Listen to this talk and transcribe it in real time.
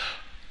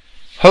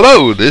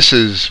Hello, this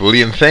is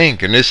William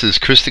Fink, and this is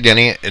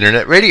Christogenea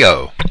Internet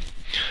Radio.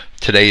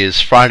 Today is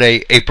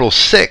Friday, April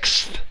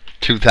 6th,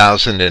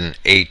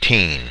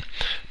 2018.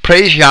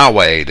 Praise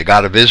Yahweh, the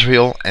God of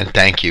Israel, and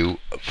thank you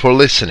for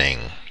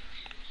listening.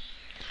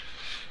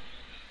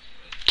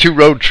 2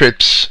 road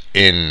trips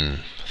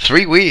in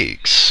 3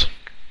 weeks.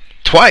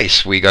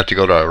 Twice we got to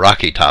go to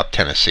Rocky Top,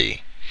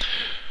 Tennessee.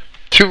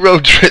 2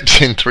 road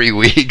trips in 3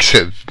 weeks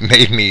have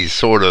made me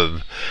sort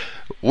of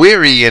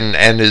weary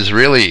and is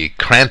really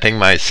cramping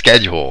my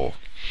schedule.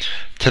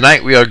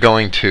 Tonight we are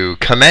going to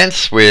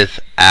commence with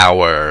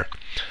our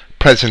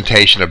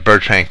presentation of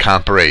Bertrand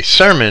Comparet's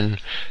sermon,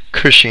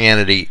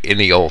 Christianity in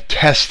the Old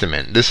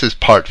Testament. This is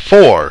part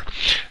 4.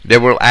 There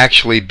will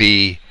actually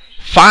be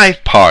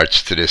 5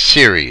 parts to this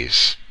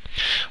series.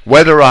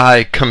 Whether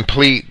I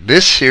complete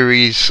this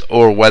series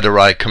or whether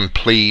I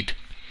complete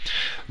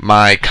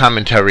my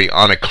commentary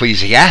on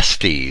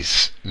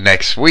Ecclesiastes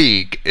next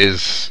week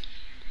is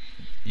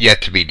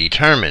yet to be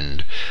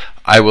determined.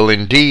 I will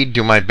indeed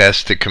do my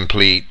best to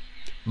complete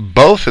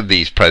both of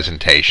these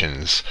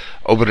presentations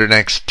over the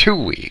next 2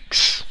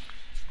 weeks,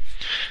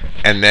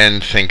 and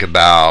then think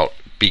about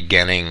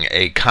beginning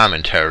a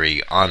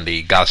commentary on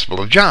the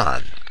Gospel of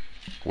John,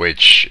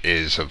 which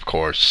is, of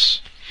course,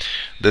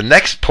 the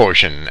next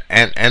portion,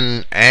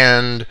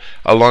 and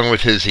along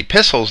with his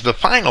epistles, the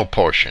final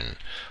portion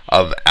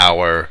of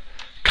our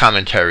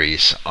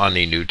commentaries on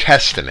the New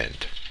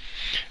Testament.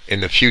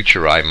 In the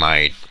future, I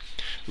might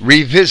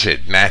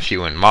revisit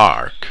Matthew and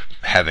Mark,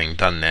 having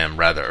done them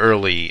rather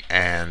early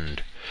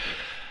and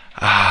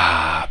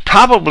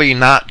probably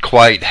not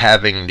quite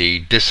having the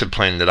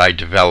discipline that I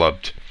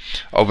developed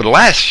over the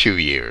last few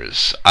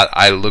years.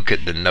 I look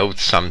at the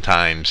notes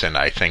sometimes and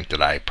I think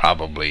that I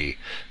probably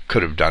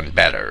could have done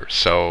better.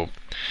 So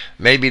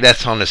maybe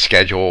that's on the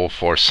schedule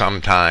for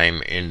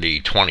sometime in the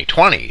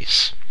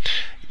 2020s.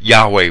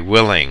 Yahweh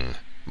willing,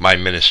 my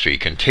ministry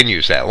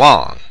continues that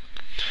long.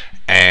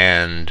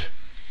 And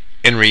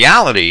in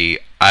reality,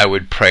 I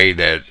would pray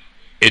that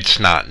it's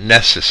not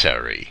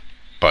necessary,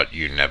 but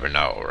you never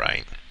know,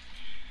 right?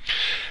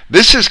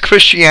 This is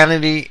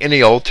Christianity in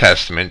the Old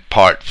Testament,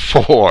 part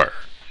 4.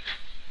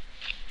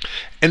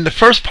 In the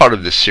first part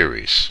of this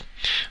series,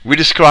 we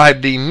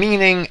described the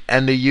meaning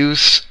and the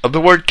use of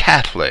the word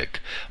Catholic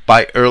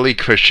by early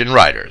Christian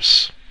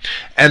writers,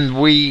 and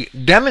we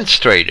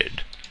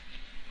demonstrated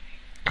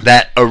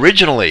that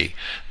originally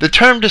the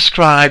term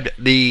described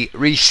the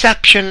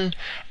reception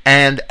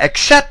and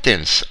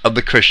acceptance of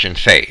the Christian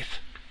faith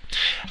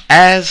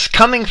as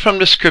coming from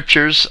the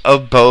scriptures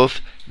of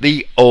both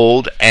the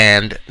Old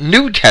and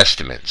New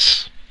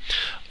Testaments,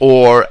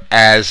 or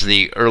as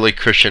the early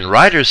Christian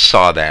writers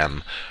saw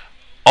them,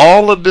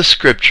 all of the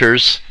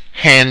scriptures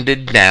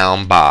handed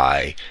down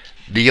by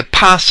the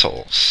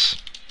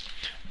apostles.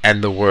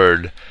 And the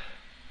word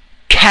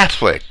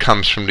Catholic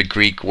comes from the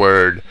Greek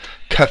word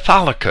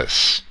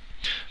Catholicos,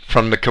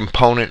 from the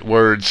component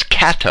words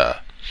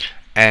kata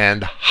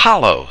and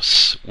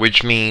holos,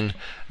 which mean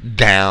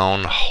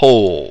down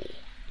whole.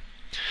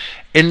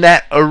 In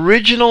that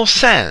original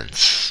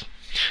sense,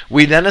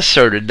 we then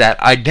asserted that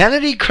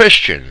identity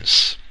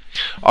Christians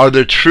are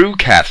the true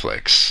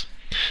Catholics,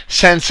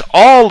 since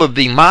all of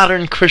the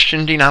modern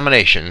Christian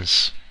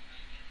denominations,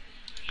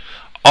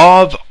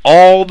 only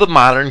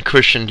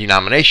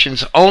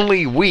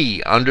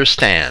we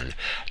understand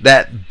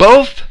that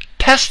both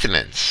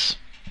testaments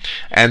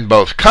and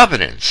both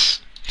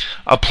covenants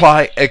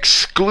apply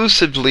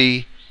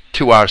exclusively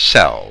to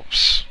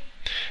ourselves.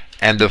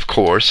 And of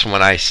course,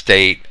 when I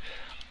state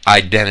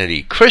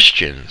identity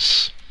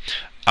Christians,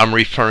 I'm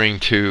referring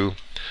to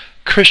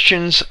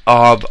Christians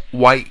of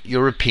white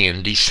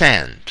European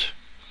descent,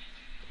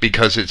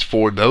 because it's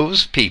for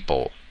those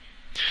people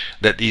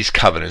that these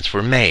covenants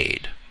were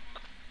made.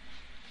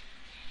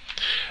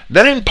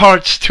 Then in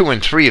parts 2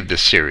 and 3 of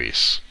this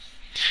series,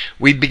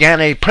 we began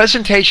a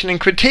presentation and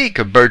critique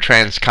of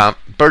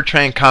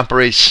Bertrand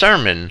Comparet's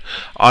sermon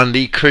on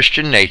the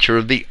Christian nature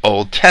of the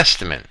Old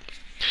Testament.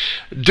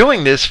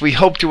 Doing this, we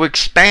hope to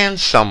expand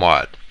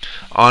somewhat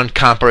on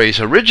Comparet's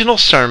original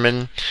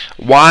sermon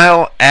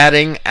while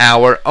adding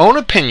our own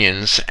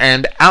opinions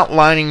and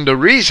outlining the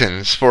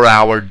reasons for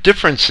our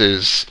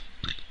differences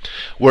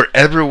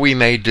wherever we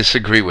may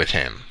disagree with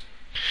him.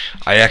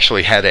 I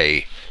actually had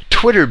a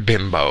Twitter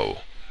bimbo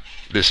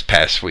this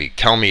past week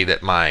tell me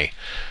that my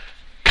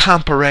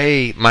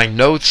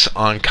notes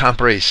on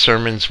Comparet's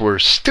sermons were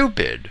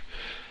stupid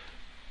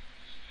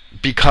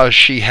because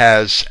she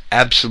has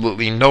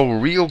absolutely no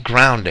real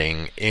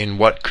grounding in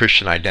what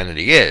Christian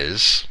identity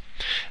is,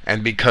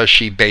 and because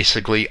she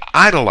basically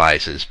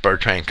idolizes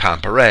Bertrand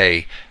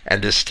Comparet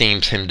and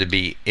esteems him to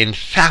be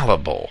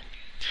infallible.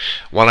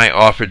 When I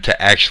offered to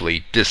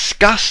actually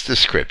discuss the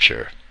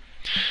scripture,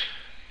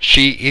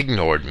 she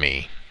ignored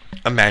me.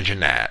 Imagine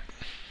that.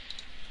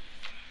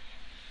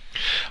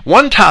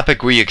 One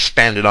topic we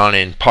expanded on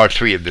in part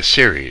 3 of the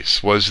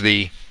series was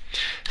the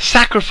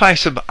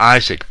sacrifice of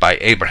Isaac by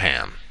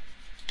Abraham.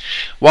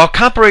 While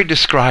Comparet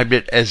described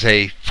it as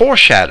a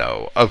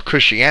foreshadow of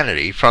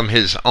Christianity from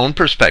his own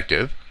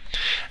perspective,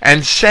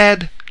 and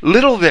said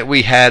little that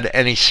we had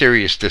any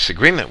serious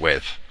disagreement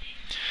with.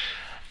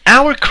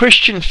 Our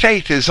Christian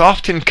faith is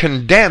often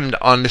condemned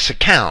on this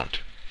account,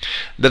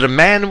 that a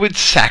man would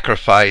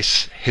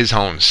sacrifice his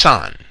own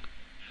son.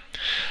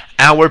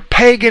 Our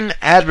pagan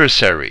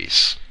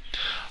adversaries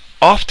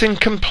often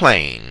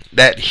complain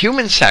that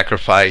human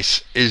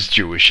sacrifice is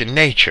Jewish in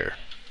nature.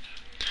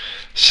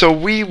 So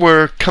we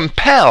were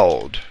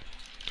compelled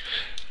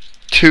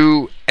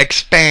to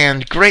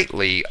expand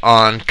greatly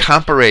on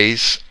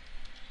Comparet's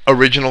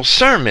original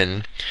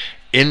sermon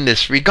in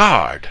this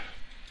regard.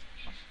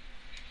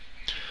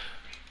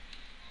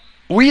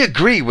 We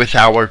agree with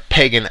our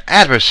pagan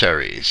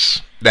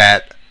adversaries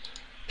that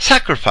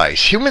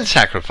human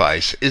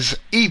sacrifice, is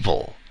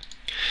evil.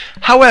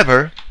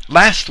 However,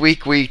 last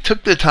week we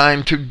took the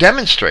time to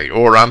demonstrate,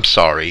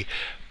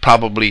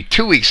 probably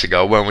 2 weeks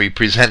ago when we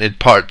presented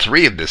part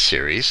 3 of this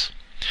series,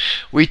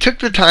 we took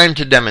the time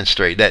to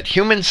demonstrate that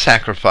human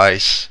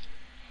sacrifice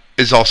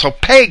is also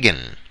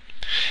pagan,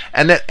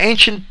 and that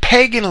ancient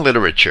pagan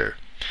literature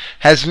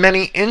has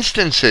many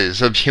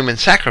instances of human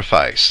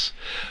sacrifice,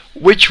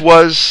 which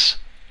was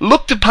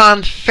looked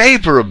upon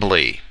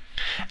favorably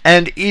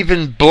and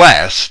even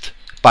blessed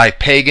by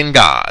pagan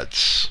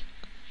gods.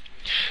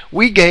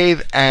 We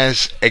gave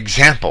as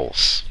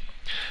examples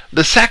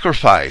the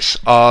sacrifice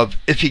of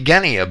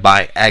Iphigenia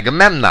by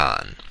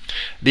Agamemnon,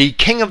 the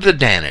king of the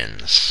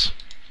Danaans,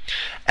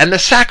 and the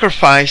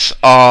sacrifice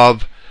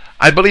of,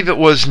 I believe it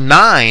was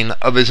 9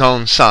 of his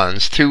own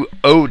sons to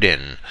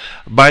Odin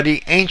by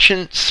the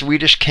ancient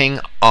Swedish king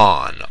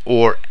On,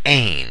 or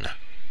Ane,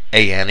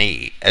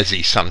 A-N-E, as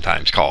he's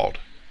sometimes called.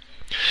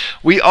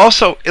 We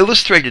also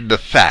illustrated the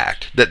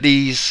fact that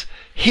these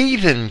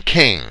heathen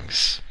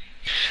kings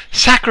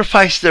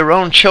sacrificed their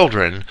own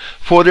children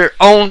for their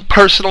own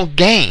personal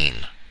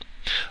gain.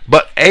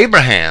 But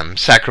Abraham,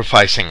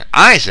 sacrificing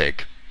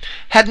Isaac,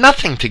 had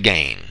nothing to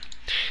gain.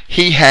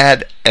 He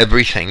had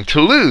everything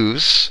to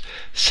lose,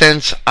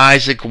 since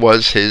Isaac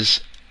was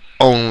his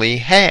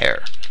only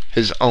heir.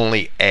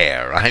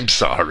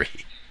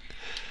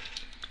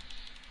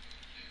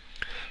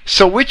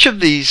 So which of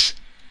these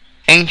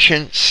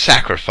ancient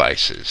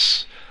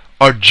sacrifices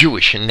are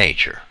Jewish in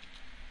nature?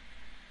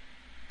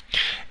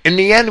 In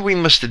the end, we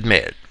must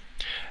admit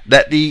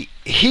that the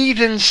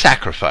heathen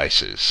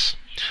sacrifices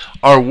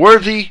are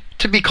worthy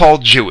to be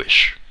called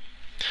Jewish.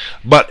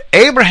 But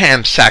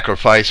Abraham's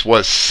sacrifice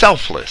was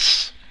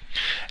selfless,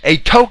 a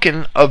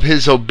token of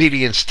his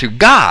obedience to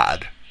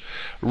God,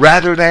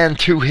 rather than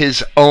to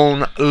his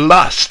own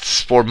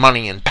lusts for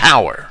money and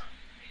power.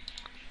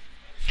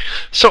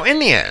 So in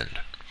the end,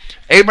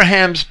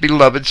 Abraham's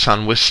beloved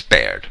son was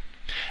spared,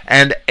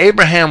 and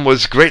Abraham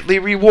was greatly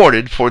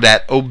rewarded for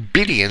that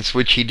obedience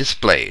which he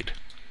displayed.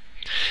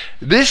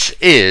 This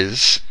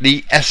is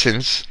the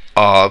essence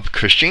of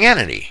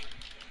Christianity,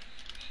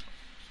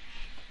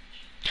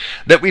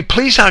 that we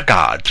please our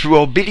God through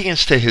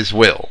obedience to his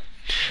will,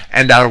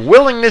 and our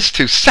willingness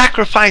to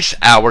sacrifice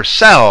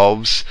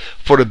ourselves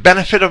for the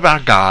benefit of our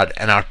God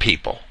and our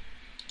people.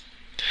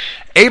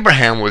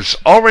 Abraham was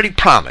already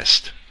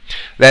promised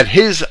that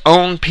his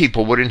own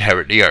people would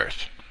inherit the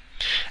earth,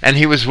 and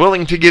he was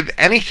willing to give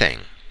anything,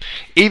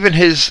 even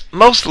his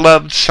most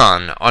loved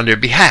son, on their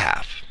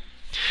behalf.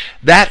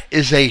 That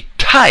is a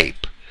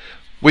type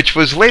which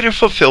was later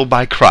fulfilled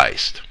by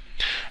Christ,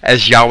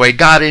 as Yahweh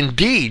God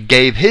indeed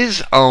gave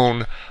his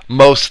own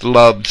most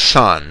loved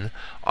son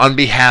on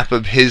behalf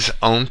of his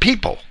own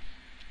people.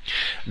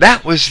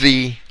 That was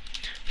the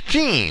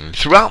theme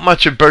throughout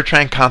much of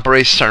Bertrand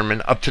Comparet's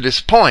sermon up to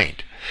this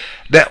point,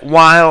 that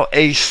while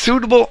a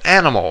suitable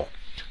animal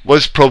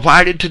was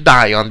provided to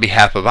die on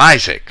behalf of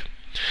Isaac,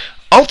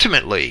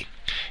 ultimately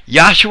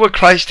Yahshua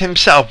Christ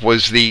himself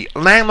was the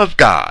Lamb of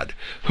God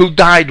who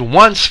died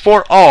once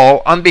for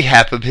all on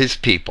behalf of his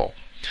people,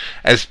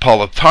 as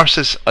Paul of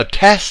Tarsus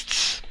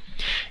attests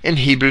in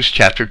Hebrews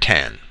chapter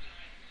 10.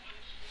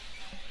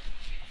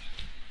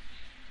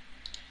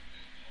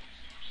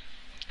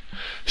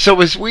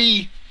 So as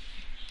we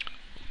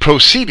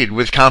proceeded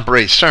with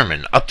Comparet's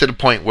sermon up to the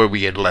point where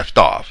we had left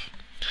off,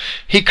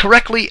 he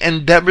correctly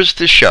endeavors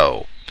to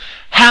show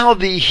how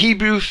the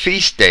Hebrew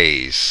feast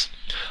days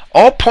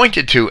all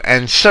pointed to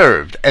and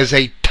served as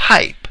a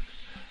type,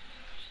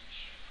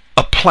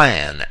 a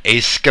plan, a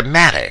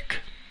schematic,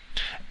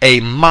 a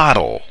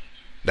model,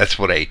 that's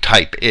what a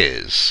type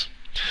is,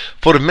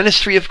 for the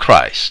ministry of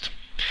Christ.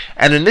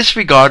 And in this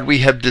regard we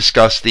have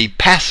discussed the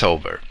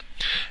Passover,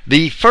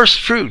 the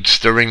first fruits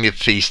during the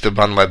Feast of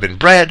Unleavened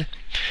Bread,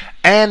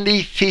 and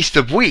the Feast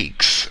of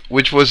Weeks,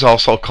 which was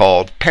also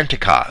called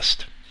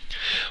Pentecost.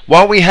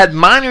 While we had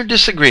minor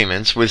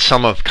disagreements with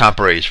some of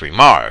Comparet's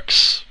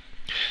remarks,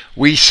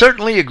 we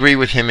certainly agree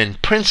with him in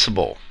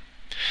principle,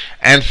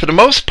 and for the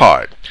most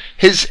part,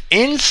 his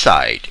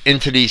insight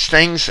into these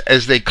things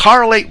as they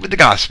correlate with the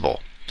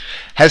gospel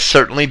has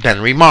certainly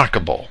been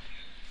remarkable.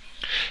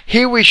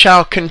 Here we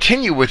shall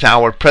continue with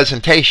our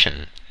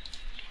presentation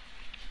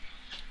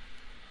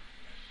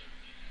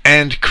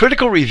and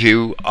critical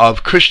review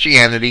of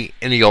Christianity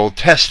in the Old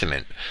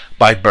Testament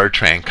by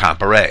Bertrand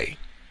Comparet.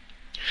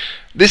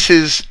 This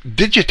is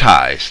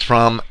digitized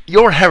from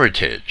Your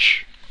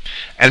Heritage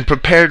and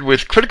prepared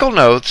with critical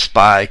notes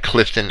by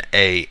Clifton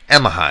A.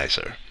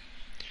 Emahiser.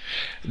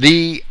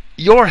 The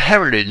Your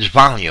Heritage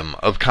volume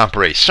of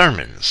Comparet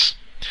sermons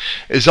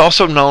is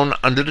also known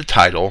under the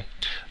title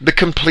The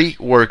Complete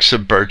Works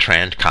of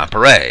Bertrand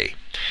Comparet.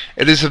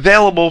 It is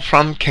available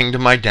from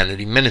Kingdom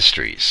Identity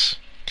Ministries.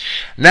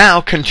 Now,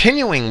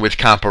 continuing with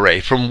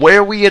Comparet from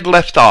where we had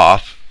left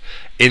off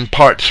in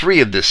part 3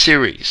 of this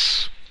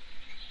series.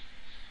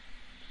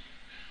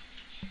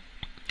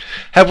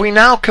 Have we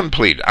now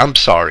completed our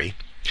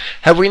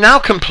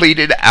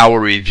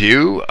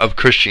review of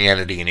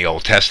Christianity in the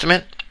Old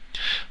Testament?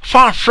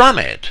 Far from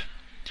it.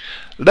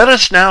 Let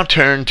us now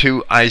turn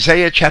to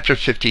Isaiah chapter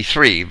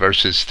 53,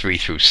 verses 3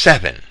 through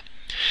 7,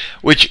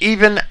 which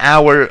even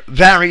our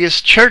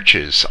various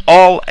churches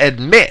all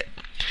admit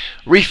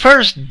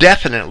refers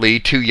definitely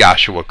to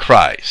Yahshua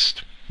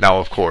Christ. Now,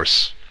 of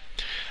course,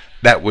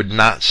 that would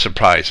not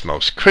surprise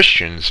most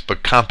Christians,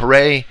 but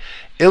Comparet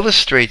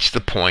illustrates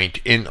the point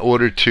in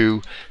order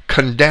to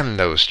condemn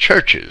those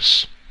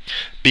churches,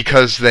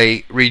 because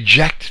they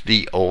reject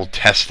the Old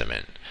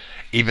Testament,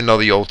 even though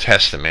the Old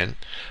Testament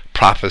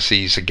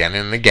prophecies again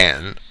and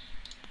again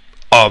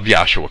of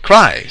Yahshua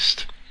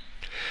Christ.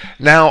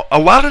 Now, a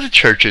lot of the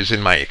churches,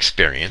 in my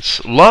experience,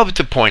 love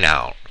to point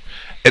out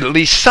at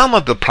least some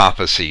of the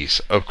prophecies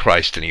of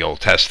Christ in the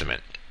Old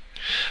Testament,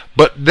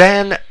 but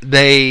then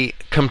they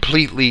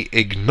completely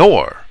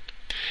ignore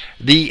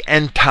the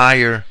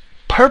entire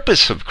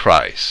purpose of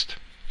Christ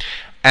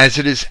as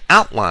it is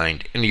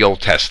outlined in the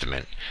Old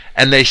Testament,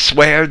 and they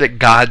swear that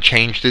God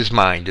changed his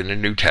mind in the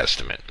New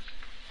Testament,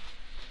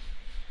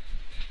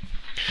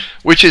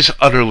 which is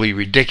utterly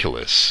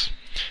ridiculous.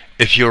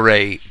 If you're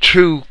a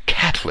true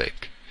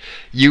Catholic,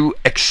 you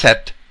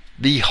accept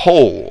the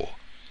whole,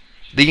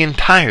 the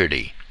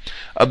entirety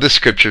of the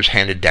scriptures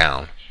handed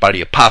down by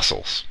the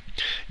apostles.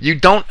 You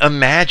don't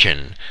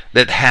imagine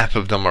that half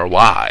of them are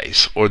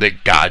lies or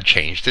that God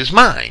changed his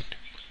mind,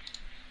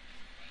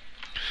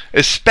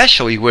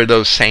 especially where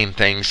those same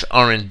things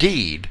are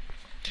indeed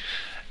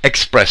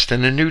expressed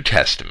in the New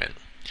Testament.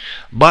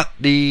 But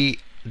the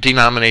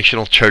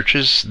denominational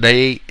churches,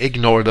 they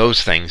ignore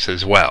those things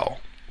as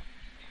well.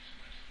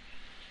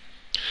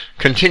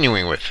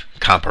 Continuing with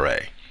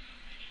Comparet.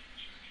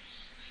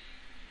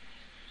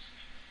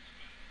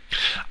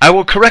 I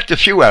will correct a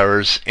few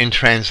errors in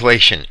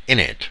translation in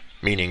it,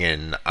 meaning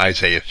in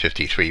Isaiah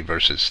 53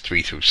 verses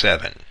 3 through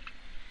 7.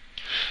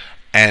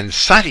 And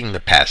citing the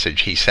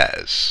passage, he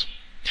says,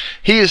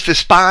 "He is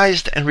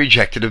despised and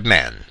rejected of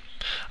men,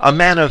 a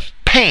man of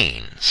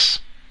pains,"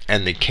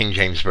 and the King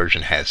James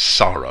Version has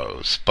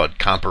sorrows, but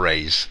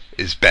Comparet's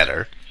is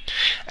better,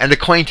 "and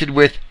acquainted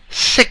with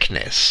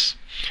sickness,"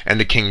 and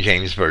the King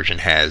James Version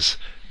has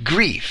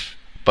grief,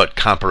 but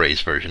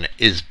Comparet's version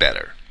is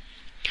better.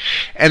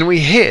 "And we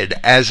hid,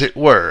 as it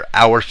were,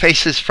 our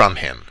faces from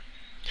him.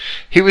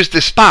 He was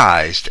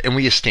despised, and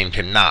we esteemed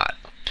him not.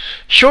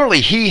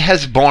 Surely he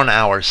has borne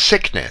our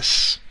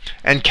sickness,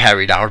 and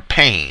carried our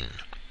pain.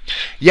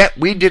 Yet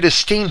we did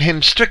esteem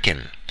him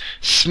stricken,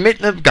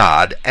 smitten of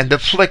God, and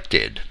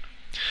afflicted.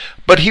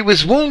 But he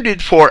was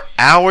wounded for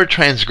our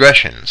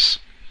transgressions.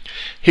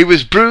 He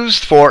was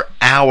bruised for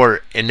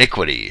our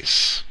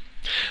iniquities.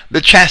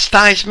 The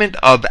chastisement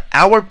of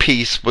our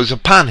peace was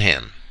upon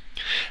him,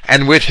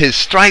 and with his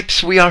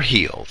stripes we are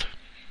healed.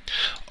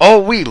 Oh,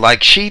 we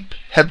like sheep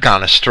have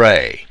gone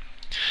astray.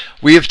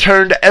 We have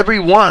turned every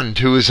one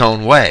to his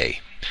own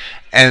way,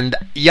 and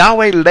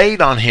Yahweh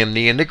laid on him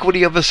the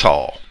iniquity of us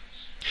all.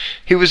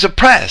 He was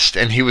oppressed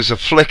and he was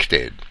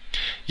afflicted,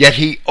 yet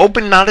he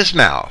opened not his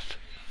mouth.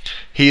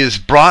 He is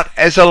brought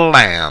as a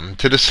lamb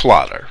to the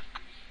slaughter."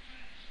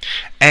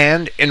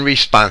 And in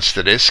response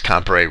to this,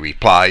 Comparet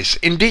replies,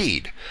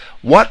 "Indeed,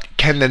 what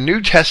can the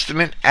New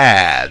Testament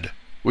add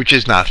which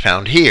is not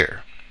found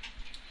here?"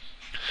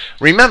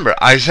 Remember,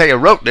 Isaiah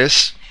wrote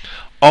this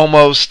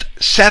almost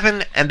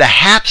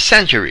 7.5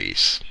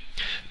 centuries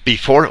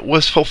before it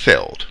was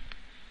fulfilled.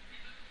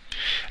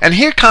 And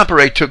here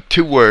Comparet took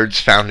two words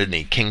found in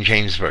the King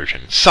James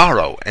Version,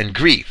 sorrow and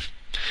grief,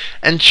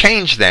 and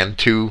changed them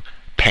to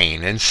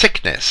pain and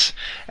sickness,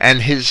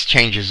 and his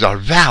changes are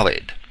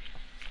valid.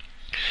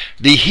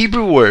 The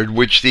Hebrew word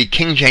which the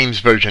King James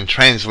Version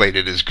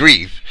translated as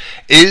grief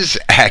is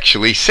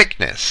actually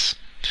sickness.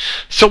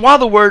 So while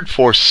the word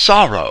for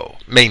sorrow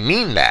may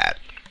mean that,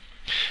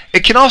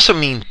 it can also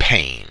mean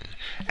pain,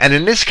 and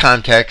in this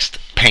context,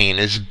 pain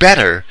is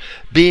better,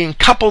 being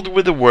coupled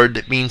with a word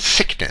that means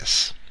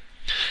sickness.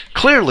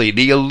 Clearly,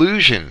 the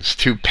allusions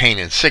to pain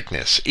and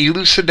sickness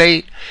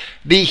elucidate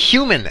the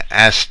human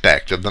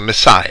aspect of the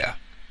Messiah.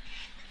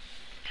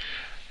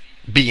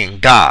 Being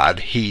God,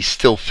 he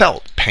still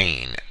felt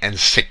pain and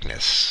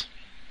sickness.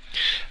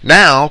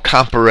 Now,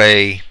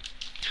 Comparet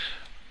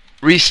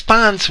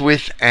responds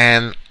with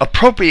an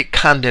appropriate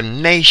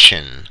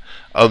condemnation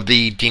of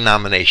the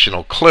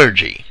denominational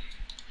clergy.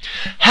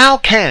 How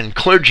can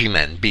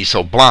clergymen be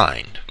so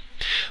blind?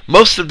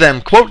 Most of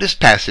them quote this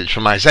passage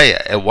from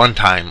Isaiah at one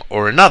time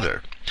or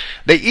another,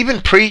 They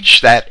even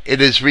preach that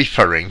it is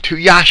referring to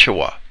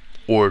Yahshua,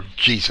 or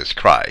Jesus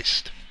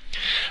Christ.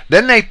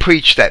 Then they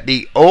preach that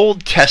the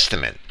Old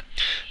Testament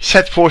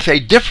set forth a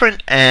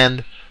different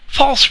and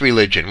false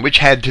religion which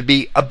had to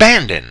be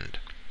abandoned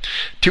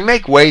to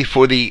make way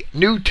for the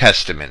New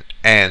Testament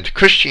and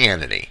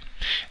Christianity.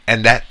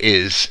 And that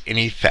is, in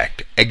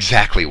effect,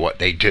 exactly what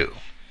they do.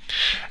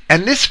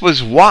 And this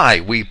was why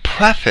we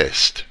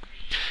prefaced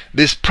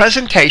this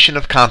presentation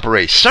of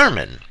Comparet's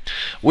sermon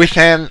with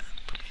an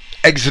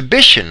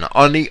exhibition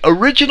on the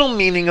original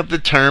meaning of the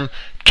term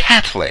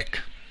Catholic,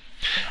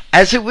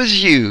 as it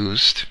was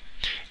used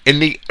in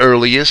the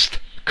earliest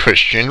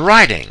Christian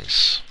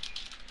writings.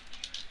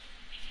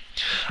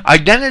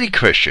 Identity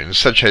Christians,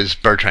 such as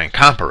Bertrand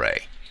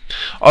Comparet,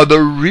 are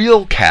the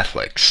real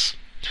Catholics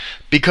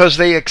because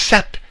they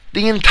accept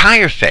the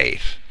entire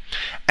faith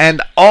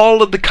and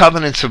all of the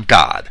covenants of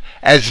God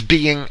as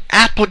being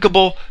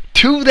applicable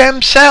to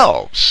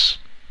themselves.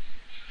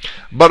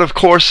 But of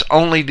course,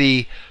 only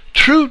the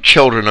true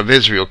children of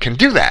Israel can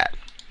do that.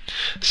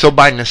 So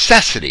by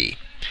necessity,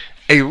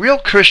 a real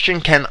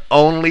Christian can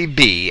only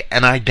be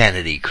an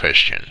identity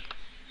Christian.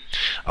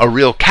 A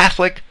real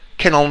Catholic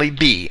can only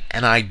be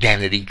an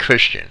identity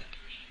Christian.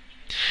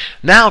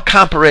 Now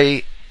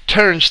Comparet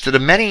turns to the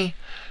many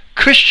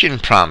Christian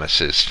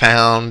promises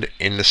found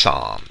in the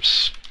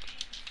Psalms.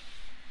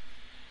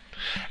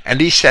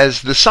 And he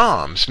says the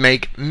Psalms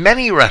make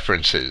many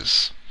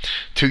references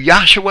to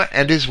Yahshua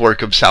and his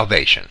work of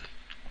salvation.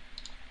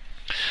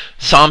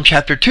 Psalm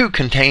chapter 2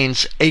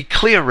 contains a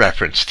clear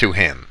reference to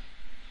him.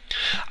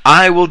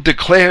 I will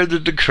declare the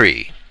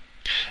decree.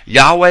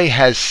 Yahweh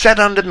has said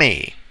unto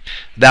me,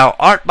 Thou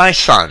art my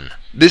son,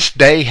 this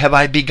day have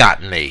I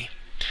begotten thee.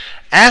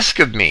 Ask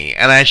of me,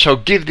 and I shall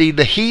give thee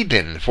the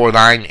heathen for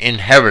thine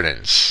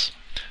inheritance.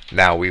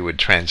 Now we would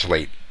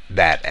translate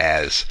that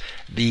as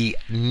the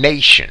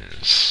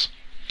nations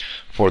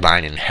for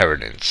thine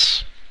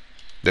inheritance.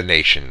 The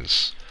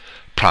nations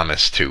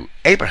promised to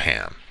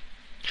Abraham.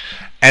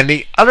 And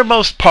the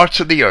uttermost parts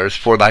of the earth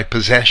for thy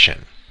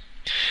possession.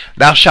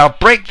 Thou shalt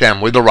break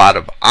them with a rod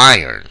of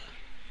iron.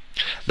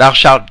 Thou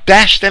shalt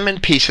dash them in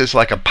pieces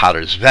like a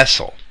potter's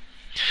vessel.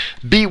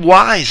 Be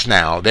wise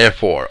now,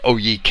 therefore, O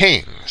ye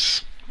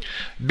kings.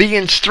 Be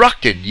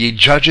instructed, ye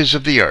judges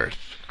of the earth.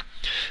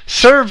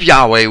 Serve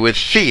Yahweh with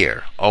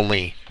fear.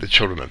 Only the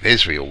children of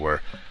Israel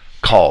were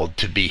called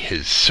to be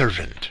his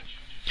servant.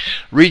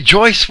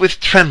 Rejoice with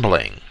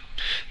trembling.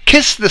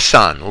 Kiss the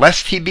Son,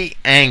 lest he be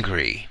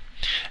angry,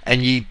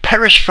 and ye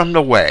perish from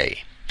the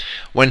way,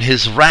 when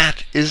his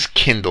wrath is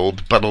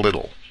kindled but a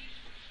little.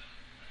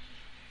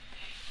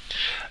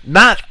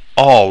 Not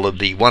all of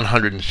the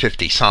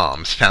 150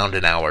 Psalms found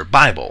in our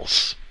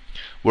Bibles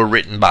were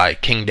written by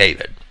King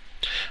David.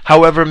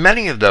 However,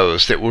 many of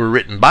those that were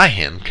written by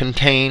him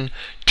contain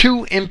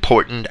two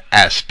important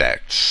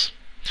aspects.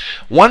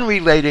 One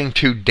relating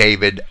to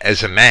David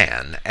as a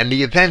man and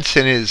the events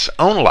in his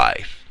own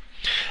life.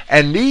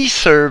 And these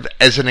serve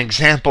as an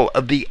example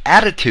of the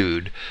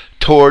attitude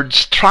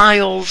towards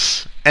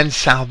trials and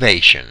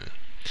salvation,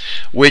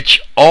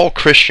 which all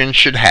Christians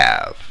should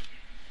have.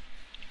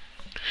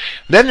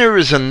 Then there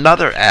is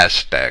another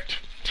aspect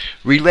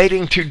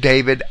relating to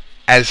David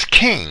as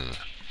king,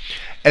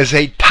 as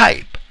a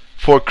type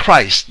for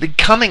Christ, the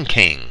coming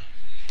king.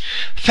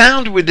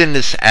 Found within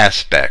this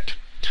aspect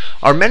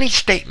are many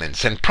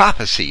statements and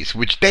prophecies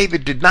which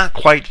David did not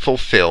quite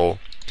fulfill,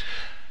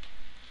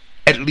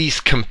 at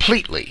least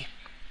completely,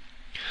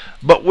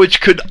 but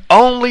which could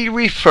only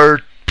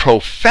refer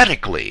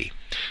prophetically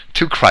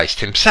to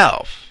Christ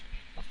himself.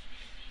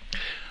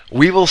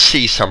 We will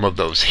see some of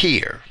those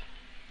here.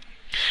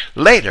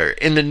 Later,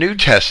 in the New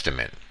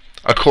Testament,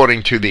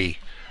 according to the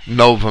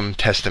Novum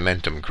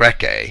Testamentum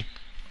Graece,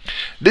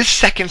 this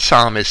second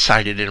psalm is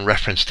cited in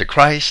reference to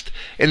Christ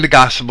in the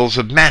Gospels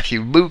of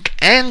Matthew, Luke,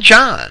 and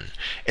John,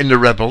 in the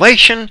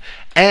Revelation,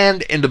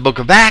 and in the book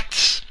of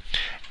Acts,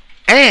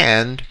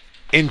 and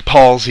in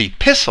Paul's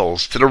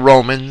epistles to the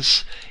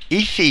Romans,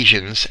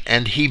 Ephesians,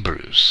 and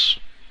Hebrews.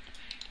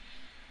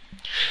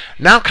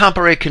 Now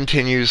Comparet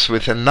continues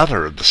with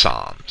another of the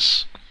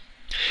Psalms.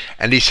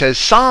 And he says,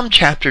 Psalm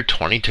chapter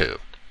 22,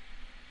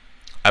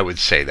 I would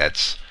say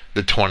that's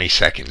the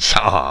 22nd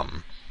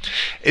Psalm,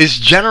 is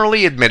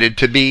generally admitted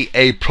to be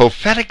a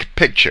prophetic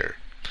picture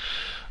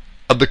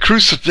of the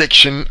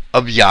crucifixion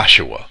of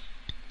Yahshua.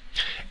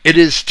 It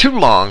is too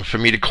long for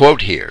me to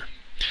quote here.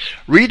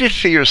 Read it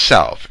for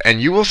yourself,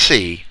 and you will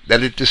see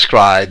that it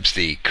describes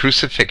the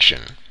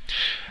crucifixion.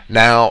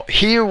 Now,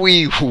 here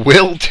we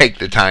will take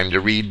the time to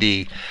read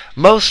the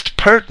most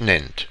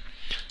pertinent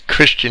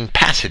Christian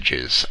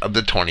passages of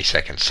the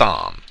 22nd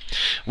Psalm.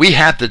 We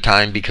have the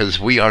time because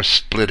we are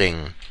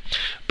splitting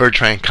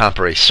Bertrand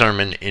Comparet's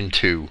sermon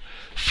into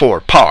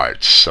 4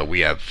 parts, so we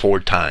have 4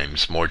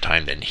 times more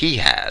time than he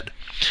had.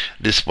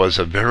 This was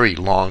a very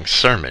long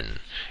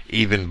sermon,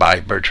 even by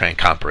Bertrand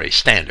Comparet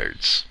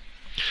standards.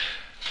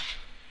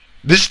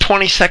 This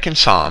 22nd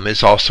Psalm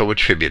is also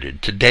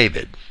attributed to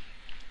David.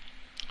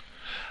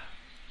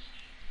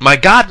 My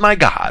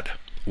God,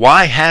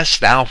 why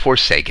hast thou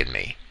forsaken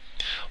me?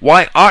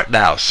 Why art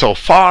thou so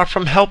far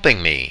from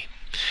helping me,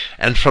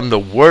 and from the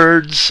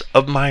words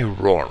of my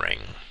roaring?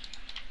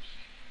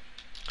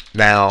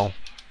 Now,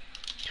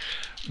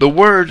 the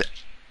word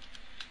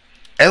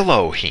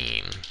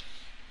Elohim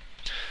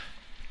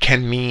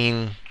can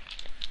mean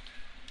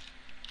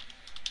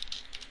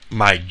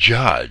my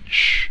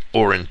judge,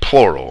 or in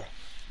plural,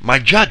 my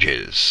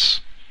judges.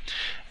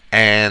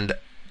 And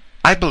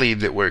I believe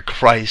that where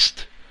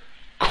Christ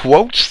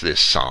quotes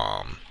this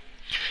psalm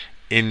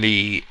in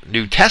the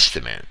New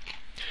Testament,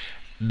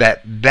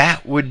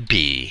 that would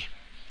be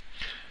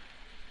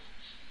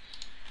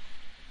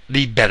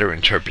the better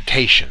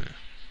interpretation.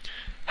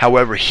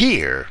 However,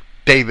 here,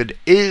 David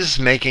is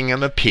making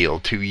an appeal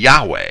to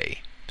Yahweh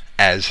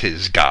as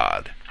his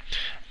God.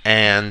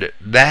 And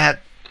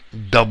that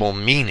double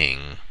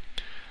meaning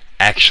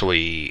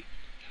actually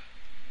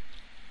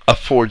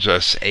affords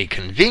us a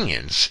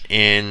convenience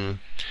in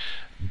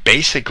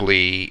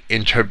basically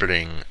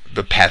interpreting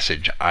the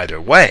passage either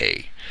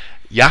way.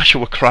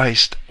 Yahshua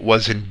Christ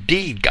was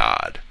indeed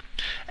God,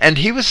 and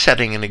he was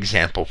setting an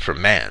example for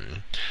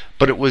men,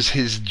 but it was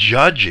his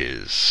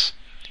judges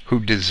who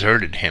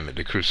deserted him at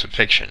the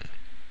crucifixion.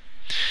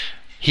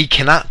 He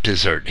cannot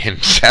desert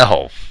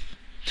himself,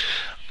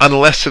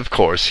 unless, of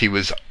course, he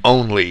was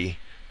only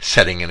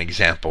setting an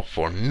example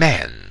for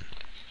men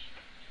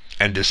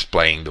and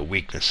displaying the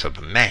weakness of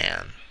a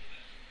man.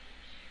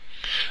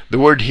 The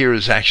word here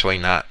is actually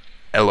not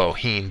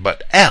Elohim,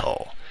 but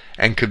El,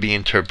 and could be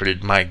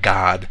interpreted, my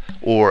God,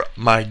 or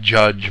my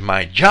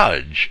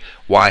judge,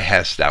 why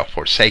hast thou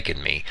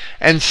forsaken me?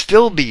 And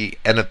still be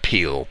an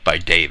appeal by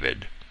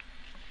David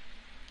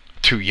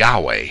to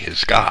Yahweh,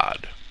 his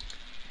God.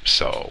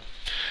 So,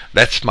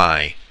 that's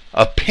my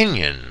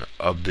opinion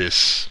of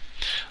this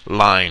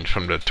line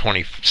from the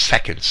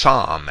 22nd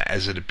Psalm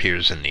as it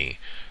appears in the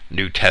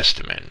New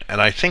Testament.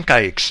 And I think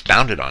I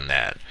expounded on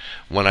that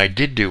when I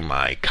did do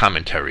my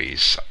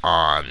commentaries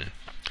on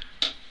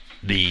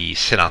the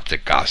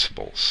Synoptic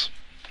Gospels,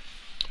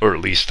 or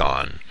at least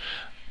on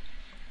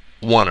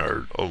one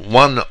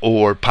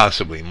or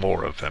possibly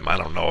more of them. I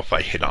don't know if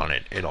I hit on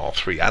it in all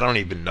three. I don't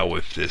even know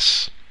if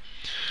this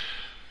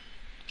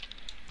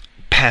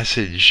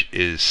passage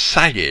is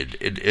cited,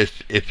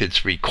 if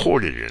it's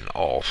recorded in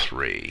all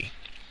three.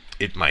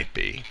 It might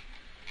be.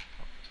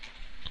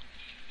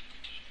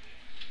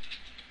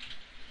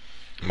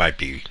 It might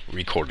be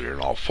recorded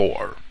in all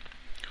four.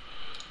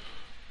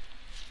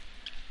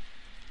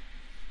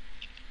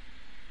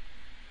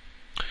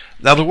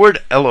 Now the word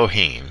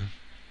Elohim,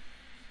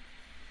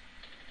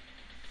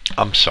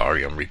 I'm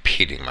sorry, I'm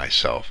repeating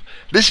myself.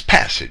 This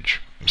passage,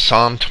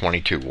 Psalm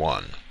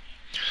 22:1,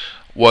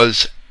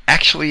 was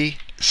actually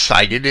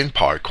cited in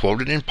part,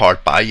 quoted in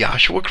part by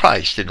Yahshua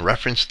Christ in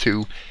reference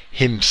to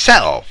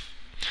himself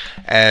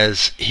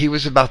as he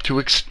was about to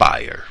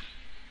expire.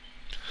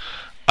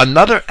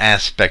 Another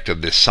aspect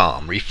of this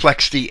psalm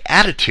reflects the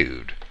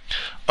attitude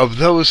of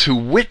those who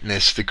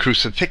witnessed the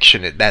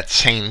crucifixion at that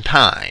same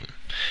time.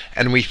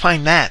 And we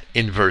find that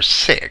in verses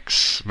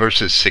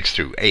 6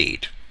 through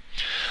 8.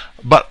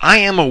 But I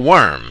am a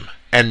worm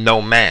and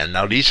no man.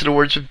 Now these are the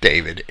words of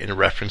David in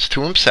reference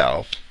to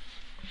himself.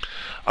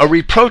 A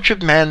reproach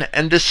of men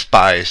and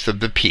despised of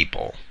the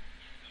people.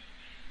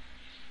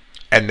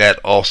 And that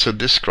also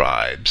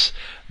describes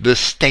the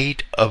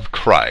state of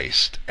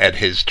Christ at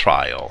his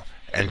trial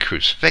and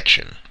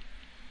crucifixion,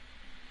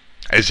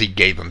 as he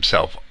gave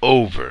himself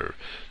over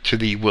to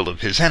the will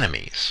of his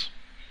enemies.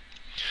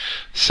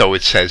 So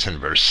it says in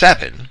verse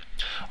 7,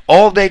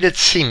 all they that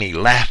see me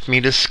laugh me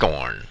to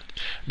scorn.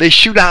 They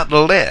shoot out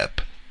the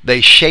lip,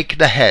 they shake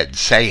the head,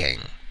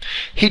 saying,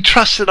 he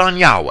trusted on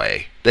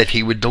Yahweh, that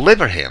he would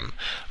deliver him.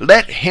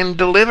 Let him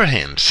deliver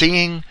him,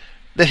 seeing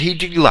that he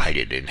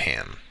delighted in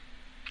him.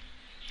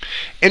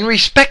 In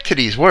respect to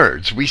these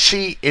words, we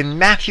see in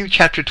Matthew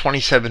chapter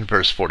 27,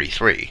 verse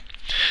 43,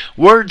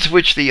 words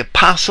which the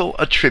apostle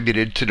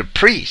attributed to the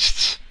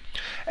priests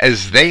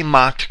as they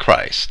mocked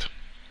Christ.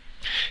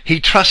 He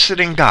trusted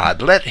in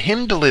God. Let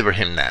him deliver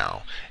him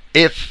now,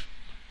 if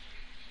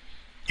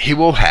he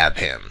will have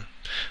him.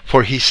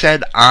 For he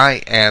said,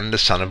 I am the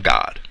Son of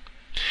God.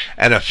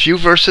 And a few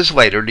verses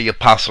later, the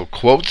apostle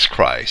quotes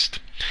Christ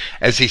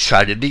as he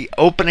cited the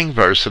opening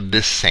verse of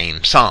this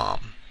same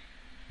psalm.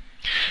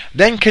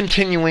 Then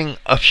continuing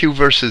a few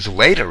verses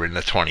later in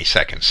the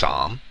 22nd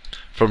Psalm,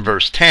 from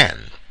verse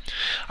 10,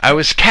 I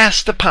was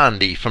cast upon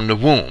thee from the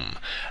womb.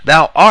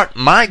 Thou art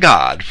my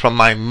God from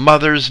my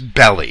mother's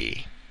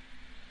belly.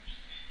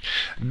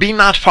 Be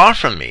not far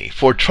from me,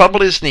 for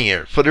trouble is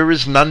near, for there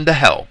is none to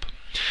help.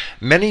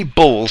 Many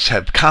bulls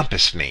have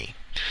compassed me.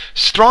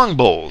 Strong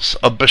bulls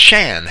of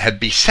Bashan have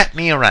beset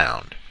me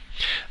around.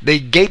 They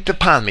gaped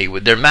upon me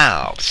with their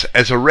mouths,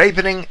 as a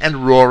ravening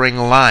and roaring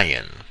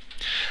lion.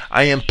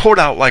 I am poured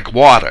out like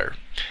water,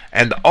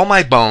 and all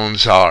my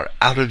bones are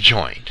out of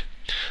joint.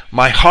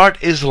 My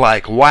heart is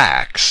like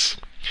wax.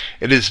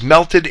 It is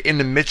melted in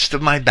the midst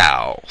of my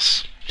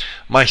bowels.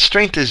 My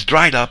strength is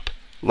dried up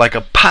like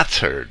a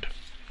potsherd.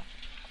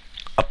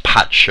 A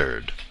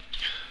potsherd,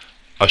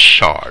 a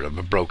shard of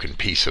a broken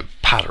piece of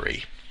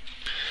pottery.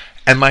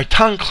 and my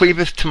tongue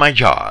cleaveth to my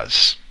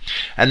jaws,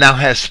 and thou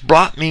hast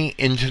brought me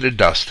into the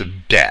dust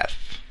of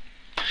death.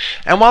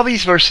 And while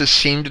these verses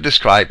seem to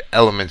describe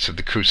elements of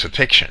the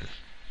crucifixion,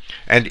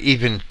 and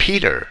even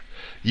Peter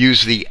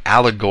used the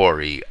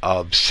allegory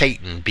of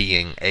Satan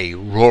being a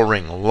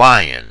roaring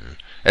lion,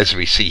 as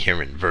we see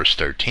here in verse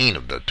 13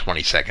 of the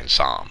 22nd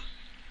Psalm,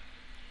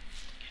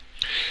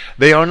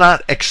 they are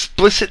not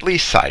explicitly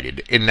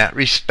cited in that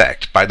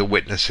respect by the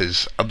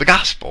witnesses of the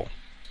gospel.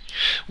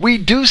 We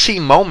do see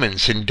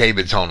moments in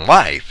David's own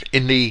life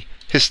in the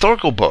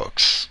historical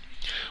books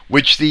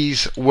which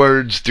these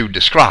words do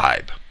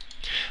describe.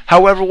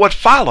 However, what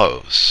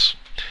follows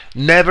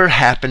never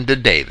happened to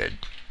David.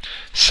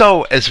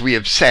 So, as we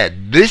have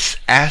said, this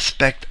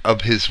aspect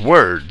of his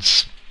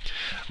words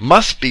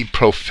must be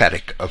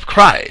prophetic of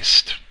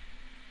Christ.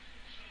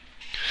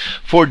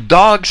 For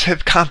dogs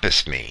have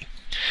compassed me,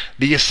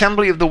 the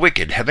assembly of the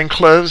wicked have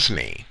enclosed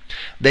me,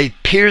 they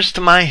pierced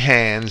my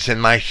hands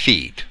and my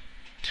feet.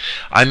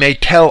 I may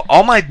tell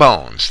all my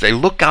bones, they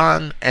look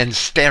on and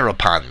stare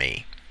upon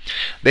me.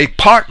 They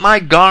part my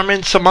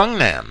garments among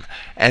them,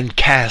 and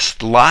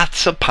cast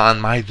lots upon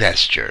my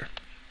vesture.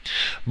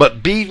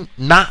 But be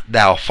not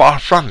thou far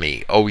from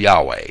me, O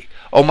Yahweh,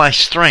 O my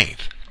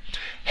strength.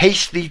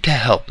 Haste thee to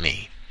help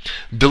me.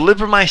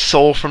 Deliver my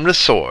soul from the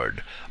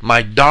sword,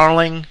 my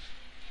darling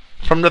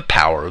from the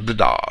power of the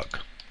dog.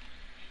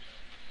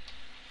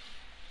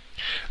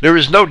 There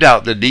is no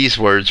doubt that these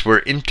words were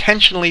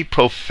intentionally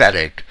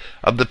prophetic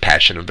of the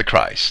Passion of the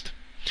Christ.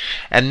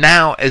 And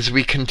now, as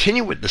we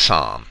continue with the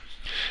psalm,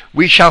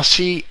 we shall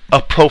see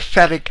a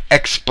prophetic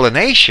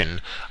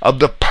explanation of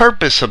the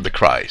purpose of the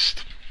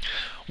Christ,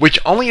 which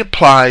only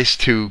applies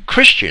to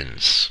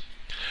Christians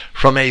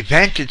from a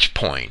vantage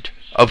point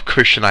of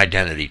Christian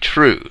identity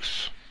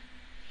truth.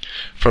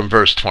 From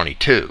verse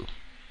 22,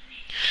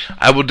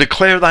 I will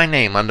declare thy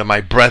name unto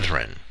my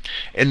brethren.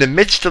 In the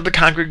midst of the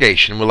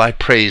congregation will I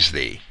praise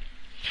thee.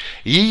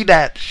 Ye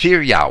that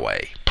fear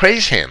Yahweh,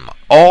 praise him,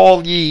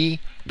 all ye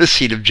the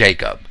seed of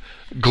Jacob.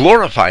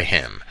 Glorify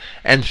him,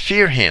 and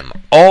fear him,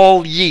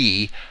 all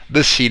ye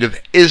the seed of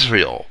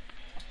Israel.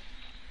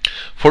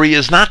 For he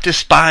is not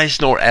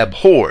despised nor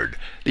abhorred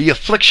the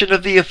affliction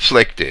of the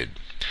afflicted,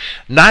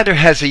 neither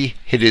has he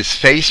hid his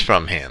face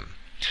from him.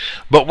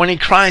 But when he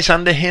cries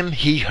unto him,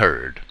 he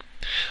heard.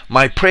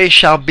 My praise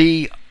shall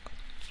be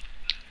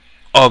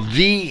of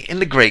thee in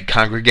the great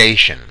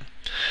congregation.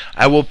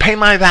 I will pay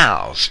my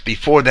vows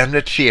before them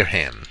that fear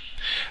him.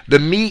 The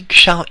meek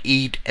shall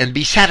eat and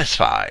be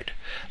satisfied.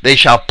 They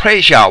shall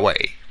praise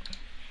Yahweh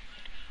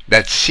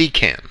that seek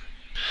him.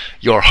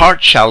 Your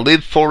heart shall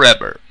live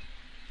forever.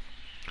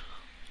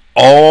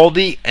 All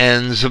the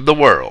ends of the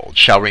world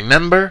shall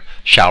remember,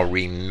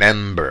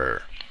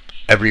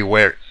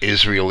 everywhere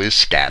Israel is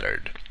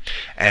scattered,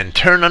 and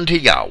turn unto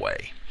Yahweh,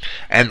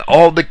 and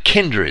all the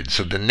kindreds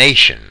of the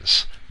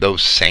nations,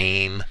 those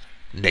same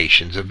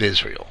nations of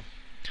Israel,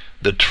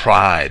 the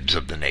tribes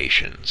of the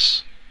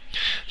nations,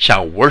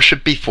 shall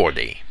worship before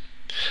thee.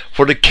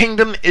 For the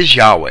kingdom is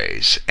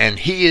Yahweh's, and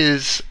he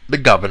is the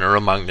governor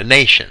among the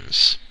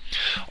nations.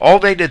 All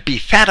they that be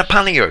fat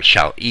upon the earth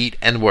shall eat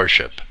and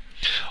worship.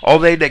 All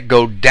they that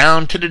go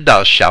down to the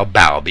dust shall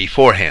bow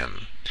before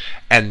him,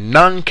 and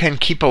none can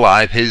keep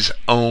alive his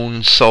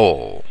own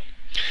soul.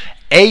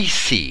 A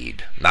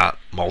seed, not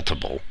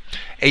multiple,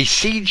 a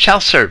seed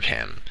shall serve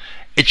him.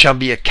 It shall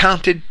be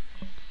accounted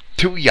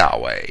to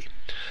Yahweh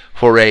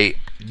for a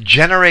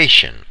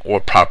generation, or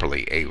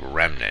properly a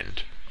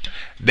remnant.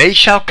 They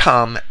shall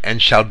come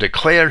and shall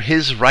declare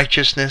his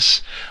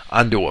righteousness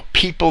unto a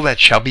people that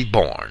shall be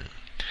born,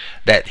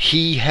 that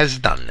he has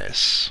done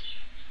this.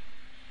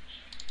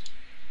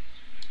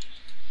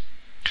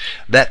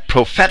 That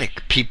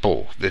prophetic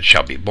people that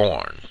shall be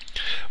born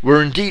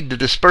were indeed the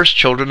dispersed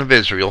children of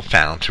Israel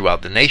found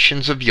throughout the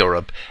nations of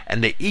Europe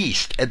and the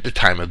East at the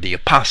time of the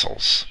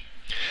apostles.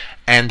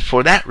 And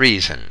for that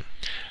reason,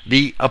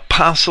 the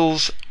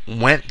apostles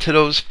went to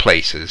those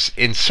places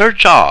in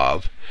search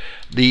of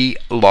the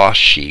lost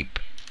sheep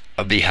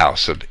of the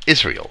house of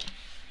Israel.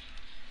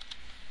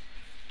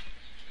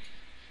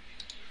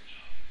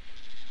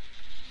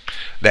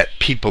 That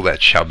people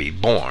that shall be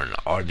born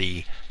are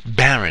the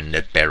barren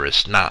that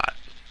beareth not.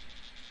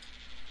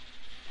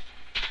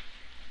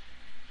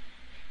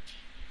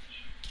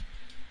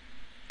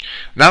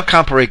 Now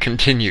Comparet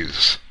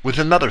continues with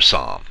another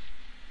psalm,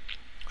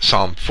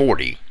 Psalm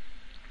 40.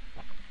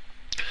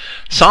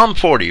 Psalm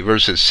 40,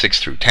 verses 6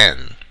 through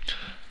 10,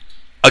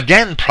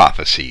 again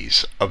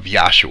prophecies of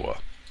Yahshua,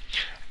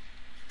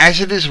 as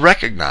it is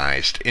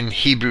recognized in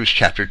Hebrews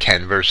chapter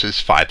 10,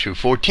 verses 5 through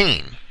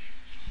 14.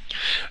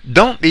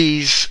 Don't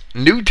these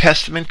New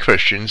Testament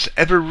Christians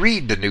ever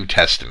read the New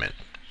Testament?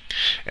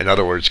 In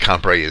other words,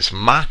 Comparet is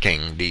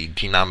mocking the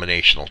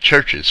denominational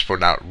churches for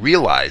not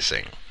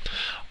realizing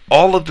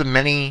all of the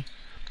many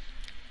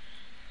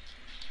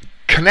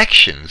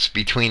connections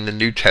between the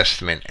New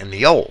Testament and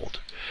the Old,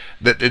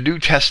 that the New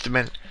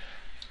Testament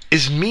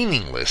is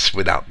meaningless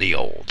without the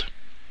Old,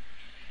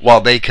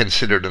 while they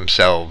consider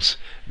themselves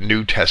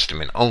New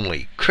Testament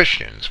only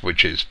Christians,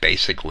 which is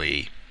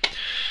basically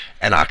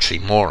an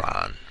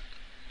oxymoron.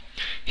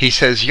 He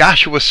says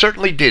Joshua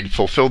certainly did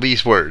fulfill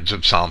these words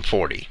of Psalm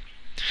 40.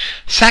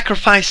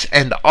 Sacrifice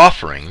and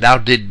offering thou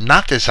did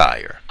not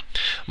desire.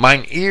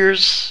 Mine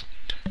ears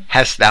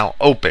hast thou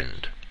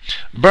opened.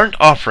 Burnt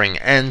offering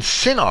and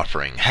sin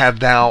offering have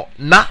thou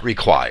not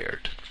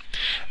required.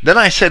 Then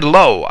I said,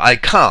 Lo, I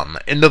come.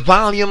 In the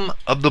volume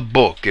of the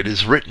book it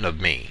is written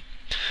of me.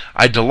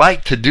 I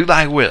delight to do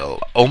thy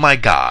will, O my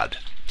God.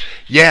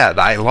 Yea,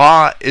 thy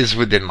law is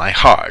within my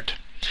heart.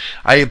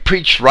 I have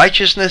preached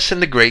righteousness in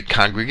the great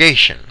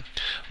congregation.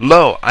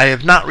 Lo, I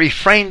have not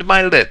refrained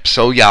my lips,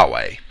 O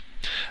Yahweh.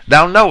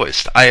 Thou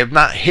knowest, I have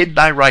not hid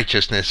thy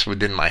righteousness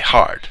within my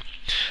heart.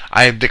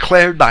 I have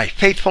declared thy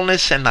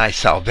faithfulness and thy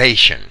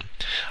salvation.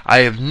 I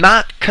have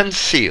not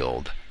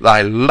concealed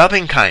thy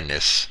loving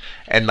kindness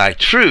and thy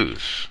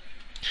truth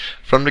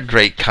from the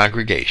great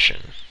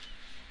congregation.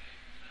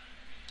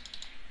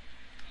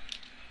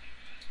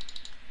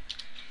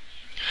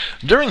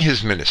 During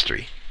his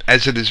ministry,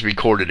 as it is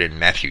recorded in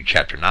Matthew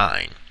chapter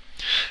 9,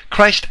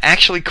 Christ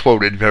actually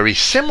quoted very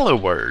similar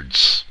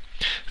words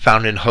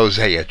found in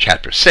Hosea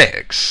chapter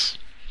 6.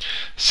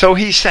 So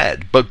he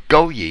said, But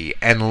go ye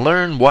and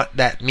learn what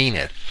that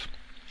meaneth,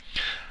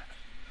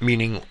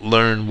 meaning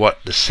learn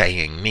what the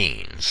saying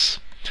means,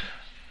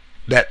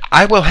 that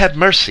I will have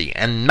mercy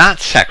and not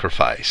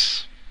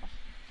sacrifice.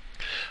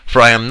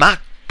 For I am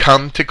not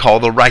come to call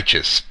the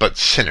righteous, but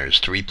sinners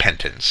to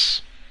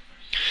repentance.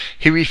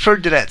 He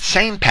referred to that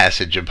same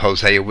passage of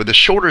Hosea with a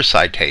shorter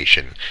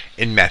citation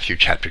in Matthew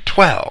chapter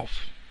 12.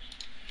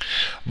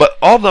 But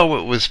although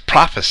it was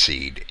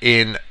prophesied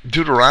in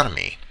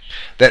Deuteronomy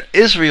that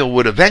Israel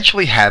would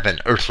eventually have an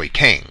earthly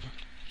king,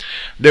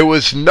 there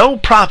was no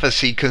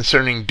prophecy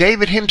concerning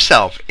David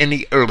himself in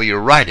the earlier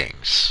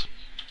writings.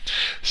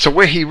 So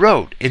where he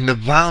wrote, In the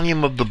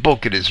volume of the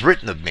book it is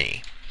written of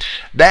me,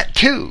 that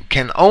too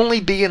can only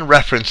be in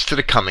reference to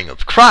the coming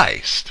of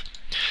Christ,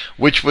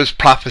 which was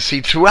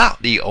prophesied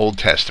throughout the Old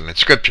Testament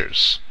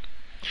scriptures.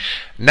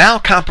 Now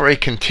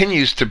Comparet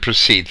continues to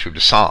proceed through the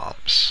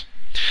Psalms.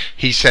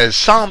 He says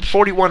Psalm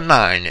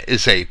 41:9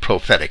 is a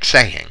prophetic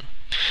saying.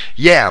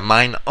 Yea,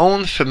 mine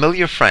own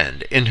familiar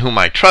friend, in whom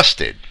I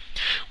trusted,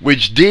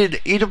 which did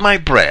eat of my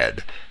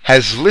bread,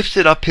 has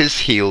lifted up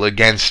his heel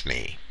against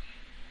me.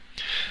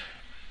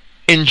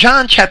 In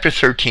John chapter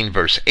 13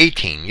 verse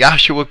 18,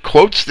 Yahshua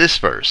quotes this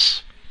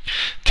verse,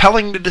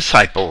 telling the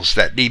disciples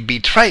that the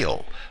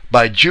betrayal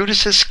by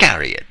Judas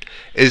Iscariot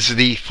is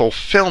the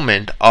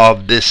fulfillment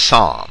of this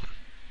psalm.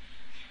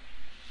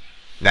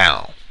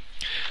 Now,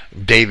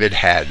 David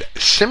had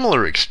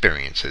similar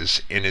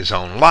experiences in his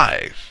own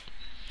life.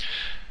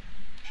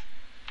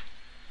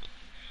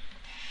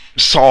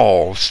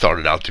 Saul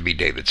started out to be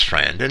David's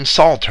friend, and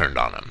Saul turned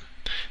on him.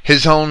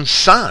 His own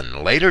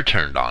son later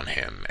turned on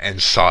him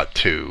and sought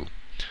to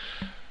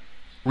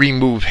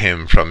remove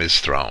him from his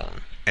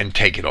throne and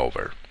take it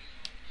over.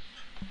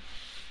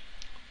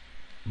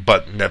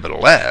 But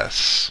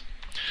nevertheless,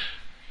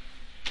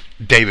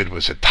 David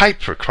was a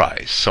type for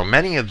Christ, so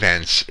many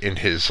events in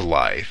his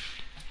life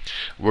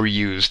were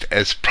used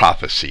as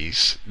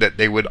prophecies that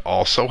they would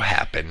also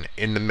happen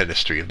in the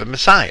ministry of the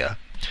Messiah,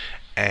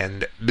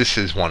 and this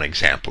is one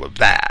example of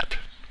that.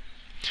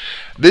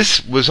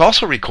 This was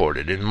also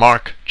recorded in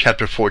Mark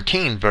chapter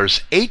 14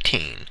 verse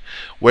 18,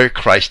 where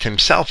Christ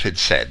himself had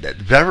said that,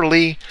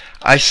 Verily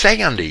I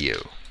say unto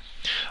you,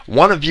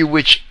 one of you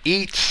which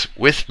eats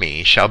with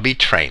me shall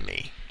betray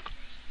me.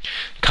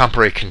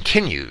 Comparet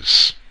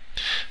continues,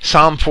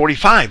 Psalm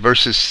 45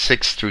 verses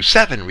 6 through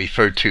 7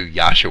 refer to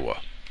Yahshua.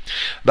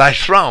 Thy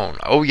throne,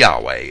 O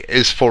Yahweh,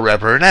 is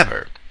forever and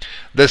ever.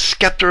 The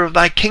scepter of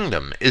thy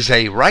kingdom is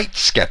a right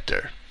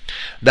scepter.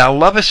 Thou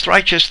lovest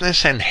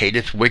righteousness and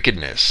hateth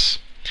wickedness.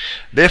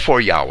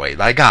 Therefore Yahweh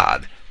thy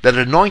God, that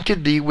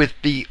anointed thee with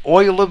the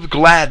oil of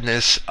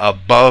gladness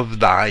above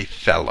thy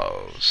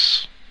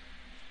fellows.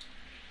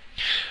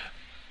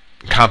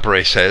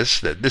 Comparet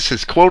says that this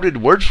is quoted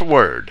word for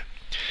word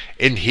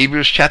in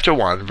Hebrews chapter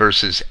 1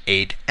 verses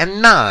 8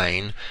 and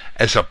 9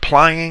 as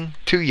applying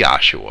to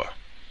Yahshua.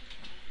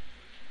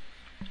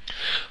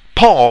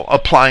 Paul,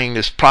 applying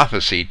this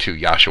prophecy to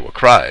Yahshua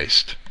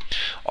Christ,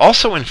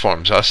 also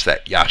informs us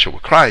that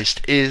Yahshua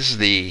Christ is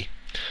the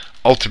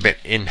ultimate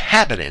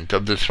inhabitant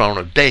of the throne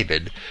of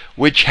David,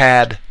 which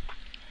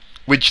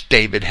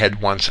David had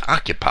once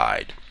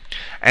occupied,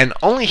 and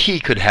only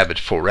he could have it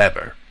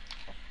forever.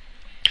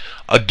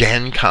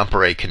 Again,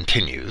 Comparet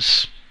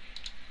continues,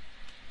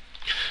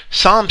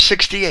 Psalm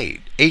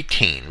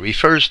 68:18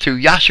 refers to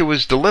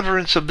Yahshua's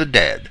deliverance of the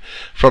dead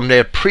from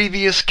their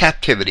previous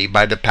captivity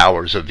by the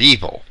powers of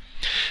evil,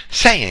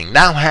 saying,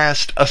 Thou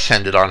hast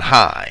ascended on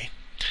high.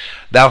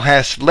 Thou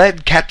hast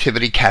led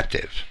captivity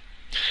captive.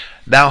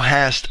 Thou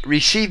hast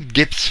received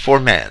gifts for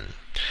men,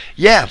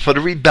 yea, for the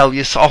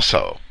rebellious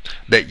also,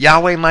 that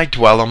Yahweh might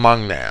dwell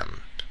among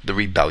them, the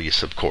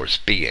rebellious, of course,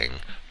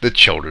 being the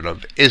children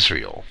of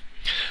Israel.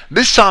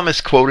 This psalm is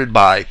quoted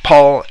by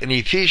Paul in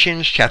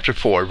Ephesians chapter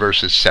 4,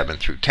 verses 7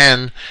 through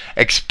 10,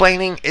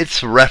 explaining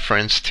its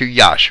reference to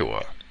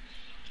Yahshua.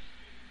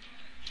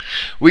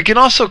 We can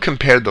also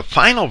compare the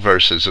final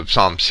verses of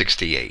Psalm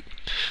 68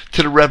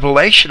 to the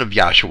revelation of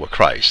Yahshua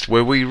Christ,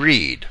 where we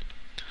read,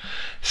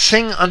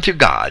 "Sing unto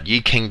God,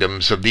 ye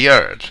kingdoms of the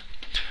earth.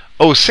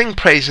 O sing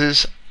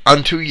praises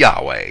unto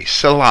Yahweh,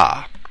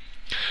 Selah.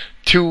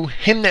 To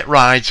him that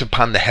rides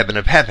upon the heaven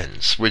of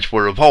heavens, which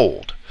were of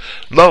old.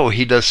 Lo,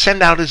 he does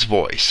send out his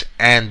voice,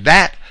 and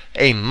that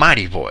a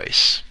mighty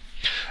voice.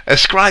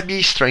 Ascribe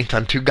ye strength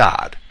unto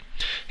God.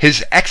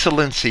 His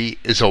excellency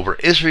is over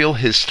Israel,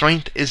 his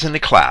strength is in the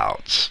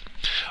clouds.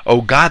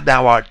 O God,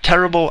 thou art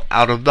terrible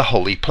out of the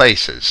holy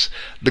places.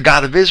 The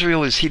God of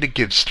Israel is he that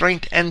gives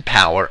strength and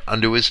power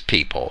unto his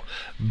people.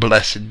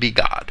 Blessed be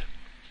God."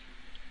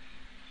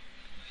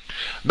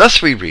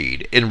 Thus we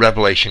read in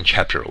Revelation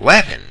chapter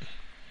 11,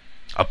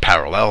 a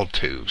parallel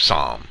to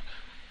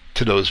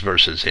those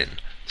verses in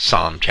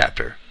Psalm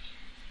chapter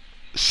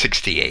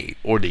 68,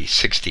 or the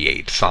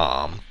 68th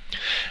Psalm.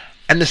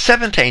 "And the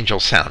seventh angel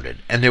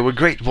sounded, and there were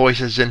great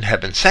voices in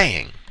heaven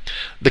saying,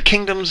 The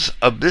kingdoms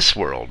of this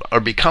world are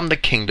become the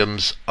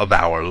kingdoms of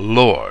our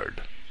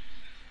Lord,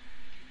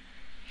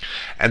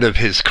 and of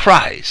his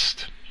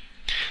Christ,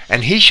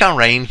 and he shall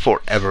reign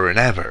for ever and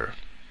ever.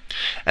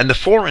 And the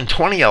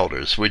 24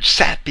 elders which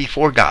sat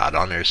before God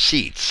on their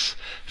seats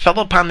fell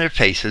upon their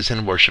faces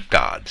and worshipped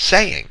God,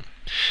 saying,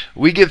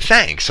 We give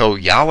thanks, O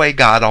Yahweh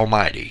God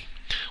Almighty,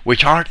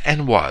 which art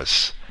and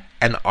was,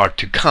 and art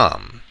to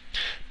come,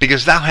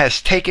 because thou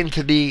hast taken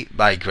to thee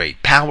thy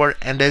great power,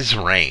 and hast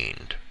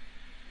reigned."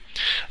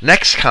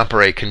 Next,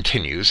 Comparet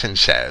continues and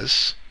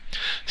says,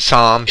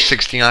 Psalm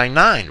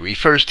 69:9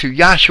 refers to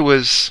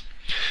Yahshua's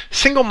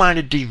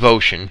single-minded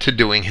devotion to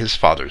doing his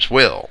Father's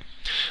will,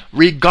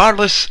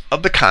 regardless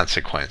of the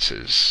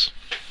consequences,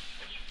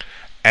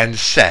 and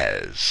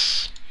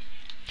says,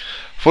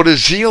 "For the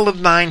zeal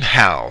of thine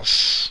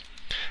house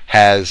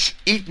has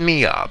eaten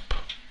me up,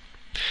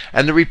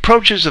 and the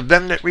reproaches of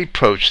them that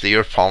reproach thee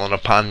are fallen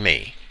upon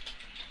me."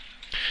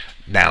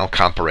 Now,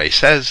 Comparet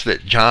says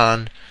that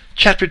John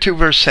chapter 2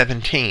 verse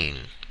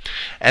 17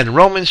 and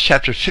Romans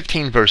chapter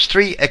 15 verse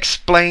 3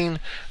 explain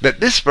that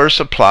this verse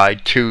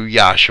applied to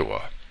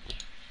Yahshua.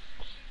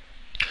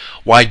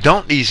 Why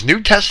don't these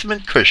New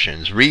Testament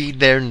Christians read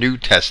their New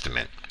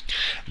Testament?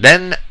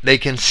 Then they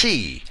can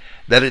see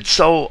that it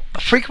so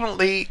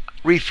frequently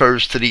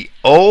refers to the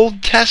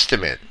Old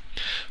Testament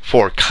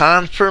for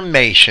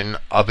confirmation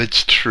of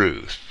its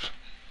truth.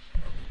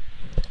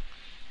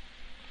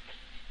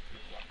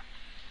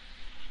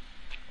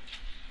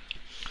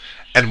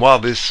 And while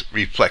this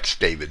reflects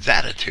David's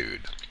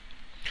attitude,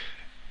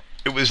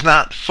 it was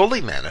not fully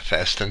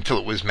manifest until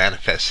it was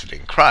manifested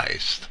in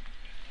Christ.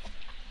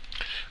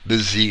 The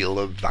zeal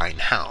of thine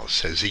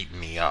house has eaten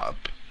me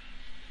up.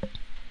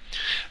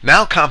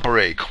 Now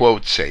Comparet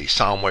quotes a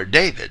psalm where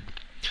David,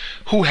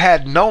 who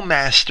had no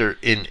master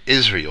in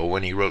Israel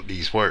when he wrote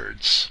these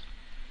words,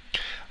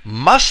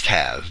 must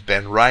have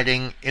been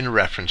writing in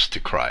reference to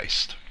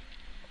Christ.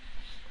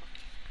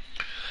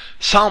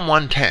 Psalm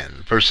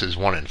 110, verses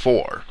 1 and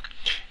 4,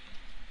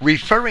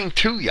 referring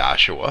to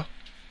Yahshua,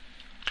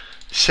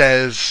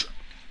 says,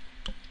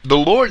 "The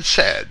Lord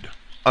said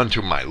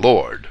unto my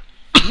Lord,"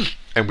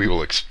 and we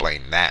will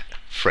explain that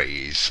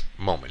phrase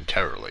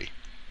momentarily,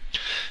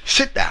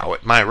 "Sit thou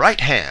at my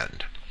right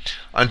hand,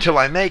 until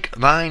I make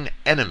thine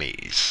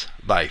enemies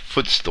thy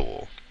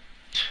footstool."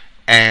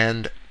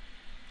 And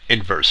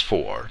in verse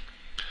 4,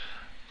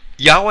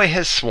 Yahweh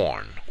has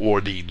sworn, or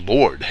the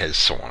Lord has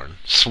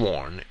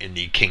sworn in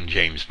the King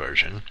James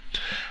Version,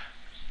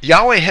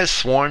 Yahweh has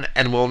sworn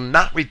and will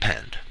not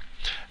repent.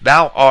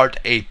 Thou art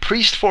a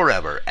priest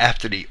forever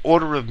after the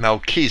order of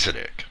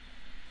Melchizedek.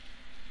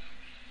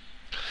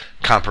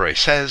 Comparet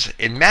says,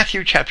 in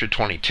Matthew chapter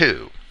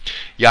 22,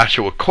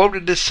 Yahshua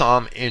quoted this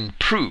psalm in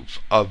proof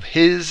of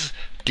his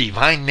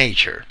divine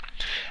nature,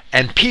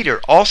 and Peter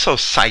also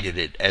cited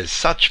it as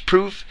such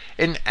proof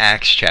in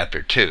Acts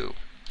chapter 2.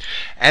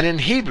 And in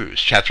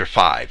Hebrews chapter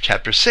 5,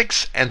 chapter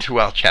 6, and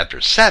throughout chapter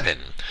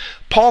 7,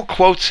 Paul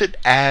quotes it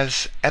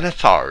as an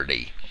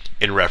authority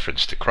in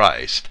reference to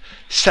Christ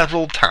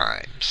several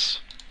times.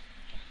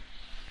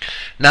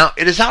 Now,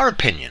 it is our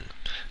opinion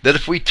that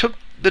if we took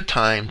the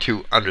time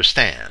to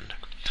understand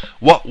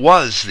what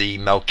was the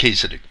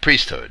Melchizedek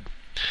priesthood,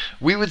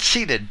 we would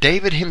see that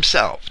David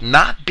himself,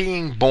 not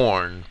being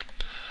born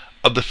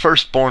of the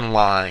firstborn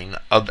line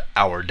of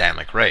our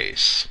Adamic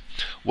race,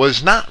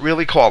 was not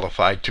really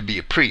qualified to be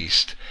a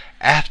priest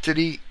after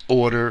the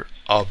order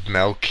of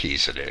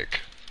Melchizedek.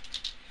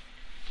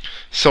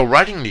 So,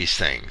 writing these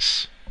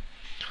things,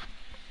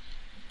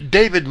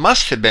 David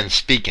must have been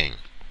speaking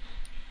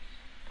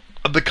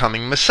of the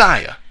coming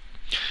Messiah,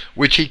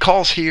 which he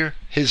calls here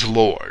his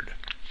Lord,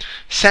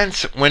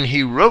 since when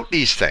he wrote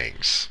these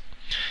things,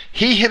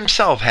 he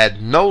himself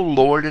had no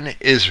Lord in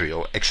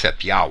Israel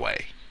except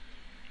Yahweh.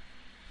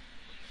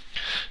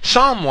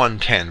 Psalm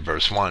 110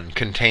 verse 1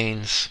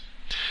 contains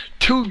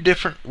two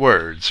different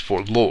words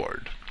for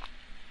Lord.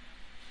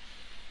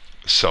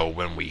 So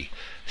when we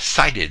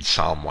cited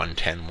Psalm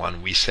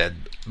 110:1, we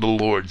said, "The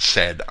Lord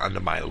said unto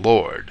my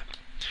Lord."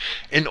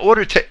 in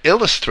order to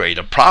illustrate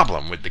a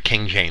problem with the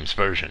King James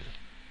Version.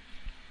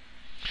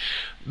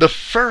 The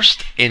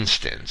first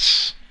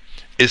instance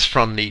is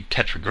from the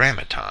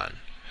Tetragrammaton,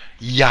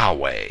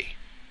 Yahweh.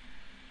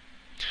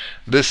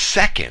 The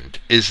second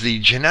is the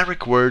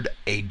generic word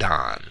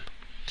Adon,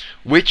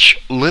 which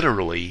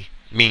literally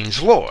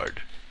means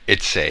Lord.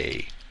 It's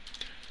a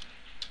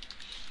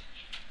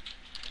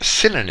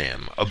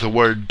synonym of the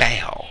word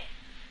Baal.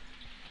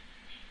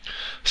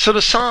 So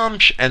the psalm,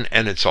 and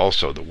it's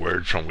also the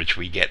word from which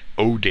we get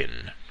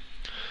Odin.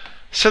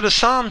 So the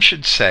psalm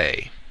should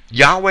say,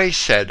 Yahweh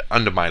said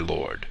unto my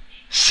Lord,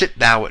 sit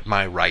thou at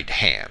my right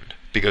hand,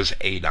 because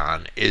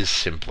Adon is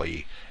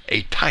simply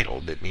a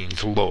title that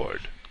means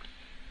Lord.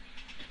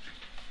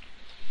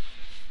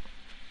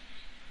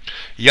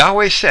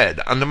 Yahweh said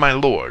unto my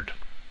Lord,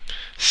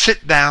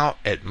 sit thou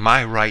at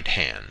my right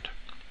hand.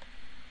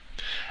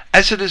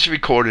 As it is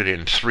recorded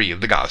in 3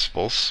 of the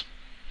Gospels,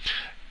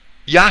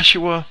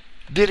 Yahshua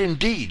did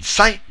indeed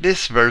cite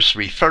this verse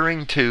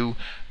referring to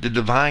the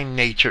divine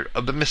nature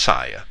of the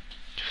Messiah,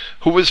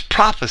 who was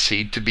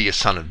prophesied to be a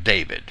son of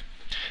David.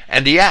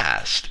 And he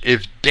asked,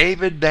 if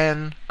David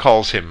then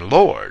calls him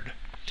Lord,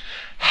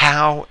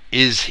 how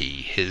is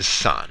he his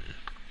son?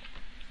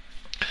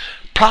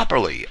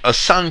 Properly, a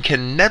son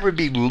can never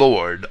be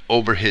lord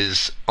over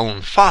his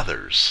own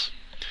fathers,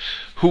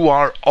 who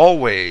are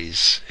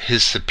always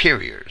his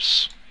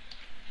superiors.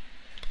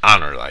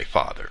 Honor thy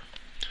father.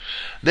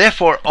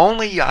 Therefore,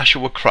 only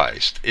Yahshua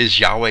Christ is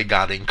Yahweh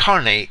God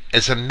incarnate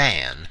as a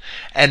man,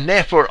 and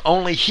therefore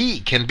only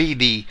he can be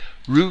the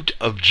root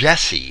of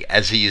Jesse,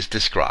 as he is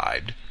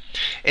described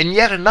in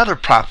yet another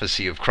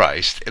prophecy of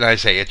Christ in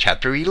Isaiah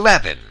chapter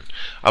 11,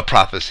 a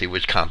prophecy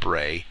which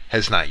Comparet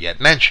has not yet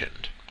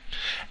mentioned,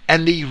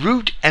 and the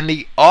root and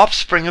the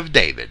offspring of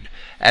David,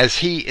 as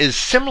he is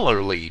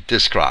similarly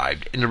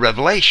described in the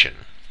Revelation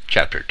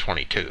chapter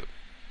 22.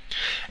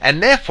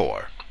 And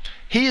therefore,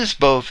 he is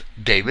both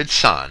David's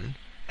son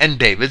and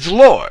David's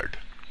Lord,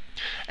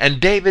 and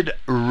David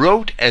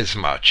wrote as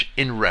much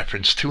in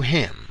reference to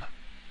him.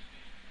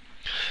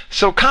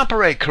 So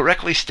Comparet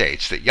correctly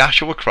states that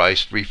Yahshua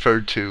Christ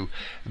referred to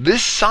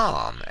this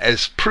psalm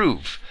as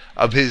proof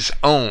of his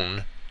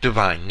own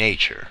divine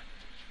nature.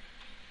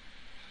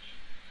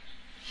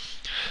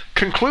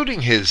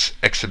 Concluding his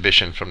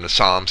exhibition from the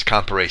Psalms,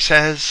 Comparet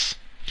says,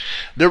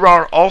 there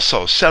are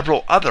also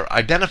several other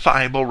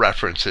identifiable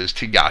references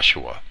to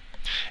Yahshua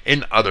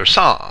in other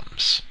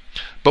psalms,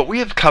 but we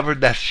have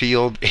covered that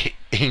field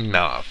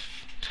enough,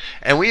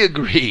 and we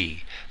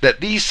agree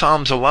that these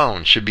psalms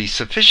alone should be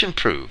sufficient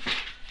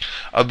proof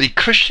of the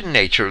Christian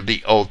nature of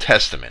the Old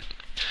Testament,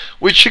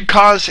 which should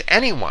cause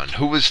anyone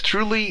who is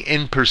truly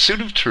in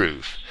pursuit of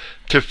truth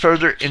to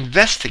further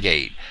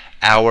investigate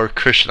our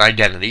Christian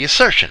identity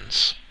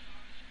assertions.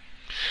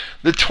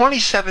 The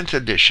 27th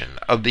edition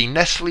of the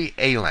Nestle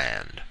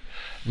Aland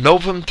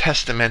Novum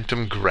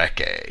Testamentum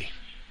Graecae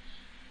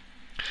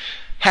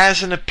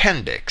has an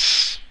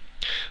appendix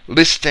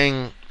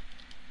listing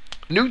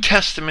New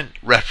Testament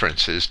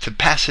references to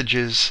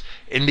passages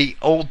in the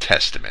Old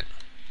Testament.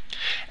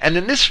 And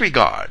in this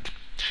regard,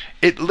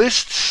 it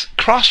lists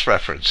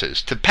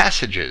cross-references to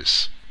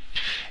passages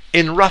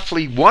in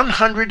roughly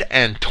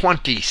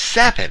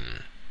 127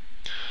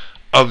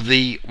 of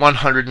the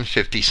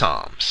 150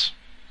 Psalms.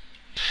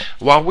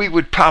 While we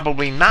would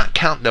probably not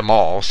count them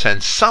all,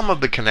 since some of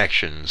the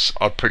connections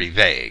are pretty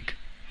vague,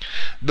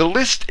 the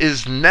list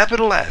is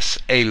nevertheless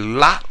a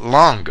lot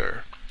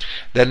longer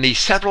than the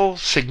several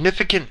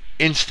significant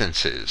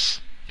instances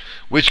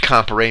which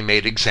Comparet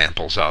made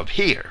examples of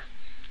here.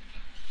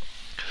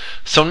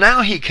 So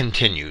now he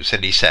continues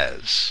and he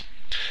says,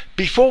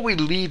 before we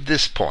leave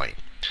this point,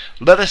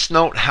 let us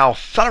note how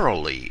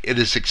thoroughly it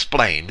is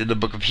explained in the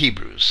book of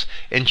Hebrews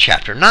in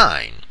chapter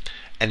 9,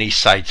 and he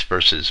cites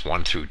verses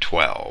 1 through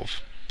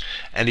 12.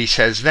 And he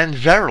says, then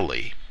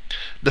verily,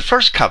 the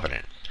first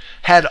covenant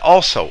had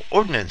also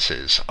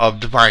ordinances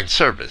of divine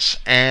service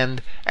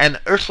and an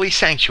earthly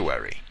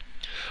sanctuary.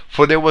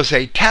 For there was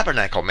a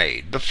tabernacle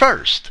made, the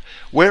first,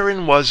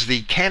 wherein was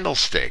the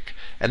candlestick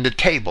and the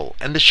table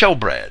and the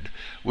showbread,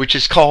 which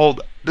is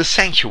called the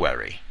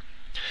sanctuary.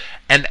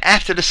 And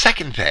after the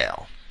second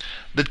veil,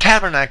 the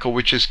tabernacle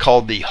which is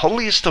called the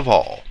holiest of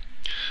all,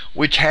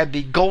 which had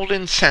the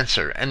golden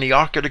censer and the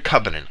ark of the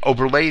covenant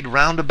overlaid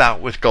round about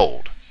with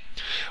gold,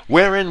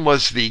 wherein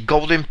was the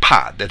golden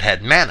pot that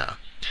had manna,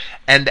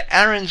 and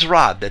Aaron's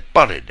rod that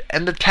budded,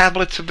 and the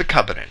tablets of the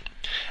covenant,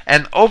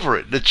 and over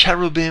it the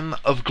cherubim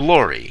of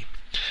glory,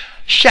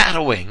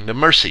 shadowing the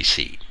mercy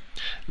seat.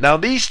 Now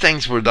these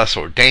things were thus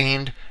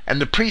ordained, and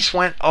the priest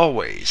went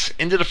always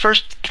into the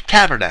first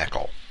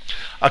tabernacle,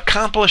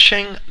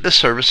 accomplishing the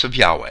service of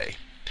Yahweh.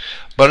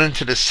 But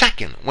into the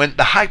second went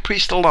the high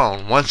priest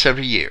alone once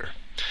every year,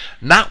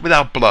 not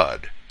without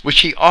blood,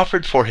 which he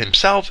offered for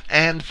himself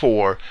and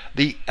for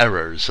the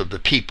errors of the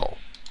people.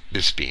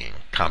 This being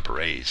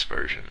Comparet's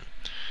version.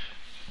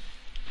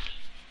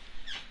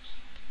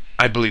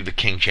 I believe the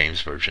King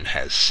James Version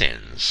has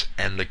sins,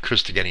 and the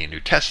Christogenea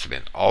New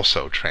Testament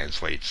also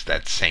translates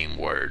that same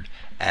word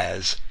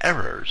as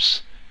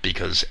errors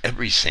because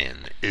every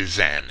sin is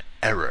an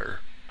error,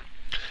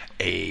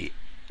 a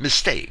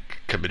mistake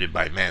committed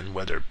by men,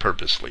 whether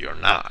purposely or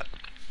not.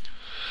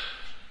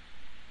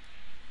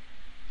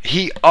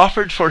 He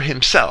offered for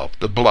himself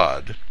the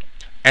blood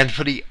and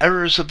for the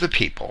errors of the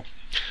people,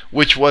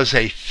 which was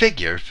a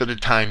figure for the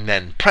time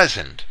then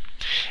present,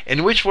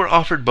 in which were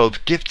offered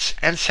both gifts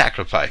and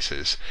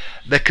sacrifices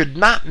that could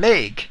not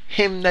make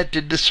him that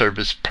did the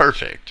service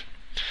perfect,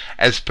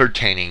 as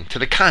pertaining to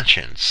the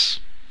conscience.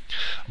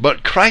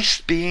 But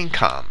Christ being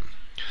come,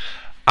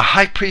 a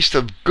high priest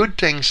of good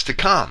things to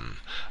come,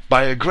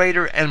 by a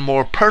greater and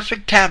more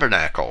perfect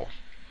tabernacle,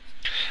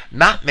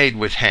 not made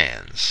with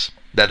hands,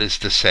 that is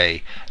to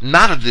say,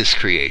 not of this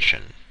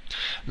creation,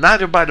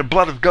 neither by the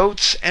blood of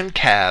goats and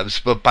calves,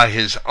 but by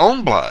his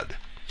own blood,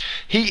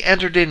 he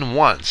entered in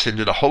once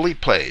into the holy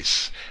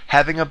place,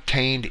 having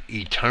obtained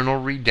eternal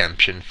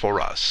redemption for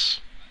us.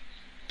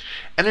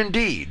 And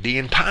indeed, the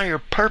entire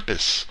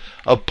purpose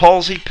of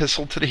Paul's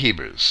epistle to the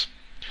Hebrews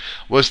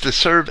was to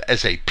serve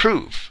as a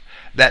proof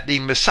that the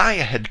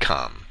Messiah had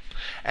come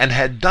and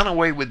had done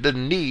away with the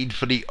need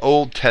for the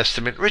Old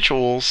Testament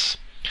rituals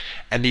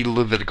and the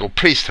Levitical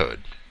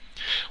priesthood,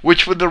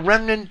 which were the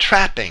remnant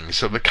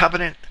trappings of a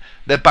covenant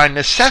that by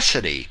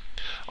necessity,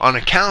 on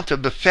account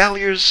of the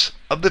failures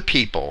of the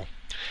people,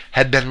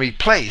 had been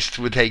replaced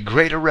with a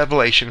greater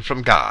revelation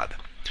from God,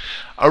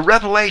 a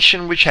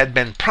revelation which had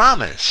been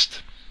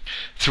promised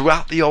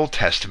throughout the Old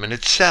Testament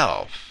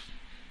itself.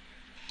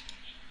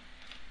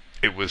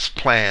 It was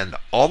planned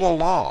all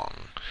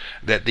along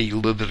that the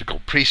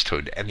Levitical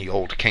priesthood and the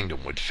Old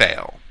Kingdom would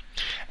fail,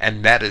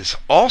 and that is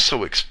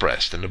also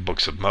expressed in the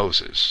books of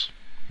Moses.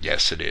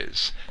 Yes, it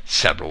is,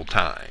 several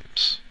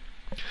times.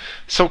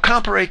 So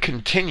Comparet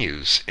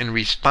continues in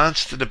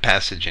response to the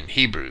passage in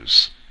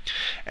Hebrews,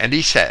 and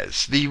he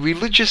says, the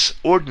religious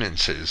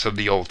ordinances of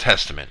the Old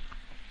Testament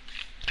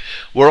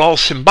were all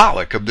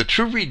symbolic of the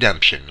true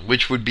redemption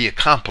which would be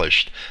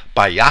accomplished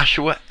by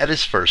Yahshua at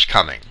his first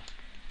coming.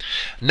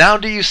 Now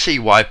do you see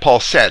why Paul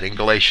said in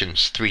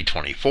Galatians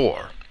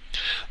 3:24,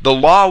 the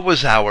law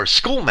was our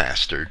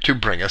schoolmaster to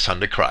bring us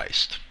unto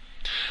Christ.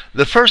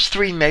 The first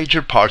three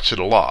major parts of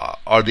the law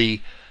are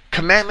the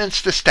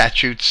commandments, the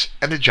statutes,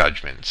 and the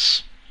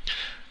judgments.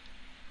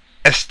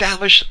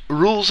 Establish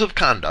rules of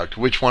conduct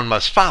which one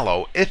must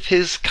follow if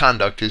his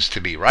conduct is to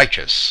be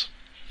righteous.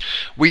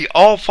 We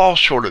all fall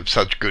short of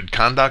such good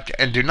conduct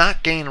and do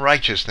not gain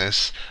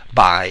righteousness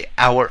by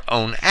our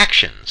own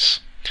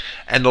actions,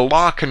 and the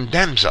law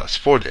condemns us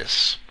for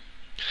this.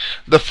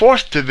 The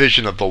fourth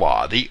division of the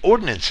law, the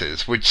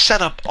ordinances which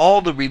set up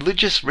all the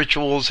religious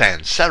rituals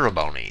and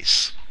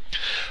ceremonies,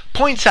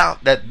 points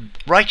out that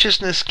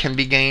righteousness can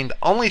be gained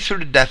only through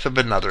the death of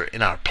another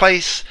in our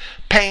place,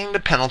 paying the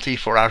penalty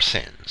for our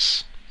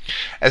sins.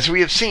 As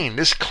we have seen,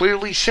 this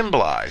clearly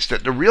symbolized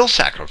that the real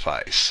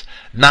sacrifice,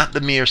 not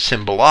the mere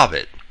symbol of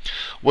it,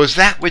 was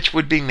that which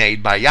would be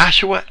made by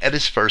Yahshua at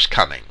his first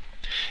coming,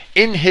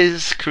 in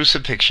his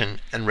crucifixion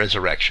and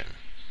resurrection.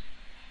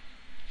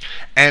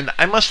 And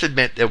I must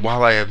admit that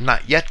while I have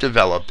not yet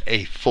developed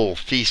a full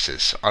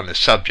thesis on the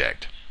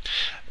subject,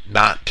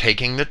 not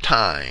taking the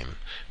time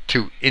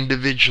to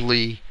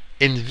individually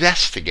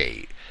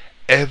investigate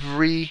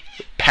every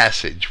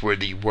passage where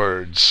the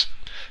words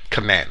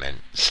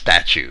commandment,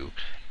 statute,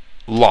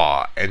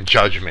 law, and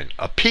judgment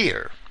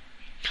appear,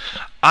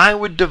 I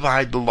would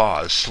divide the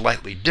laws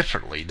slightly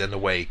differently than the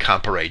way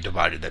Comparet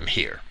divided them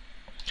here.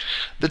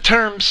 The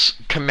terms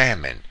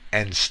commandment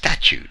and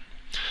statute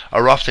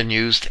are often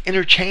used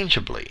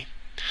interchangeably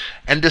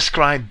and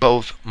describe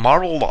both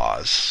moral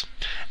laws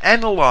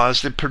and the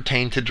laws that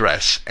pertain to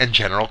dress and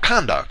general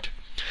conduct,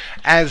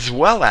 as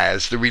well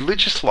as the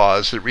religious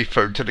laws that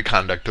referred to the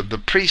conduct of the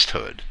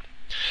priesthood,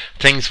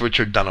 things which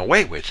are done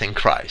away with in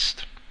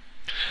Christ.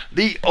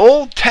 The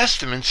Old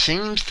Testament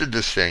seems to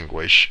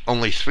distinguish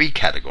only three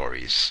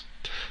categories,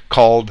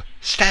 called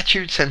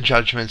statutes and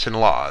judgments and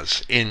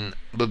laws in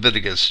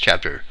Leviticus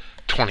chapter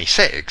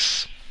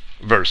 26,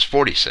 verse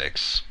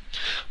 46,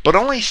 but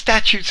only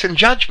statutes and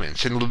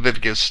judgments in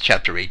Leviticus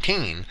chapter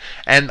 18,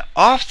 and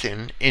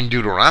often in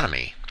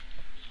Deuteronomy,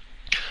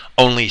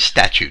 only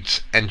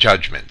statutes and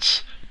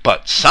judgments,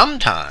 but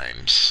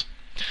sometimes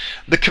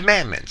the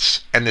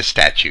commandments and the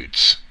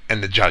statutes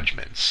and the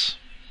judgments.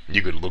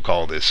 You could look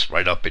all this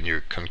right up in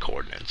your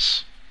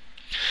concordance.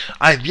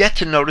 I have yet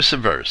to notice a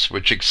verse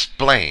which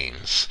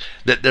explains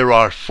that there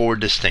are four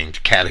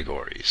distinct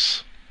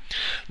categories.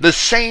 The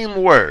same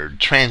word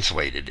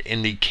translated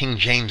in the King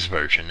James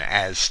Version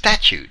as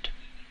statute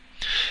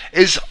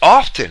is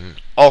often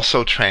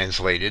also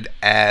translated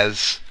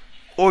as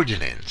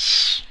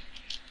ordinance.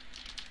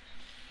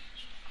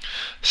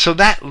 So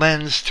that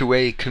lends to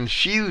a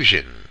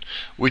confusion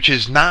which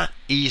is not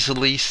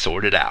easily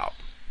sorted out.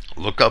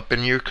 Look up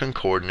in your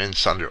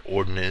concordance under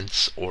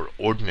ordinance or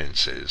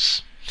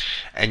ordinances,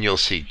 and you'll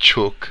see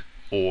chuk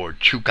or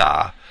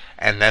chuka,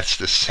 and that's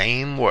the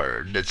same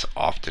word that's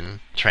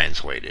often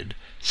translated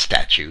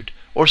statute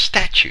or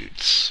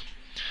statutes.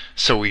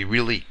 So we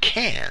really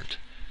can't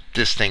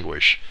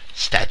distinguish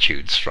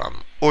statutes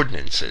from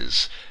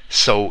ordinances,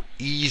 so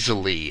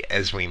easily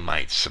as we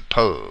might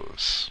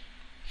suppose.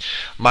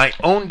 My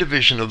own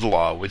division of the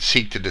law would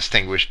seek to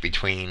distinguish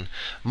between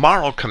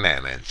moral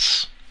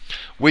commandments,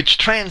 which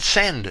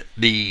transcend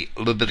the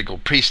Levitical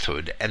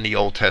priesthood and the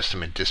Old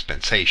Testament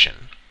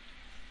dispensation,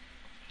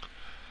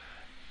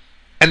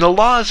 and the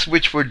laws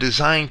which were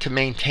designed to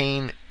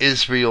maintain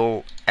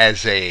Israel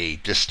as a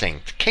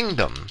distinct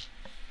kingdom,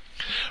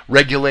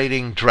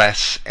 regulating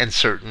dress and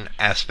certain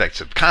aspects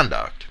of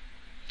conduct,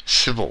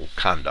 civil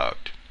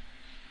conduct,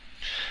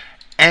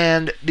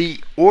 and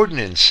the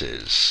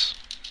ordinances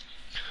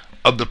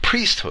of the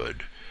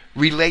priesthood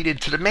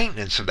related to the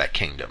maintenance of that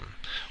kingdom,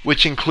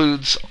 which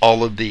includes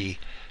all of the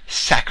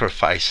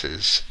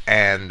sacrifices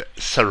and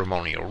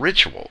ceremonial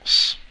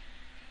rituals.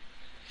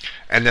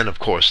 And then, of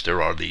course,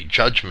 there are the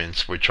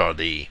judgments, which are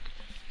the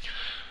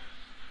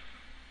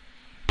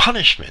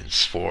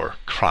punishments for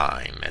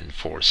crime and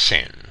for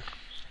sin.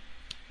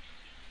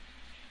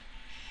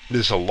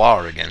 There's a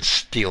law against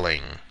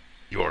stealing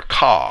your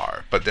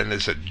car, but then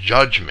there's a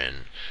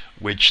judgment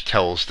which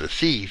tells the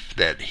thief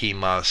that he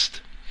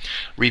must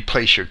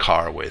replace your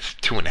car with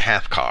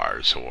 2.5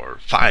 cars or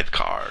 5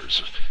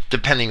 cars,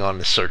 depending on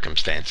the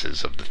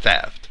circumstances of the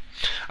theft.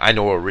 I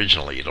know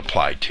originally it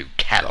applied to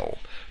cattle,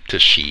 to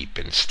sheep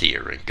and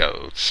steer and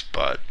goats,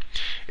 but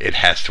it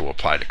has to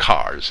apply to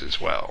cars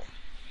as well.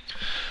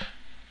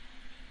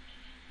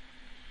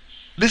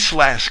 This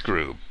last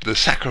group, the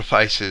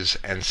sacrifices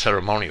and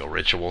ceremonial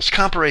rituals,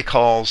 Comparet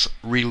calls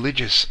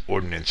religious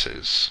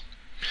ordinances.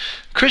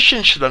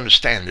 Christians should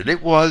understand that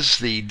it was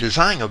the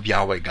design of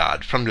Yahweh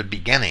God from the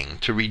beginning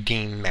to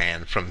redeem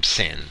man from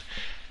sin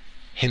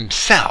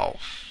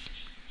himself,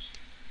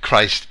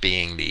 Christ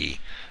being the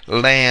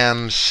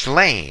lamb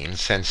slain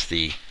since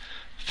the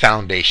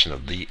foundation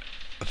of the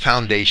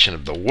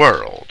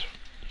world.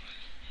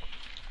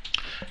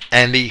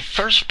 And the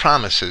first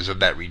promises of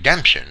that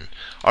redemption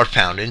are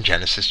found in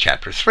Genesis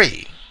chapter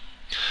 3.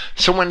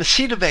 So when the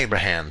seed of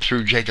Abraham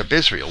through Jacob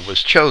Israel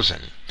was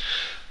chosen,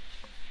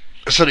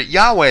 so that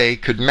Yahweh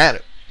could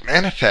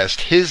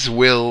manifest his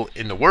will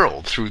in the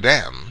world through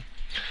them,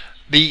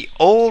 the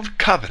old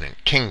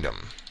covenant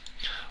kingdom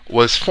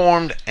was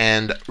formed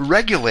and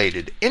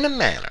regulated in a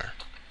manner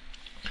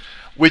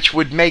which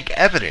would make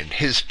evident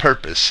his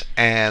purpose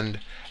and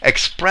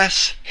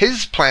express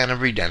his plan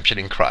of redemption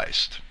in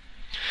Christ.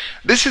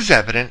 This is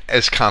evident,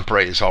 as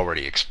Comparet has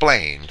already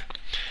explained,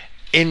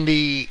 in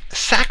the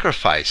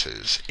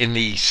sacrifices, in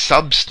the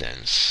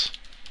substance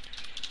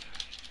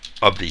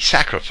of the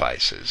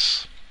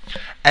sacrifices,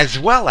 as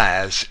well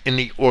as in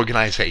the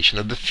organization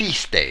of the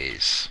feast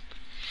days.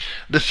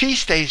 The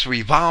feast days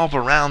revolve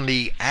around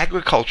the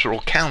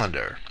agricultural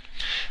calendar.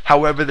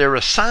 However, their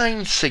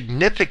assigned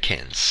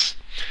significance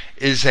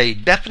is a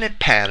definite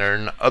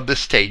pattern of the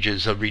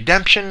stages of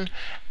redemption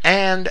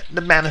and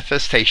the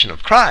manifestation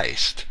of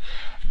Christ,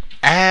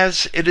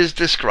 as it is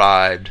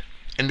described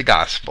in the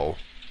Gospel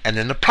and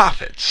in the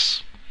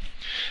prophets.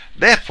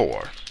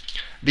 Therefore,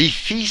 the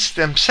feasts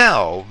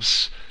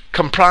themselves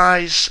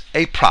comprise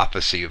a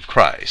prophecy of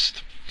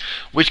Christ,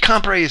 which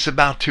Comparet is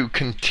about to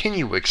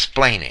continue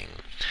explaining.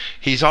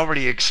 He's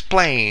already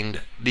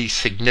explained the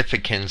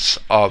significance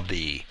of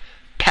the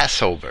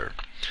Passover,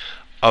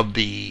 of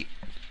the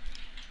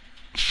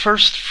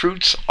first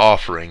fruits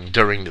offering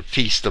during the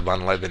Feast of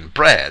Unleavened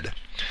Bread,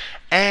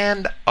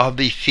 and of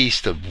the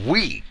Feast of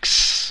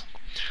Weeks,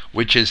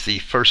 which is the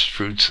first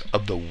fruits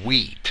of the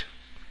wheat,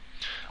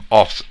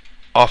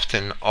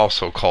 often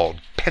also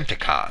called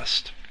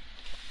Pentecost,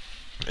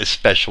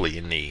 especially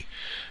in the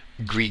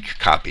Greek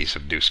copies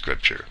of New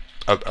Scripture,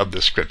 of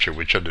the Scripture,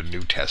 which are the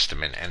New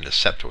Testament and the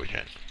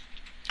Septuagint.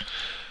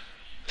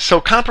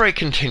 So Comparet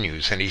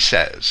continues, and he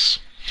says,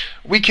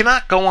 "We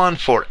cannot go on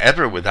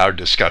forever with our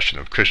discussion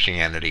of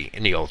Christianity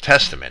in the Old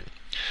Testament.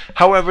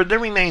 However, there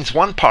remains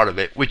one part of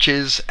it which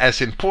is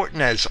as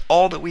important as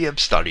all that we have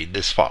studied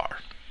this far.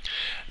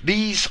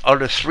 These are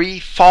the 3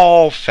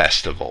 fall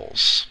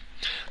festivals: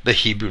 the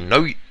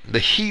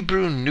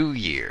Hebrew New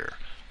Year,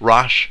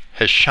 Rosh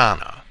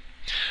Hashanah,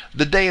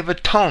 the Day of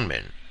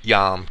Atonement,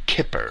 Yom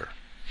Kippur,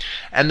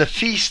 and the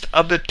Feast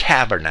of the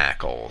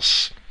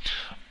Tabernacles.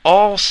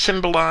 All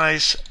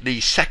symbolize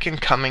the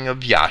second coming of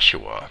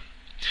Yahshua.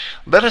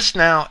 Let us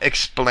now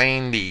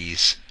explain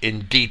these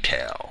in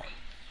detail."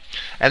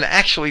 And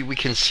actually, we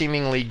can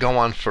seemingly go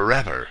on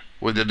forever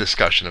with the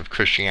discussion of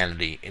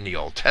Christianity in the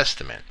Old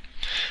Testament.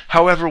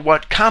 However,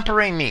 what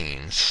Comparet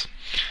means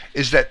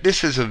is that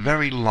this is a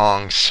very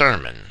long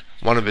sermon,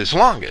 one of his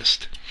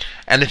longest,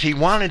 and if he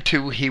wanted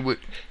to,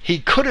 he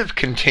could have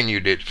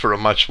continued it for a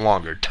much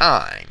longer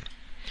time.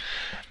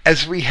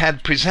 As we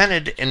had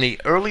presented in the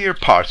earlier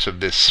parts of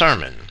this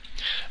sermon,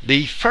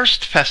 the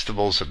first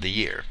festivals of the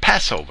year,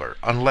 Passover,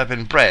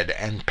 Unleavened Bread,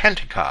 and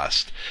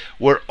Pentecost,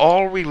 were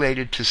all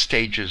related to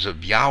stages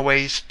of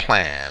Yahweh's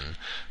plan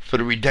for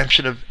the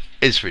redemption of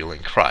Israel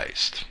in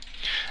Christ,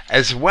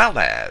 as well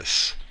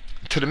as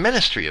to the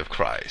ministry of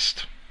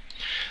Christ.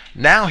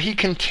 Now he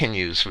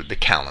continues with the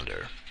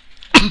calendar,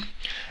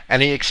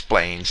 and he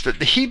explains that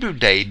the Hebrew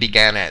day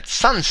began at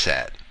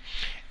sunset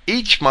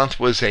each month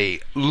was a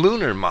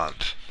lunar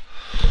month.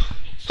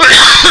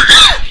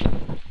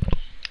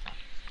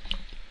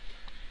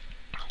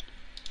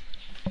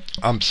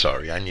 I'm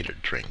sorry, I need a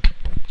drink.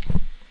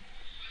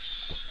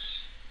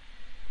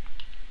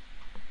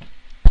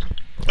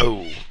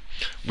 Oh,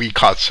 we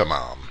caught some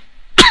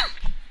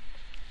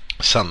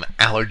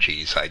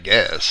allergies, I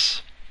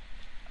guess,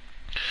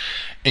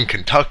 in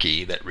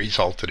Kentucky that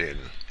resulted in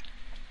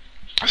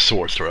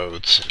sore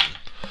throats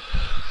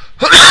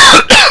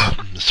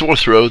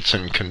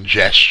and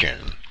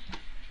congestion,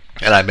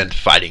 and I've been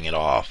fighting it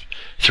off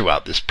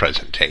throughout this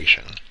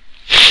presentation,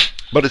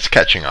 but it's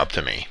catching up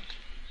to me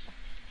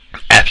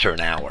after an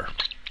hour.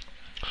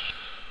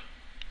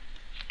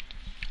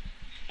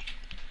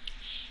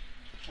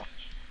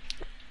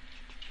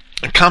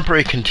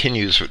 Comparet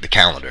continues with the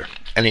calendar,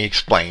 and he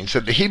explains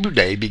that the Hebrew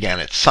day began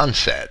at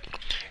sunset.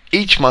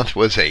 Each month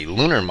was a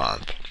lunar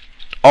month,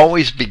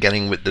 always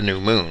beginning with the new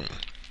moon.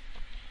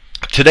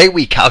 Today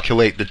we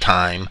calculate the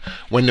time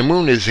when the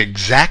moon is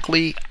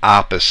exactly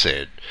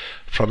opposite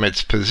from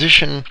its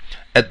position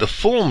at the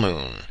full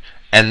moon,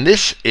 and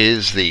this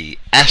is the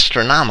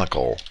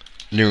astronomical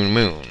new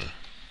moon.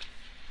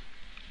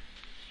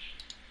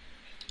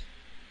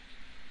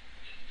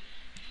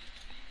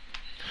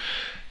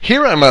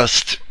 Here I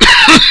must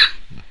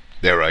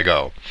there I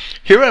go.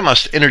 Here I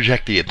must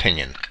interject the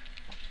opinion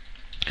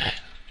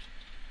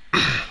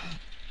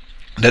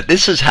that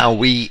this is how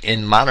we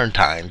in modern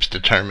times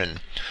determine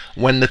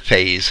when the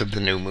phase of the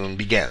new moon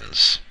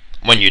begins.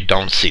 When you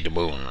don't see the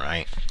moon,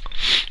 right?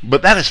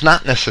 But that is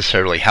not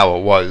necessarily how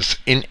it was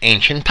in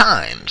ancient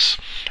times,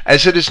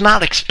 as it is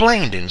not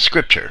explained in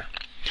Scripture.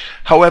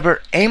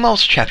 However,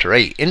 Amos chapter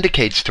 8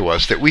 indicates to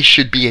us that we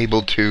should be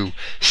able to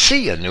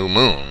see a new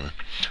moon,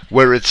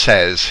 where it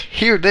says,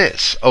 "Hear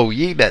this, O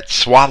ye that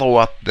swallow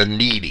up the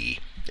needy."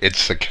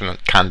 It's the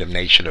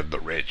condemnation of the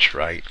rich,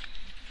 right?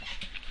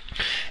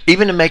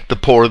 Even to make the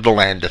poor of the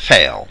land to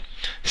fail,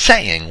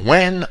 saying,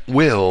 "When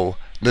will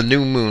the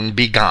new moon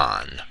be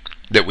gone,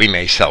 that we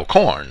may sell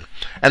corn,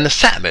 and the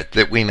Sabbath,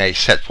 that we may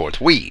set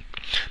forth wheat,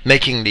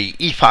 making the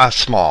ephah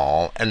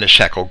small and the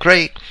shekel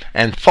great,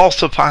 and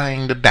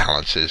falsifying the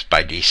balances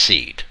by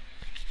deceit."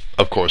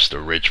 Of course, the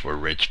rich were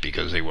rich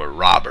because they were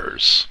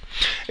robbers.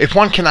 If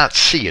one cannot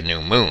see a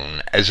new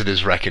moon, as it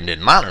is reckoned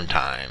in modern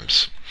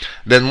times,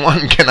 then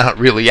one cannot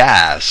really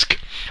ask,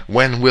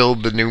 when will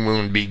the new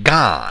moon be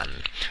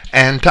gone?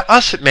 And to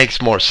us it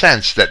makes more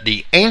sense that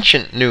the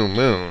ancient new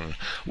moon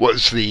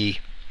was the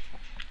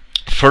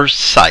first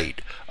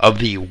sight of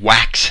the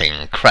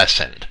waxing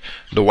crescent.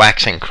 The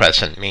waxing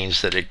crescent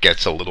means that it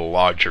gets a little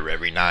larger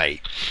every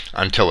night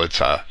until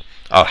it's a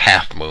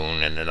half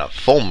moon and then a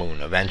full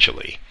moon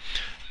eventually.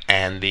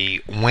 And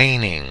the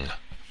waning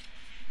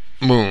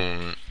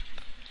moon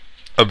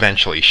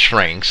eventually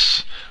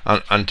shrinks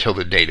until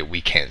the day that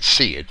we can't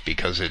see it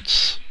because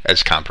it's,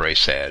 as Comparet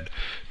said,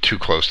 too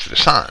close to the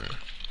sun.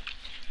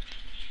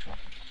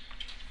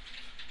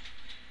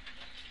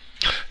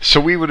 So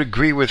we would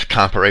agree with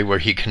Comparet where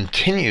he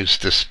continues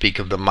to speak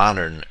of the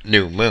modern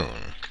new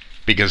moon,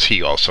 because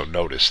he also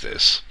noticed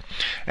this.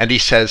 And he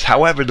says,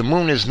 however, the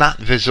moon is not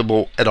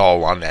visible at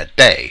all on that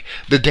day,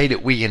 the day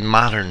that we in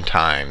modern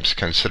times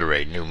consider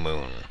a new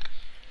moon.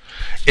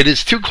 It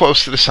is too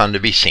close to the sun to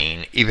be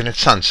seen, even at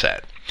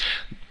sunset.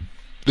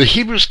 The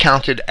Hebrews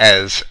counted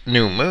as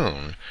new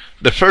moon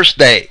the first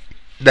day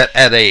that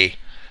a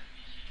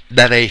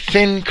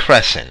thin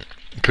crescent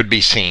could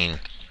be seen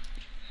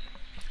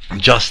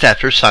just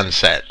after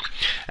sunset,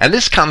 and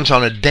this comes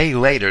on a day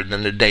later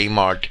than the day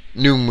marked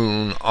new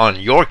moon on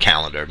your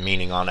calendar,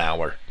 meaning on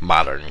our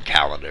modern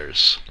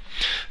calendars.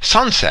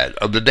 Sunset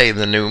of the day of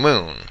the new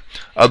moon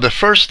of the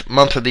first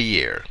month of the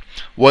year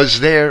was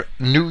their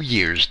New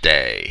Year's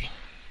Day.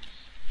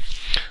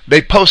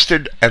 They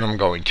posted, and I'm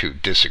going to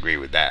disagree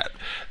with that,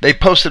 they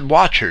posted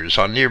watchers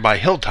on nearby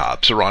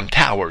hilltops or on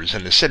towers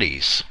in the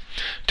cities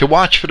to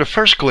watch for the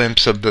first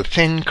glimpse of the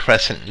thin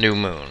crescent new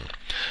moon.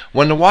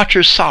 When the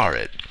watchers saw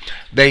it,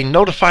 they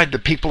notified the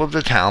people of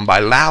the town by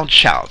loud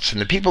shouts,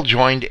 and the people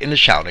joined in the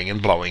shouting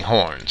and blowing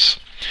horns.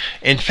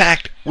 In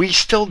fact, we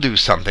still do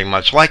something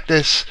much like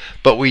this,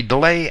 but we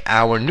delay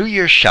our New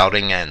Year's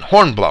shouting and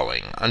horn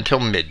blowing until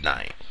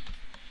midnight.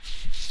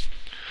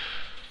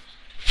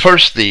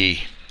 First, the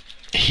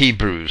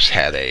Hebrews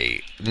had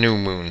a new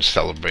moon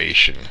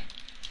celebration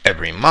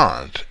every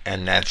month,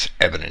 and that's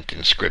evident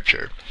in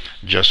Scripture.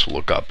 Just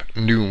look up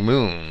new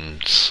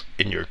moons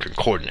in your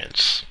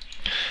concordance.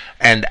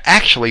 And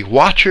actually,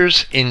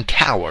 watchers in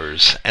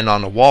towers and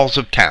on the walls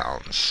of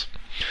towns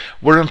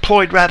were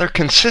employed rather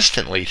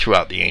consistently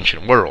throughout the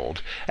ancient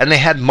world, and they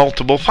had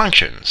multiple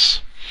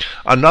functions.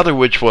 Another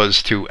which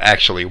was to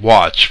actually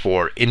watch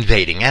for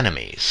invading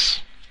enemies.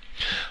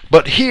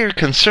 But here,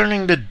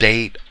 concerning the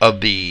date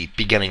of the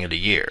beginning of the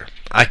year,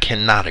 I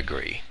cannot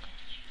agree.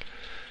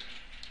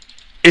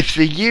 If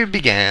the year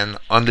began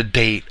on the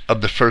date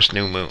of the first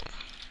new moon,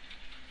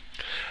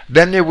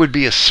 then there would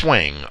be a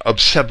swing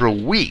of several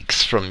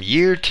weeks from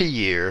year to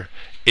year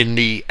in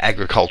the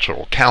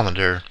agricultural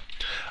calendar,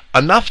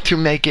 enough to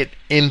make it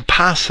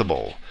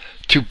impossible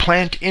to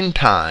plant in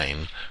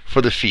time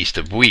for the Feast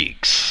of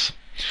Weeks,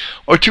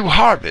 or to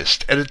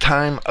harvest at a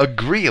time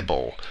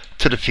agreeable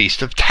to the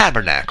Feast of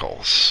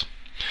Tabernacles.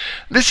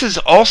 This is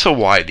also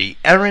why the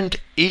errant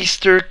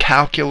Easter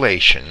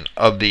calculation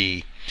of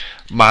the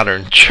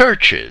modern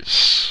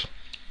churches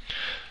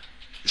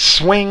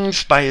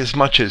swings by as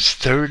much as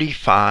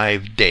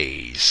 35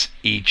 days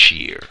each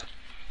year.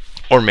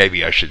 Or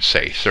maybe I should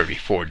say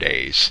 34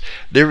 days.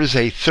 There is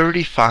a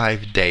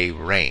 35-day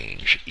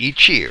range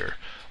each year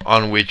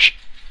on which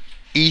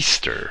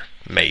Easter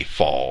may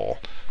fall,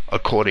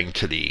 according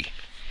to the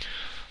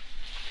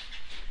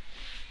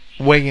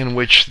way in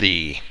which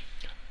the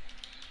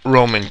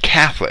Roman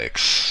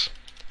Catholics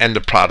and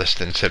the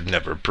Protestants have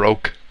never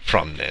broke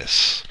from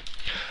this.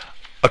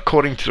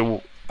 According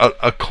to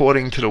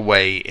the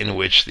way in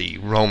which the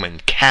Roman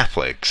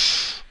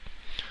Catholics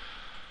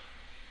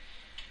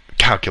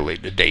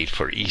calculate the date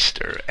for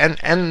Easter,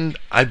 and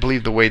I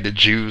believe the way the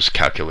Jews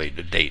calculate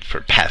the date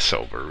for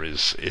Passover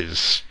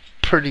is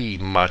pretty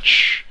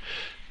much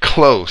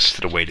close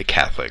to the way the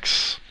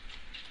Catholics,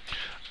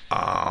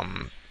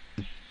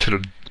 to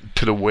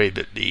the way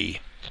that the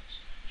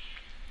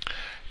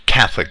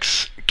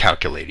Catholics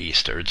calculate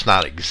Easter. It's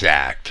not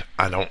exact.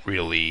 I don't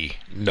really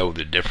know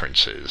the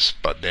differences,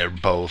 but they're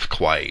both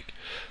quite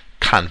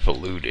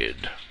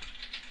convoluted.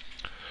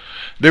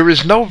 There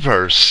is no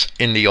verse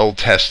in the Old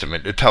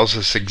Testament that tells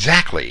us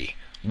exactly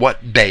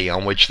what day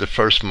on which the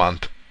first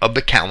month of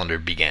the calendar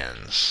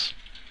begins.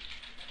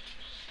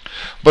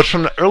 But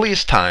from the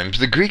earliest times,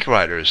 the Greek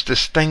writers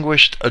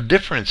distinguished a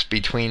difference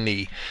between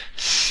the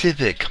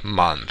civic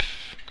month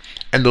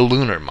and the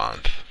lunar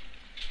month.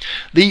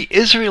 The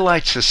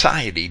Israelite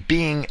society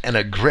being an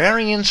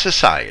agrarian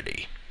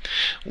society,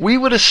 we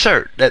would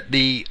assert that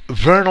the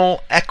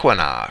vernal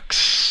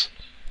equinox,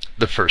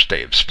 the first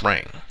day of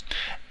spring,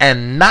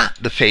 and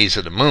not the phase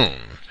of the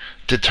moon,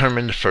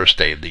 determined the first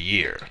day of the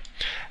year.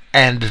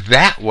 And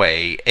that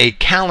way, a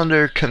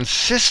calendar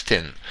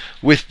consistent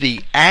with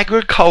the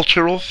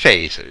agricultural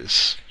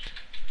phases,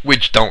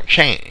 which don't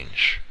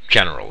change,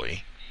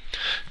 generally,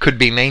 could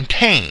be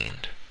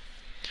maintained.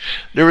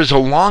 There is a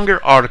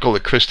longer article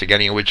at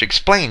Christogenea which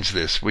explains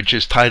this, which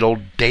is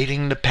titled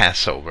Dating the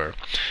Passover,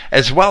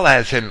 as well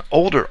as an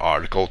older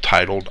article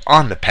titled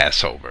On the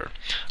Passover.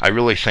 I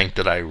really think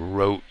that I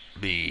wrote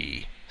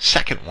the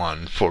second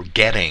one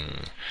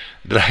forgetting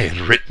that I had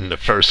written the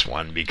first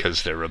one,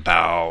 because they're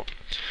about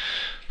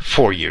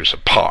 4 years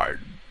apart.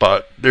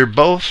 But they're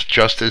both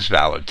just as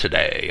valid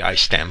today. I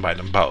stand by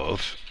them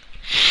both.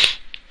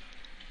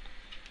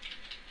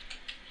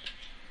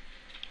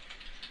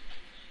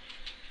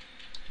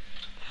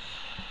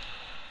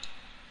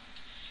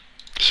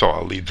 So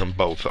I'll leave them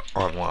both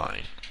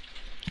online.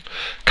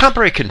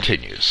 Comparet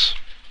continues.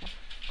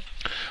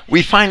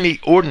 We find the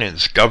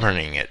ordinance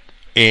governing it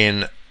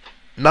in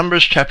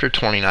Numbers chapter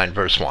 29,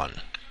 verse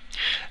 1.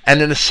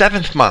 And in the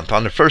 7th month,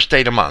 on the first day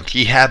of the month,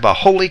 ye have a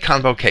holy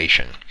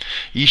convocation.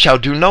 Ye shall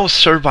do no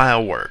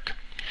servile work.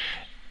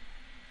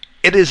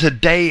 It is a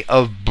day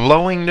of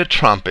blowing the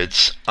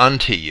trumpets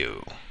unto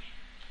you.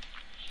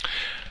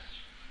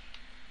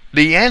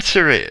 The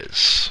answer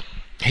is,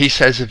 he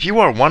says, if you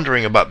are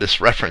wondering about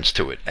this reference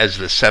to it as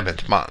the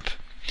 7th month,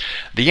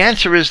 the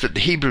answer is that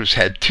the Hebrews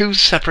had 2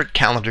 separate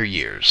calendar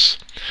years.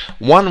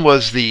 One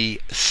was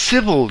the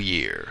civil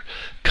year,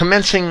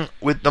 commencing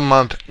with the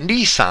month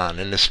Nisan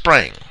in the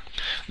spring.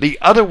 The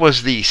other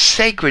was the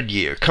sacred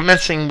year,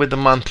 commencing with the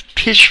month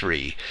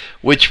Tishri,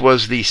 which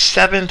was the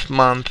 7th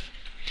month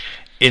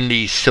in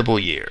the civil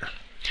year.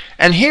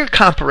 And here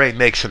Comparet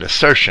makes an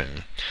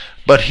assertion,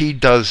 but he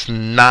does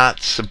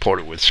not support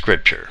it with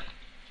Scripture.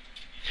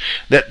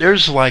 That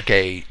there's like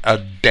a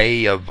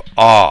day of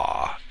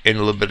awe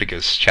in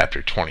Leviticus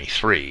chapter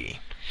 23,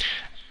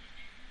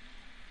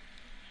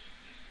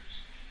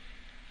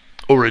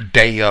 or a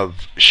day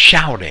of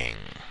shouting.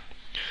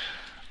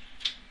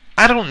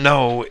 I don't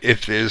know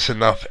if there's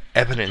enough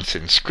evidence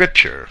in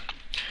Scripture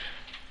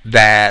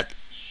that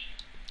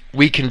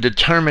we can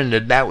determine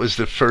that that was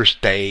the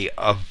first day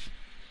of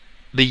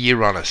the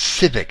year on a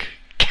civic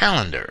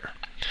calendar,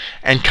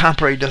 and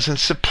Comparet doesn't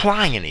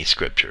supply any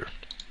Scripture.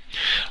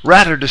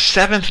 Rather, the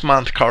 7th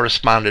month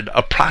corresponded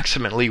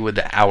approximately with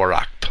the hour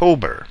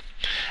October,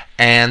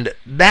 and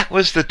that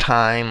was the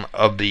time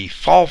of the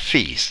fall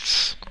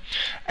feasts,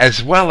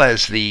 as well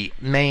as the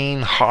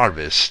main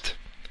harvest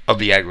of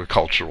the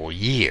agricultural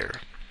year.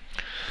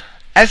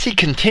 As he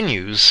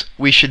continues,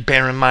 we should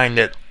bear in mind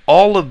that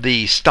all of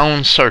the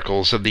stone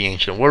circles of the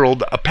ancient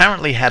world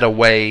apparently had a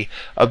way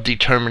of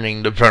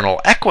determining the vernal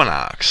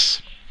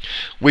equinox,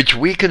 which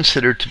we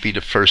consider to be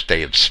the first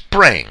day of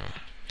spring,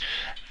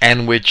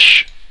 and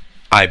which,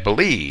 I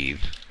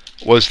believe,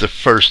 was the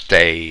first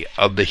day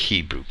of the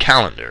Hebrew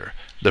calendar,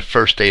 the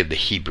first day of the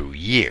Hebrew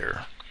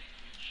year.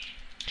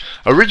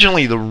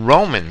 Originally, the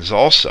Romans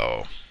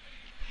also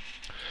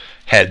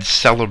had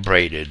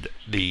celebrated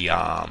the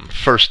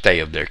first day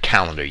of their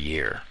calendar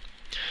year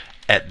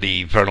at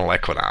the vernal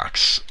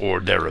equinox, or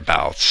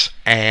thereabouts,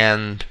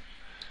 and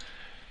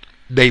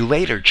they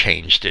later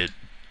changed it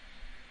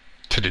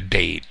to the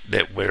date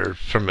that we're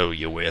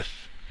familiar with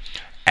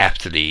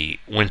after the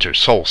winter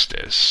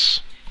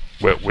solstice,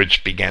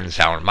 which begins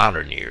our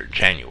modern year,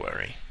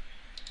 January.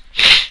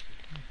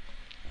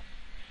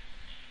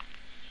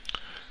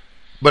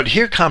 But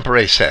here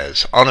Comparet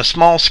says, on a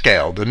small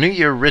scale, the New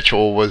Year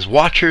ritual was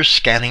watchers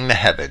scanning the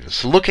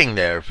heavens, looking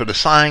there for the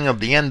sign of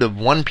the end of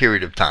one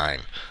period of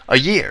time, a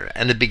year,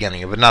 and the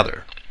beginning of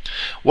another.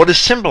 What is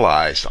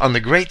symbolized on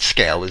the great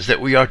scale is that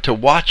we are to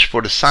watch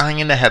for the sign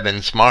in the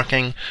heavens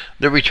marking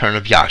the return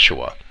of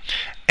Yahshua,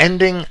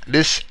 ending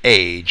this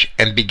age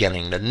and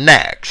beginning the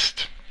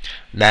next.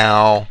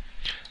 Now,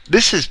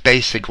 this is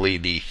basically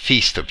the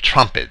Feast of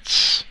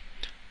Trumpets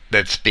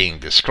that's being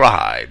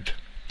described.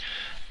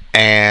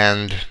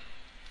 And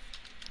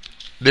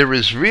there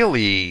is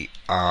really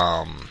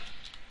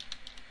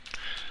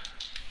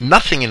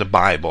nothing in the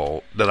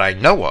Bible that I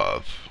know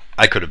of,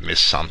 I could have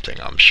missed something,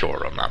 I'm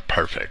sure, I'm not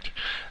perfect,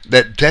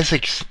 that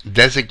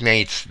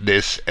designates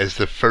this as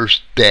the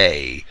first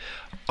day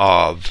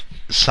of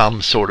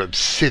some sort of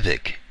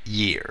civic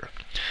year.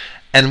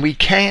 And we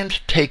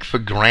can't take for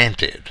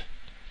granted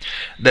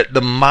that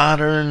the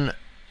modern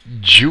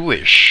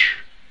Jewish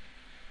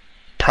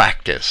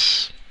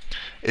practice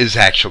is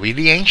actually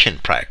the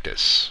ancient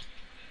practice.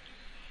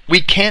 We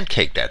can't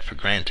take that for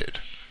granted.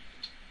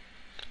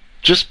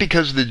 Just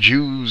because the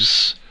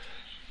Jews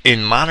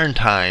in modern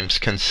times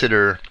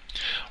consider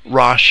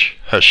Rosh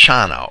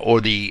Hashanah,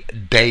 or the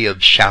Day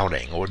of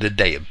Shouting, or the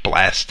Day of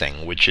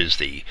Blasting, which is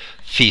the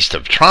Feast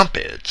of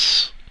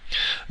Trumpets,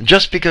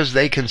 just because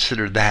they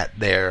consider that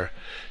their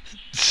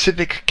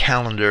civic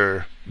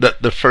calendar,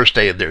 the first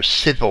day of their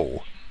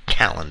civil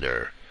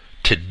calendar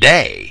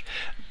today,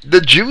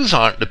 the Jews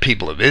aren't the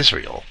people of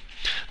Israel.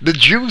 The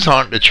Jews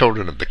aren't the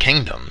children of the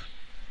kingdom.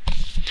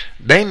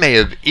 They may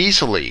have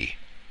easily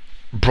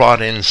brought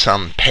in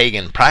some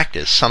pagan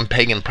practice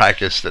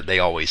that they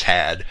always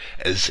had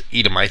as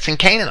Edomites and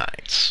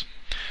Canaanites.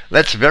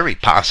 That's very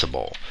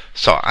possible.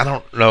 So I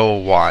don't know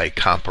why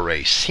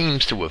Comparet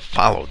seems to have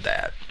followed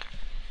that.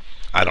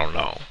 I don't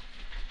know.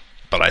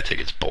 But I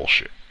think it's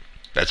bullshit.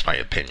 That's my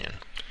opinion.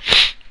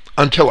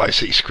 Until I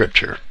see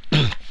scripture.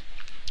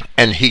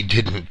 And he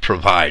didn't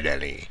provide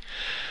any.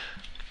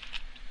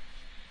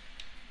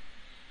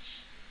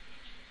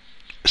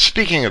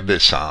 Speaking of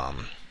this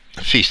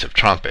Feast of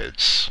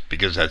Trumpets,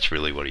 because that's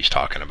really what he's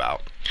talking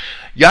about,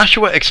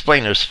 Yahshua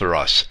explains this for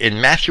us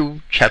in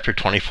Matthew chapter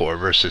 24,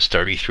 verses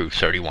 30 through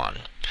 31.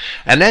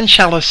 And then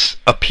shall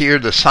appear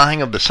the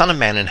sign of the Son of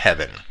Man in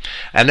heaven,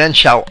 and then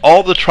shall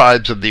all the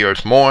tribes of the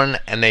earth mourn,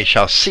 and they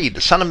shall see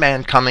the Son of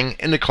Man coming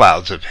in the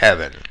clouds of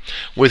heaven,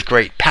 with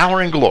great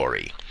power and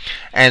glory.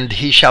 And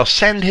he shall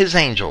send his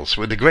angels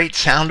with a great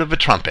sound of a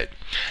trumpet,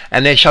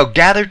 and they shall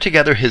gather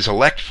together his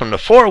elect from the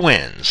four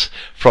winds,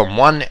 from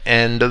one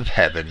end of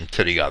heaven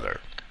to the other.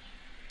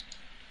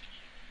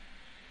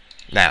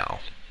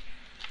 Now,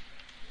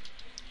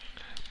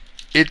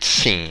 it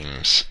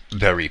seems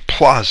very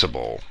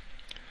plausible,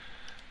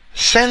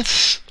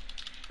 since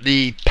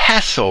the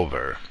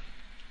Passover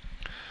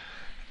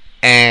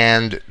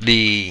and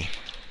the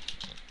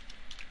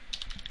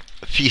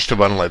Feast of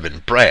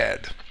Unleavened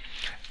Bread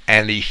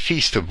and the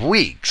Feast of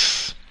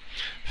Weeks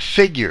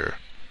figure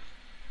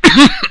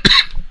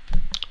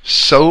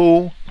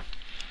so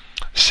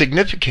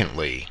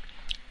significantly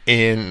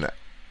in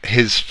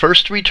his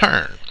first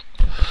return,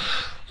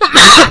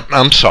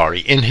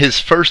 in his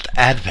first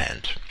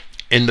advent,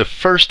 in the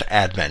first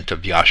advent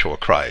of Yahshua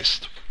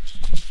Christ,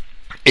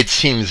 it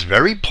seems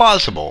very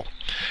plausible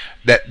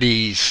that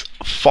these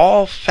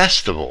fall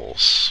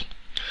festivals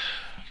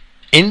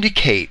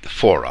indicate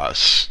for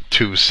us,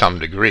 to some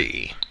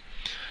degree,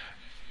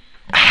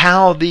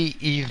 how the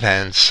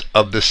events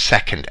of the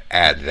second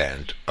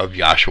advent of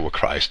Yahshua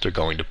Christ are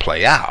going to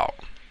play out.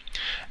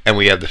 And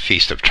we have the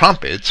Feast of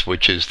Trumpets,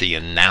 which is the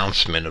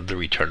announcement of the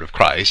return of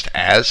Christ,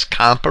 as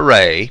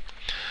Comparet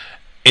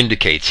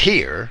indicates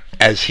here.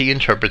 As he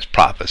interprets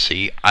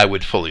prophecy, I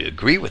would fully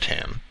agree with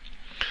him,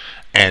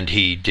 and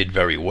he did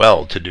very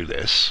well to do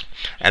this.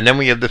 And then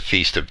we have the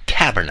Feast of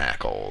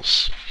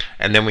Tabernacles,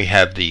 and then we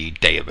have the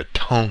Day of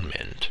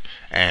Atonement,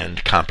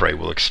 and Comparet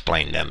will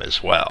explain them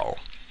as well.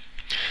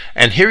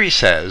 And here he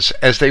says,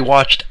 as they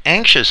watched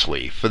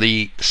anxiously for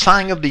the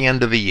sign of the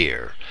end of a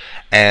year,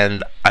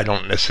 and I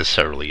don't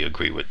necessarily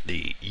agree with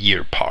the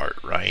year part,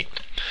 right?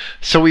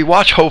 So we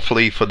watch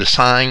hopefully for the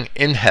sign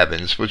in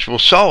heavens, which will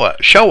show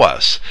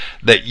us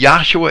that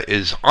Yahshua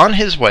is on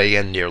his way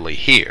and nearly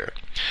here,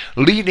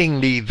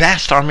 leading the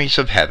vast armies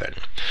of heaven,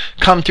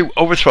 come to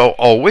overthrow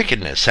all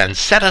wickedness and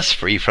set us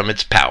free from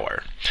its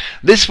power.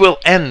 This will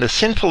end the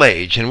sinful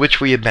age in which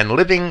we have been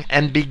living,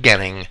 and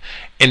beginning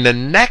the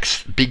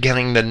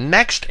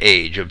next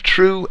age of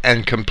true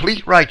and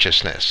complete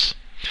righteousness,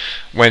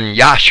 when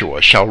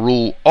Yahshua shall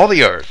rule all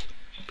the earth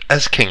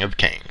as King of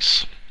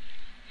Kings.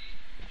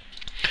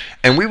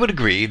 And we would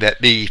agree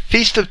that the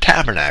Feast of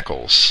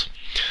Tabernacles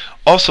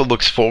also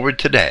looks forward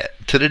to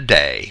the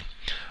day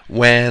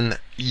when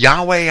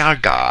Yahweh our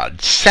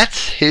God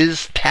sets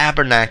his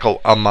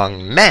tabernacle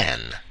among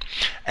men,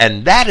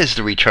 And that is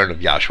the return of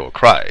Yahshua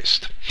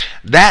Christ.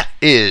 That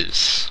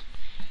is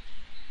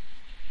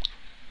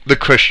the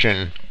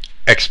Christian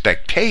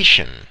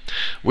expectation,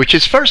 which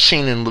is first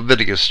seen in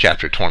Leviticus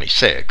chapter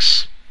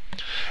 26.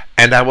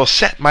 And I will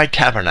set my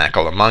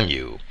tabernacle among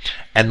you,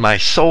 and my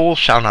soul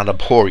shall not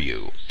abhor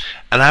you.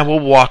 And I will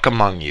walk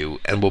among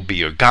you, and will be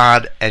your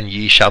God, and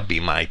ye shall be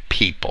my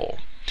people.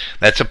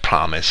 That's a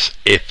promise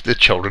if the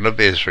children of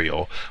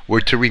Israel were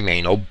to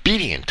remain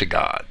obedient to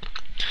God.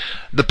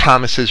 The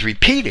promise is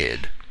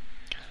repeated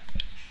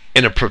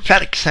in a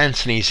prophetic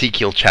sense in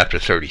Ezekiel chapter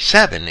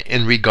 37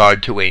 in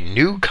regard to a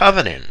new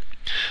covenant.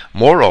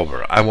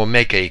 Moreover, I will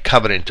make a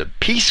covenant of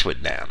peace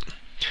with them,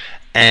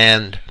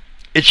 and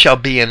it shall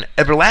be an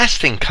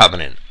everlasting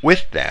covenant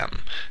with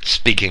them,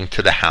 speaking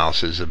to the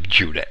houses of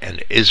Judah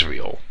and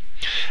Israel.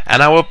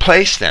 And I will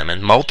place them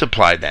and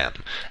multiply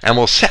them, and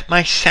will set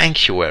my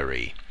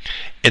sanctuary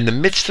in the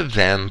midst of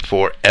them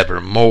for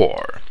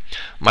evermore.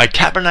 My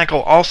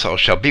tabernacle also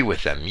shall be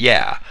with them.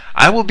 Yeah,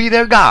 I will be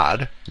their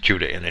God,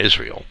 Judah and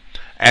Israel,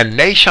 and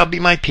they shall be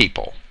my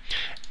people.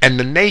 And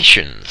the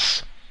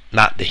nations,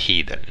 not the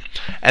heathen,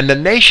 and the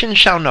nations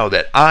shall know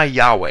that I,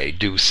 Yahweh,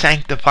 do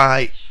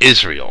sanctify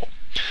Israel,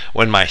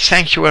 when my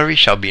sanctuary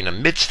shall be in the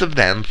midst of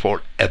them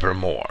for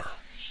evermore.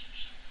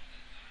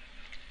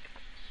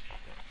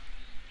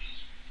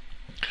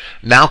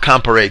 Now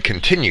Comparet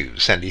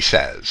continues, and he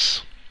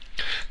says,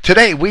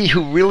 Today we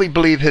who really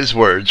believe his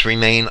words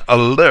remain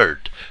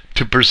alert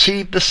to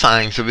perceive the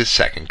signs of his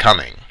second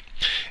coming,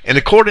 in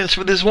accordance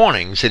with his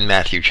warnings in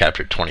Matthew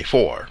chapter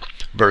 24,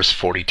 verse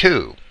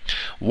 42.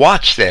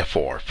 Watch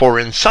therefore, for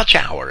in such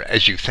hour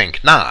as you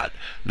think not,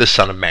 the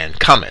Son of Man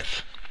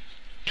cometh.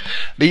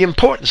 The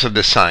importance of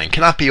this sign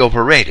cannot be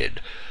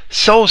overrated.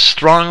 So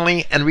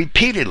strongly and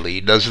repeatedly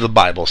does the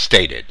Bible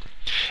state it.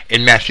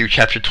 In Matthew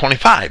chapter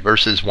 25,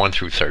 verses 1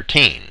 through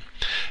 13,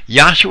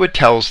 Yahshua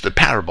tells the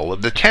parable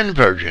of the 10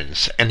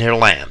 virgins and their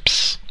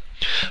lamps,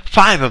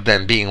 5 of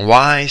them being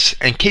wise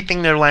and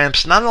keeping their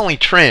lamps not only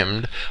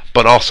trimmed,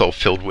 but also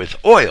filled with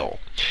oil,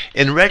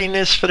 in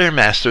readiness for their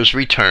master's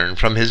return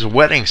from his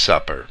wedding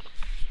supper.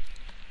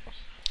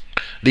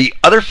 The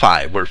other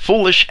 5 were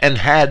foolish and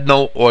had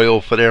no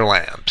oil for their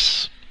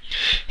lamps.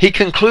 He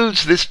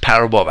concludes this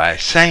parable by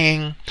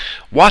saying,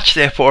 Watch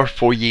therefore,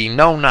 for ye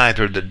know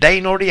neither the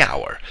day nor the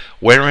hour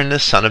wherein the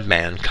Son of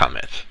Man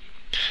cometh.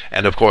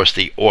 And of course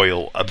the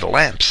oil of the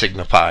lamp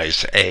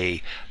signifies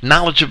a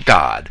knowledge of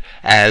God,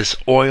 as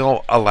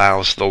oil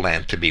allows the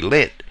lamp to be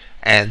lit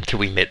and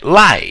to emit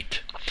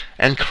light,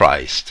 and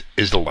Christ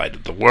is the light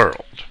of the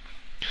world.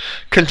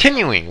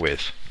 Continuing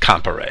with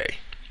Comparet,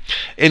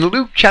 in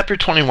Luke chapter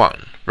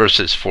 21,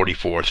 verses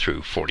 44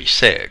 through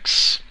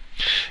 46,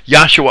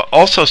 Yahshua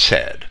also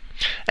said,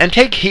 And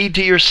take heed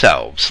to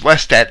yourselves,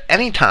 lest at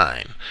any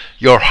time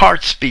your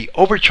hearts be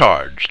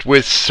overcharged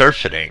with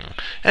surfeiting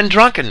and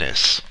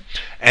drunkenness,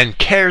 and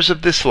cares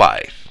of this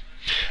life,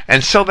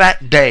 and so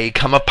that day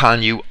come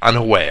upon you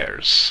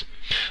unawares.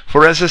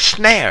 For as a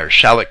snare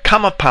shall it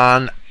come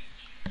upon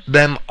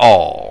them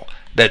all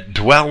that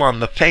dwell on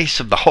the face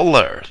of the whole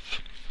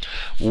earth.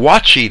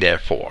 Watch ye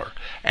therefore,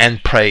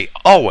 and pray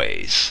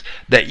always,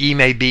 that ye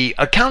may be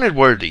accounted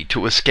worthy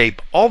to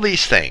escape all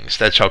these things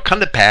that shall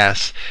come to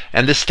pass,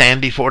 and to stand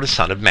before the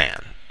Son of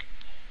Man.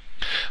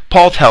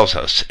 Paul tells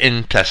us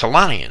in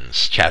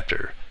Thessalonians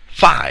chapter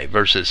 5,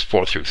 verses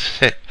 4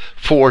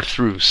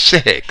 through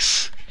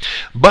 6,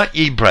 But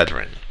ye,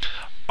 brethren,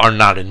 are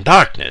not in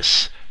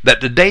darkness,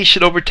 that the day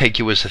should overtake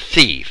you as a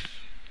thief.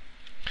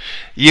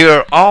 Ye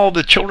are all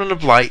the children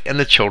of light and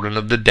the children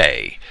of the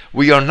day.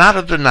 We are not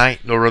of the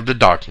night nor of the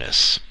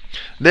darkness.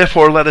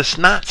 Therefore let us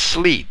not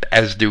sleep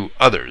as do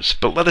others,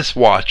 but let us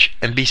watch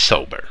and be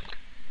sober.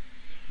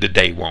 The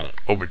day won't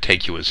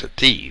overtake you as a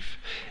thief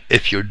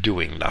if you're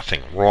doing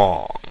nothing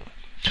wrong,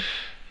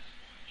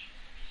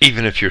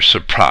 even if you're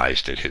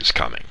surprised at his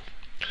coming.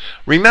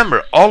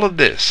 Remember, all of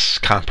this,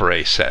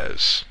 Comparet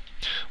says,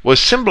 was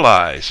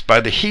symbolized by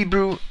the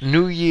Hebrew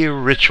New Year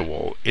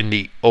ritual in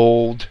the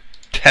Old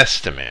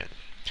Testament,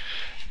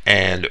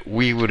 and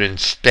we would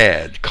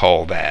instead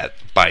call that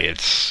by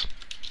its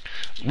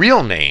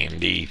real name,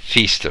 the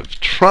Feast of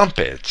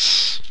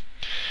Trumpets,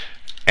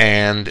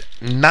 and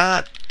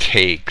not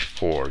take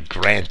for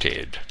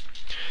granted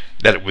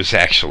that it was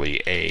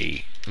actually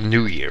a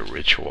New Year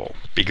ritual,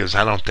 because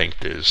I don't think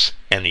there's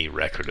any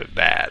record of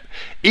that.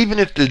 Even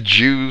if the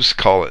Jews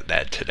call it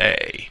that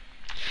today,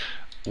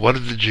 what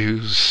have the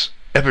Jews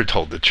ever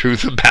told the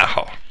truth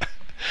about?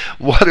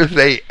 What have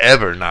they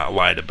ever not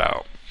lied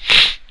about?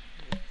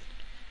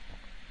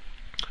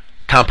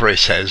 Comparet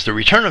says, the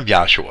return of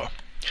Yahshua,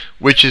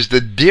 which is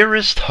the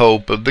dearest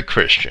hope of the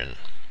Christian,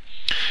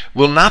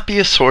 will not be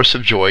a source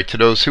of joy to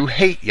those who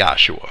hate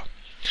Yahshua.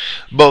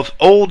 Both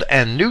Old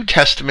and New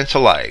Testaments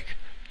alike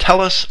tell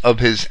us of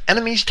his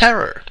enemies'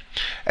 terror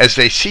as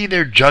they see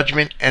their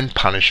judgment and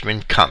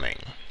punishment coming.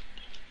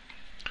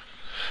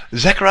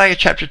 Zechariah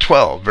chapter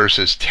 12,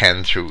 verses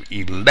 10 through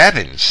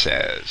 11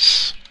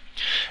 says,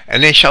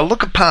 And they shall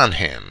look upon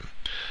him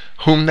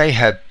whom they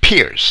have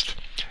pierced,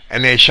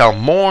 and they shall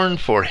mourn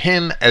for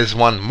him as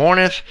one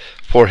mourneth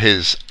for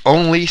his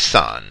only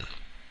son,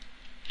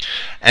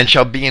 and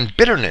shall be in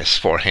bitterness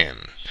for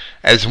him,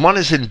 as one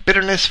is in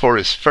bitterness for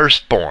his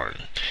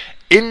firstborn.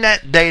 In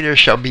that day there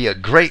shall be a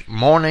great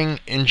mourning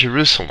in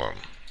Jerusalem.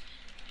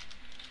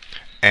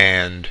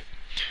 And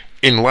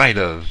in light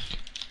of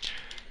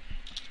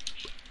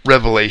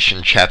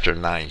Revelation chapter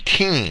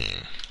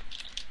 19,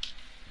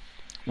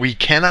 we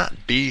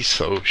cannot be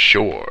so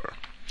sure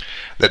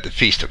that the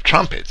Feast of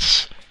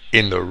Trumpets,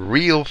 in the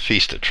real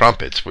Feast of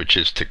Trumpets, which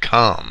is to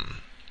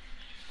come,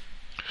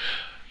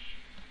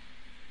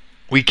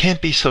 we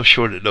can't be so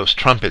sure that those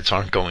trumpets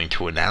aren't going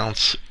to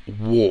announce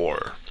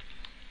war,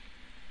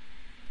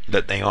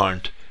 that they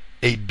aren't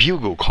a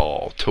bugle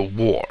call to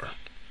war,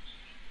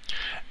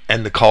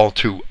 and the call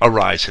to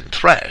arise and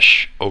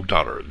thresh, O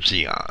daughter of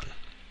Zion.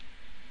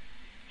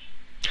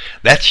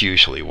 That's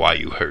usually why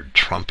you heard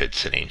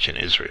trumpets in ancient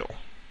Israel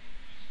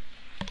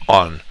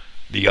on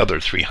the other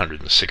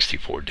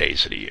 364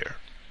 days of the year.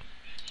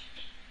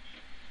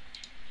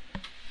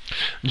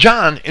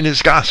 John, in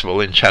his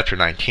Gospel in chapter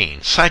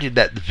 19, cited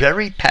that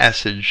very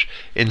passage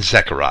in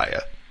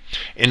Zechariah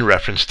in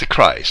reference to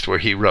Christ, where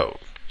he wrote,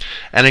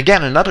 "And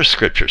again another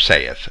scripture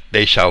saith,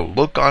 They shall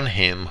look on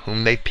him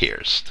whom they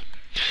pierced."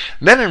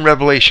 Then in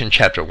Revelation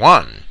chapter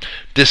 1,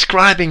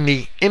 describing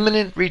the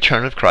imminent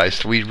return of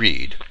Christ, we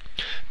read,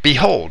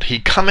 "Behold, he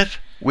cometh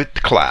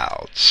with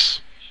clouds,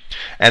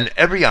 and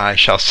every eye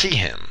shall see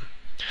him,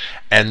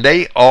 and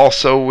they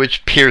also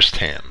which pierced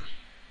him,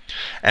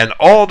 and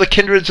all the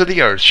kindreds of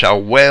the earth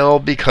shall wail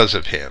because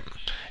of him.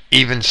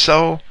 Even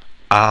so,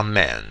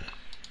 Amen."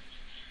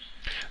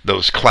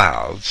 Those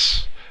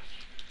clouds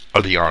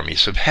are the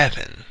armies of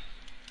heaven.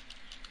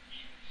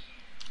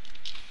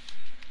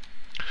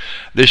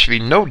 There should be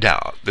no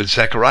doubt that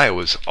Zechariah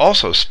was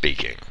also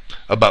speaking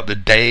about the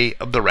day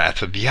of the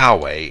wrath of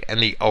Yahweh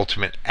and the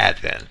ultimate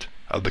advent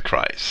of the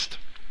Christ.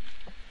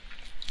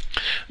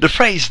 The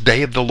phrase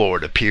 "day of the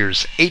Lord"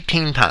 appears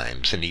 18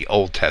 times in the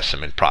Old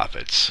Testament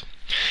prophets,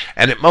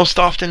 and it most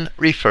often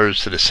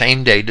refers to the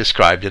same day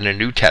described in the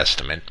New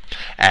Testament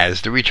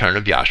as the return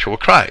of Yahshua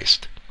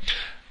Christ,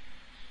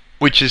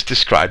 which is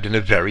described in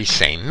the very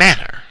same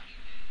manner.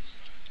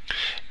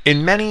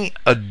 In many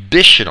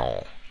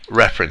additional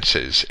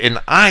references in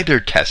either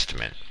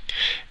testament,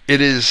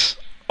 it is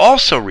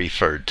also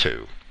referred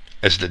to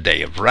as the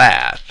day of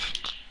wrath,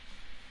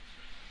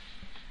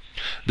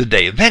 the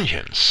day of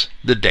vengeance,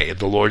 the day of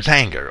the Lord's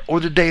anger, or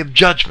the day of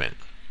judgment.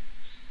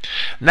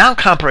 Now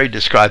Comparet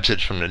describes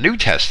it from the New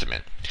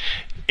Testament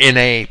in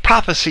a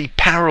prophecy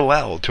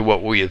parallel to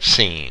what we have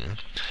seen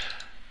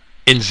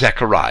in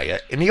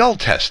Zechariah in the Old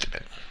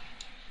Testament.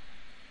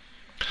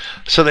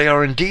 So they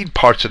are indeed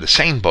parts of the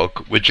same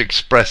book, which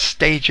express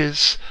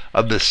stages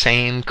of the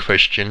same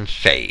Christian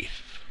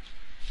faith.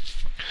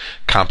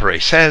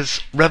 Comparet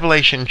says,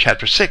 Revelation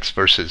chapter 6,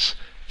 verses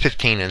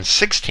 15 and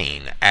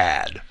 16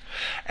 add,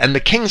 "And the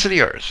kings of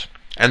the earth,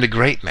 and the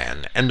great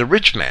men, and the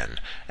rich men,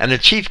 and the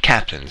chief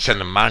captains,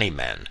 and the mighty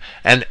men,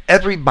 and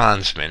every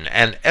bondsman,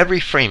 and every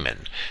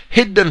freeman,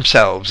 hid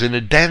themselves in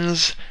the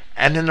dens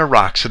and in the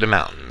rocks of the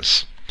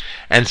mountains,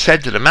 and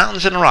said to the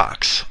mountains and the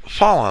rocks,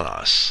 Fall on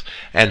us,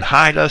 and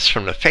hide us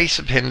from the face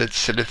of him that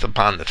sitteth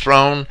upon the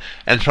throne,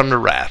 and from the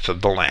wrath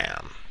of the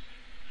Lamb."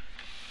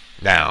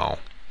 Now,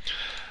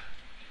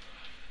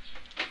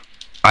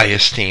 I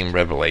esteem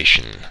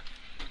Revelation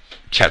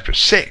chapter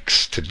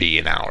 6 to be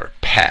in our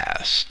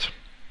past.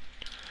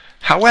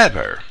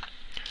 However,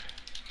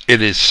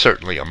 it is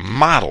certainly a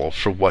model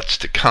for what's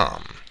to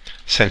come,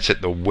 since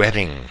at the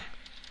wedding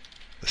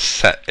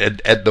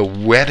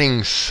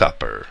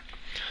supper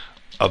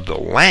of the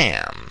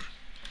Lamb,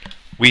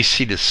 we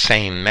see the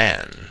same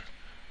men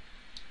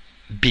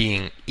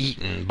being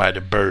eaten by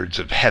the birds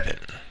of heaven,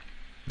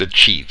 the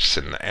chiefs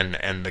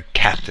and the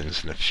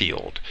captains in the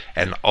field,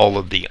 and all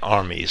of the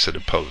armies that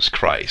oppose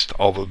Christ,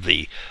 all of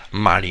the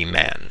mighty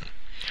men.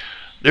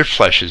 Their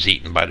flesh is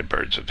eaten by the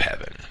birds of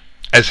heaven,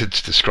 as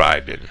it's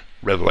described in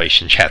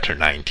Revelation chapter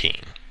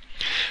 19.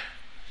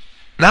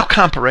 Now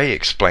Comparet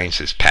explains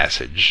this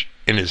passage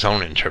in his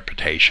own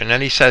interpretation,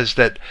 and he says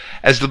that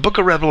as the book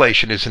of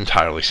Revelation is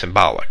entirely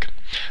symbolic,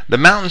 the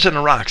mountains and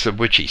the rocks of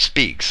which he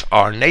speaks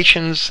are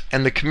nations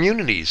and the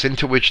communities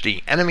into which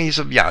the enemies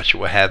of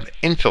Yahshua have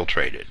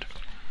infiltrated.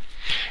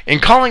 In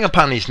calling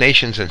upon these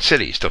nations and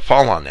cities to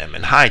fall on them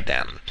and hide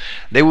them,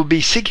 they will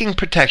be seeking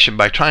protection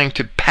by trying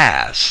to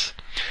pass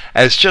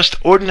as just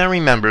ordinary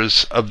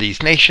members of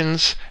these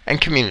nations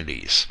and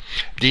communities,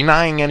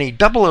 denying any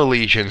double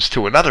allegiance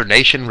to another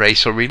nation,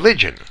 race, or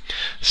religion.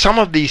 Some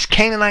of these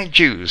Canaanite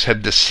Jews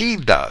have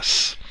deceived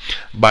us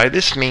by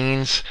this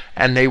means,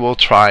 and they will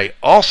try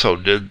also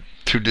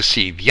to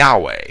deceive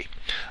Yahweh,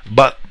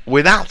 but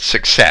without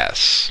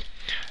success.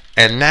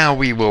 And now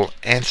we will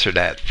answer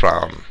that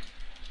from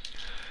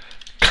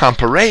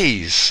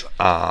Comparet's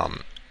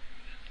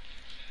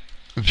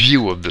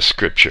view of the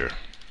scripture.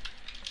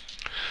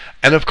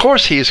 And of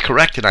course he is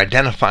correct in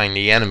identifying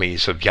the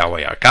enemies of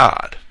Yahweh our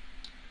God.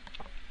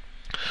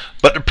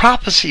 But the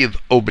prophecy of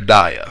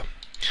Obadiah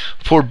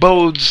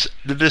forebodes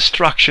the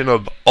destruction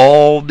of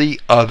all the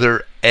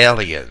other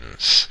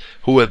aliens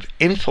who have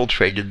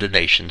infiltrated the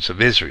nations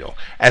of Israel,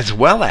 as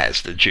well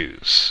as the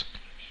Jews,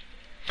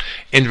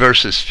 in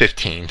verses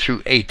 15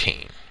 through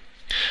 18.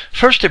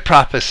 First, it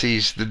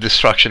prophesies the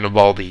destruction of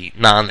all the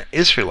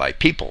non-Israelite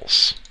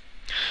peoples.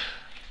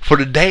 For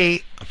the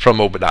day, from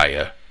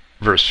Obadiah,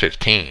 verse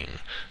 15,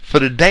 for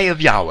the day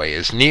of Yahweh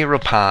is near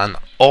upon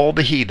all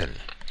the heathen.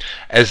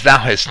 As thou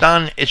hast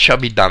done, it shall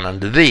be done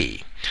unto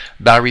thee.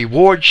 Thy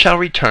reward shall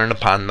return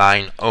upon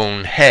thine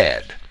own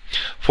head.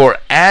 For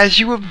as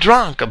you have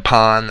drunk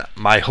upon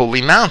my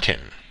holy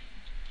mountain,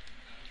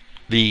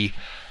 the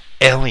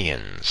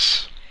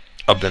aliens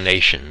of the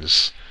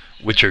nations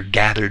which are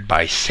gathered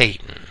by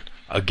Satan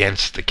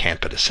against the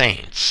camp of the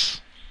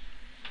saints,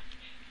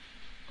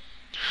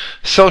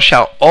 so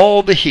shall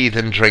all the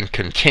heathen drink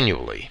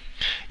continually.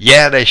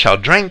 Yea, they shall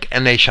drink,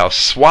 and they shall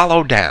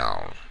swallow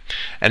down,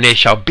 and they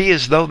shall be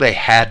as though they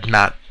had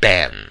not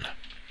been.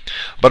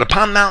 But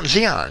upon Mount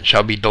Zion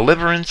shall be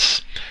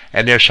deliverance,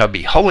 and there shall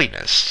be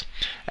holiness,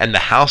 and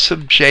the house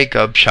of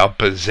Jacob shall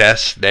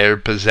possess their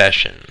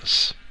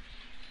possessions.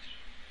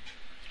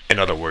 In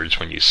other words,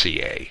 when you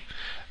see a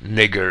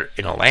nigger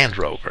in a Land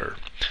Rover,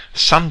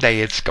 someday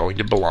it's going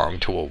to belong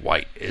to a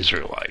white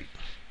Israelite.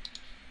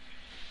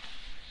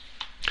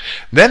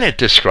 Then it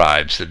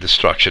describes the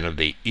destruction of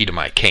the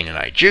Edomite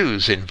Canaanite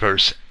Jews in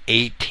verse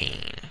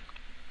 18.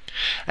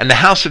 And the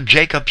house of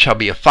Jacob shall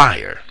be a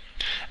fire,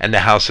 and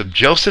the house of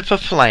Joseph a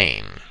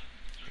flame.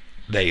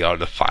 They are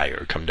the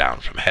fire come down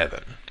from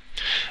heaven.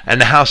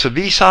 And the house of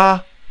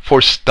Esau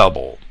for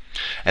stubble.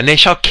 And they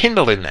shall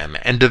kindle in them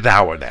and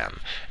devour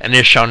them. And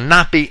there shall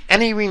not be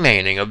any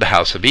remaining of the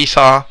house of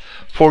Esau,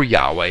 for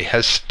Yahweh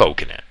has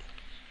spoken it.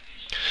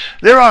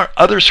 There are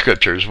other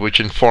scriptures which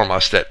inform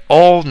us that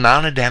all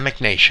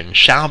non-Adamic nations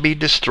shall be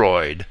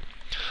destroyed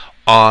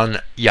on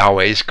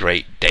Yahweh's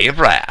great day of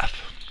wrath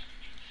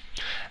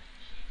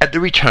at the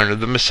return of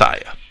the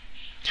Messiah.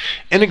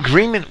 In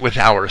agreement with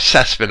our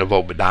assessment of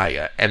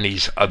Obadiah and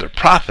these other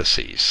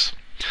prophecies,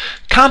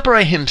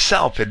 Comparet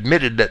himself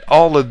admitted that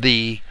all of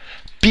the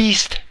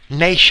beast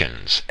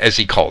nations, as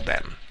he called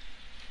them,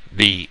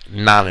 the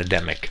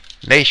non-Adamic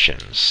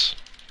nations,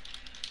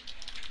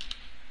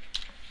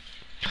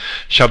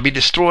 shall be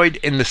destroyed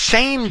in the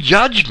same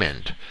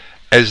judgment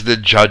as the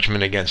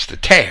judgment against the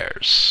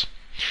tares,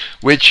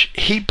 which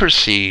he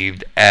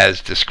perceived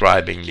as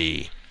describing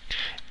the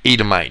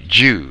Edomite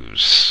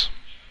Jews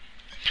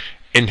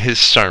in his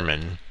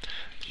sermon,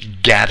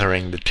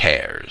 Gathering the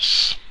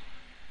Tares.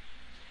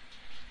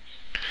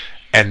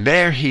 And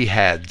there he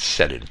had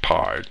said in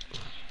part,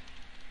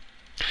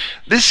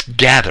 this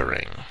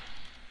gathering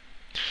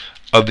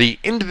of the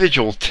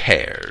individual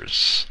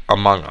tares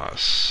among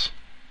us,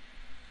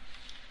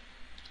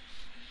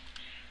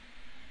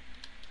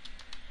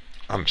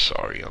 I'm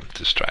sorry, I'm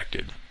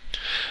distracted,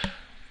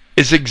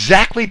 is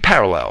exactly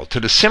parallel to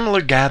the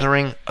similar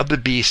gathering of the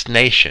beast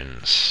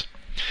nations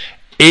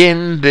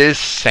in this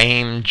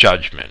same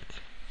judgment.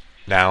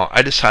 Now,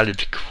 I decided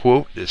to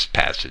quote this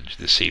passage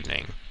this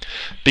evening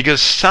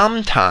because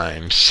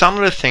sometimes some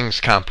of the things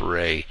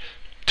Comparet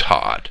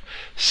taught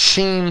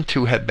seem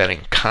to have been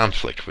in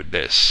conflict with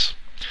this.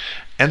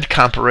 And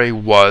Comparet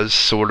was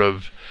sort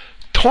of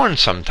torn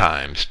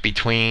sometimes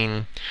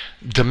between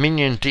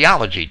dominion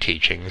theology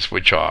teachings,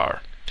 which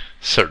are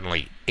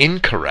certainly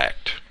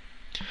incorrect,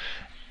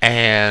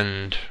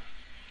 and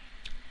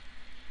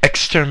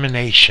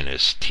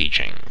exterminationist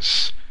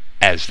teachings,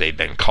 as they've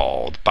been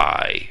called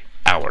by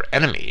our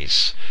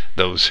enemies,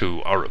 those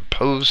who are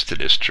opposed to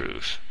this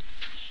truth.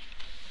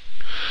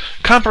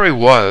 Comparet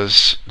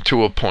was,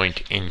 to a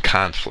point, in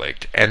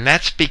conflict, and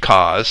that's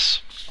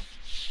because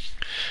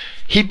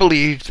he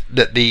believed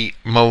that the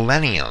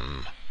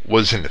millennium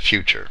was in the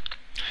future.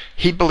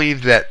 He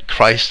believed that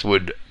Christ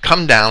would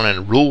come down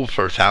and rule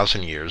for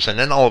 1,000 years, and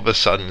then all of a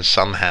sudden,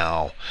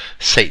 somehow,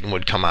 Satan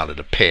would come out of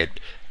the pit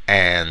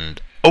and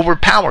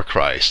overpower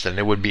Christ, and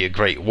there would be a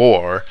great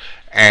war,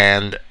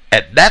 and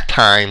at that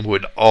time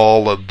would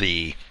all of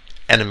the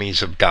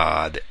enemies of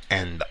God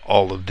and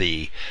all of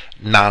the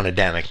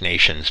non-Adamic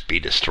nations be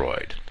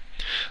destroyed.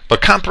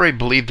 But Comparet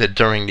believed that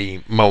during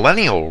the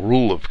millennial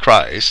rule of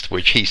Christ,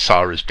 which he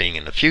saw as being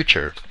in the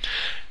future,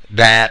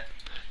 that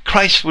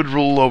Christ would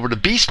rule over the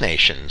beast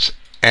nations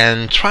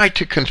and try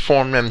to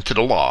conform them to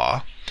the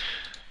law,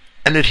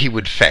 and that he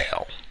would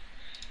fail.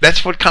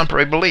 That's what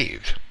Comparet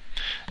believed.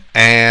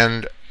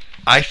 And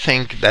I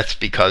think that's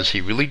because he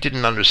really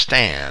didn't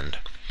understand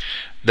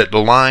that the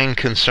line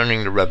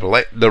concerning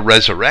the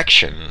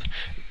resurrection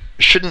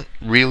shouldn't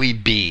really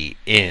be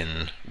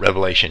in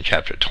Revelation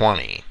chapter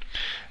 20,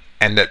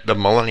 and that the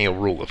millennial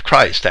rule of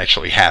Christ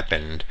actually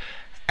happened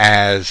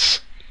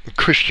as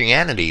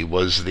Christianity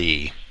was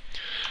the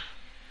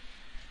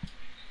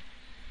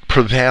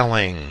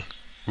prevailing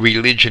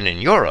religion in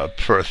Europe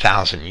for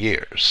 1,000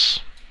 years.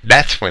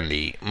 That's when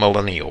the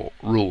millennial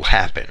rule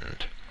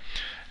happened.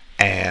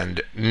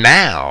 And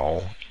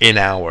now, in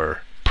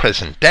our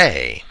present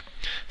day,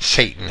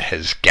 Satan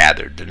has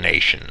gathered the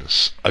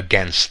nations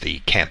against the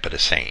camp of the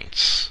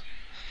saints.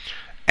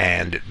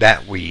 and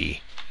that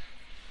we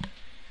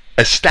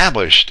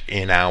established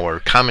in our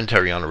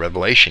commentary on the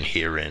Revelation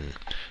here in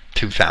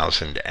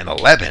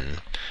 2011.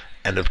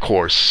 And of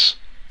course,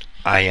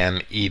 I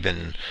am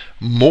even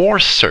more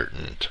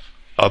certain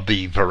of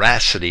the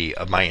veracity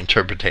of my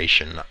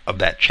interpretation of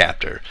that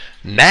chapter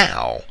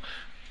now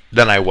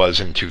than I was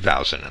in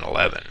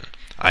 2011.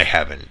 I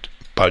haven't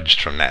budged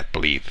from that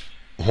belief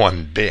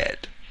one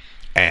bit,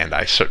 and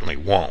I certainly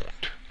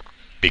won't,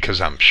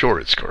 because I'm sure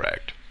it's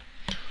correct.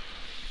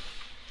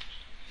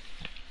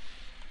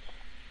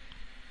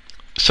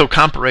 So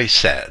Comparet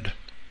said,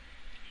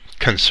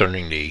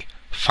 concerning the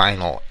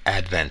final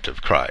advent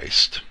of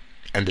Christ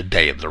and the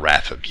day of the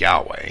wrath of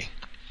Yahweh,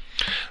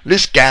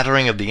 this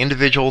gathering of the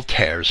individual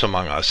tares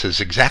among us is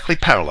exactly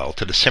parallel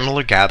to the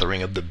similar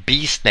gathering of the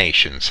beast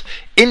nations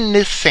in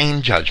this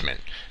same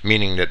judgment,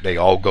 meaning that they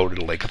all go to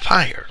the lake of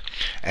fire.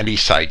 And he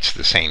cites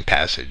the same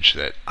passage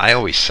that I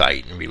always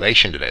cite in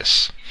relation to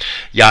this.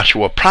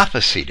 Yahshua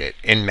prophesied it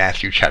in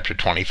Matthew chapter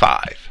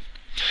 25.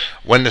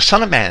 When the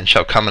Son of Man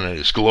shall come in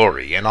his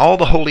glory, and all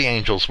the holy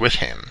angels with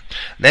him,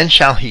 then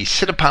shall he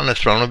sit upon the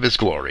throne of his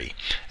glory,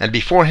 and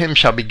before him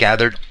shall be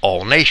gathered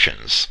all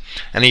nations.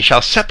 And he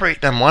shall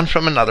separate them one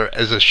from another,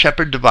 as a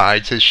shepherd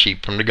divides his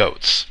sheep from the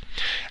goats.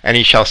 And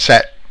he shall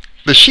set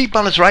the sheep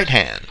on his right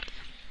hand,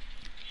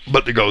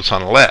 but the goats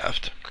on the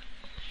left.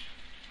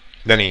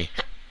 Then he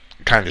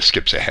kind of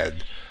skips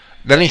ahead.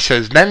 Then he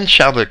says, Then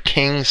shall the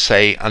king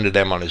say unto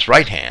them on his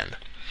right hand,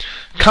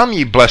 Come,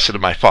 ye blessed of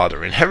my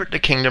Father, inherit the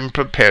kingdom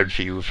prepared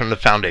for you from the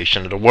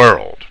foundation of the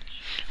world.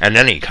 And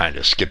then he kind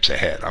of skips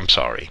ahead, I'm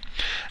sorry.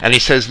 And he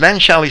says, Then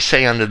shall he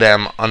say unto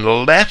them on the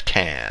left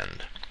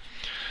hand,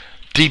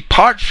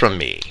 Depart from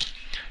me,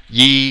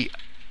 ye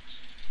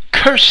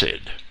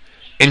cursed,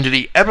 into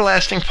the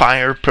everlasting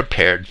fire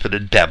prepared for the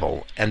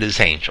devil and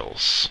his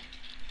angels.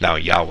 Now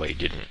Yahweh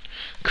didn't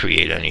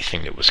create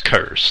anything that was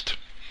cursed.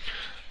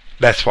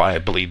 That's why I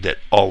believe that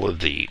all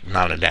of the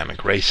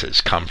non-Adamic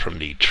races come from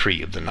the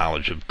tree of the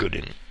knowledge of good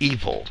and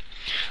evil.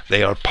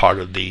 They are part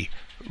of the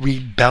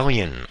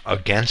rebellion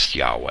against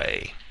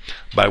Yahweh,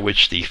 by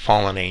which the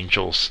fallen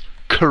angels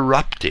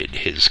corrupted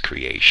his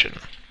creation.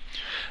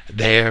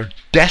 Their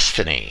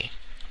destiny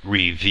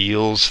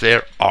reveals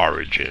their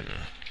origin.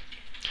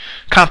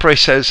 Comparet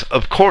says,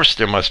 of course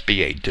there must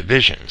be a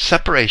division,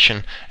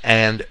 separation,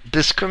 and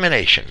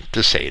discrimination,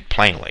 to say it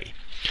plainly.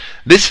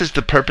 This is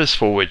the purpose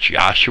for which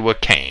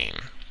Yahshua came.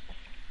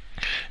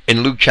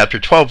 In Luke chapter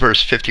 12,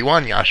 verse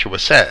 51, Yahshua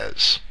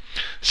says,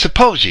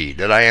 Suppose ye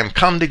that I am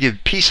come to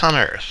give peace on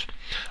earth?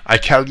 I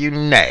tell you,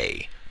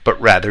 nay, but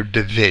rather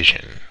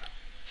division.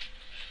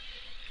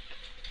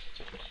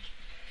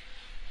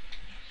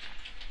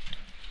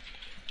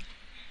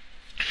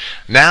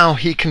 Now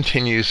he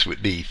continues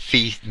with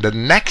the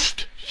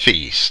next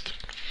feast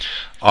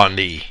on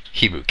the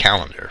Hebrew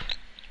calendar.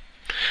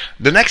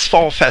 The next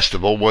fall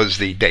festival was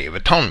the Day of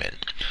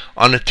Atonement,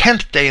 on the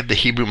 10th day of the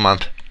Hebrew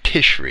month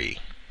Tishri.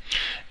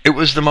 It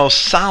was the most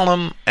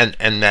solemn it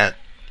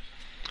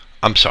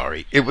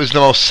was the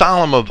most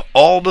solemn of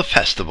all the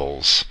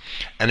festivals,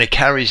 and it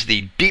carries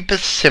the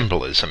deepest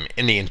symbolism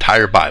in the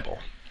entire Bible.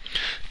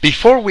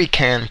 Before we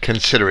can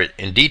consider it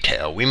in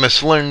detail, we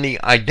must learn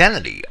the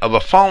identity of a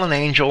fallen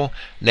angel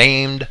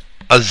named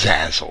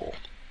Azazel.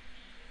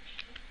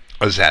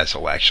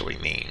 Azazel actually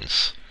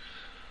means,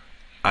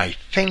 I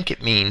think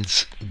it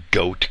means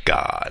goat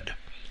god,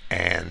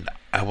 and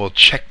I will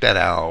check that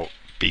out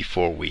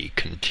before we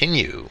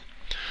continue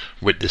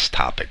with this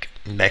topic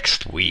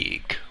next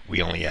week.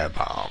 We only have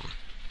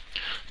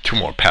 2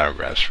 more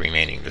paragraphs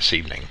remaining this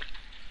evening.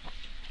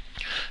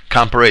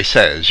 Comparet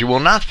says, You will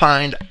not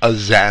find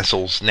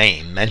Azazel's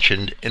name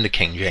mentioned in the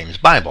King James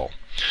Bible,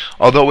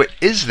 although it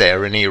is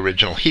there in the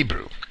original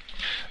Hebrew.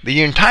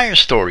 The entire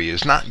story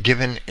is not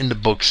given in the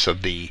books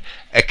of the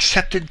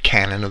accepted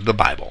canon of the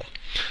Bible,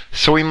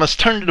 so we must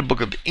turn to the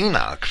book of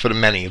Enoch for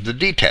many of the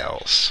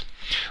details.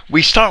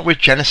 We start with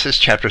Genesis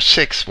chapter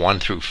 6, 1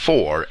 through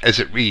 4, as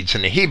it reads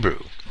in the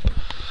Hebrew.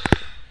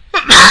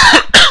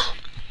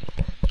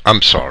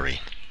 I'm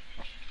sorry.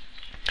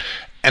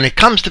 And it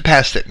comes to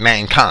pass that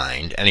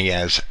mankind, and he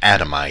has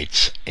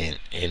Adamites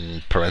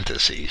in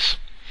parentheses,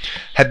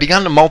 had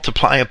begun to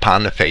multiply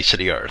upon the face of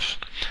the earth,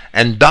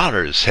 and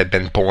daughters had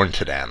been born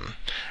to them.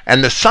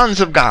 And the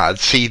sons of God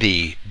see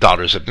the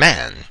daughters of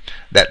men,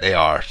 that they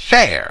are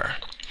fair,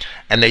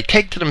 and they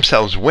take to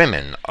themselves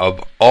women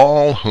of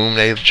all whom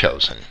they have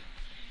chosen.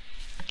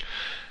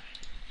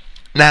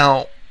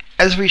 Now,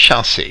 as we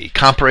shall see,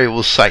 Comparet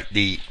will cite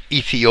the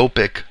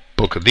Ethiopic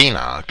Book of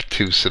Enoch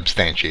to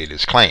substantiate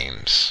his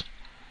claims.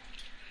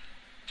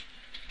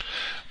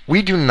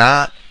 We do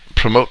not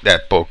promote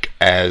that book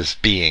as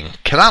being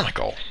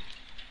canonical,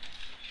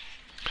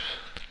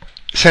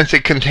 since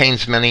it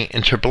contains many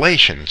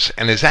interpolations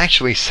and is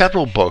actually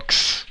several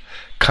books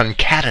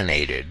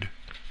concatenated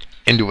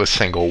into a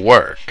single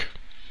work.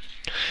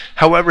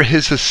 However,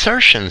 his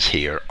assertions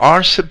here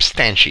are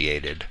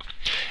substantiated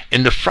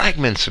in the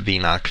fragments of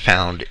Enoch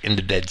found in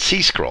the Dead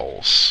Sea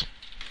Scrolls,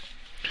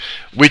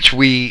 which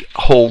we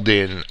hold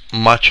in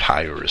much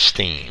higher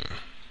esteem.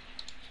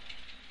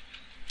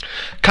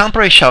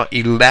 Comparet shall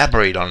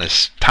elaborate on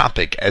this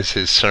topic as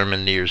his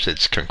sermon nears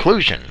its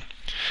conclusion,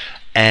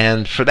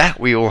 and for that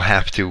we will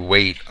have to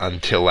wait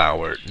until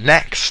our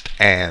next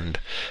and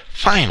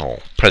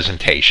final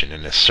presentation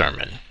in this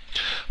sermon.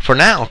 For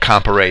now,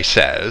 Comparet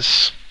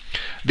says,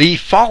 the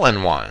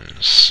fallen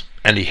ones,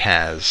 and he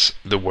has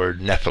the word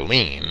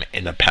Nephilim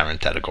in a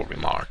parenthetical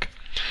remark.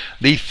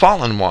 The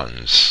fallen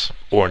ones,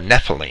 or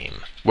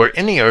Nephilim, were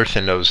in the earth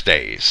in those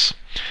days,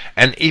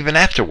 and even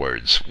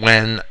afterwards,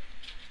 when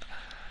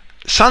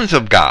sons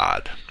of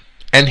God,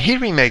 and here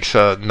he makes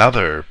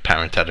another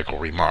parenthetical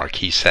remark.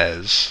 He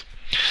says,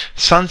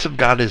 sons of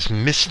God is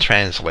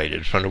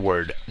mistranslated from the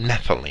word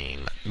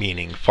Nephilim,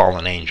 meaning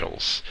fallen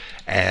angels,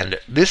 and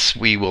this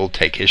we will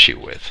take issue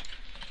with.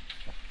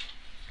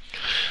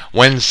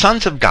 When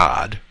sons of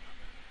God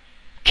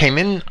came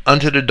in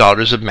unto the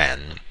daughters of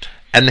men,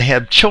 and they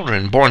have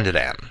children born to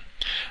them,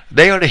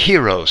 they are the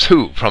heroes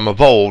who, from of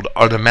old,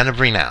 are the men of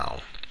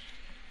renown.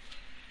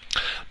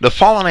 The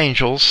fallen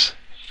angels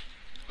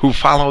who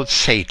followed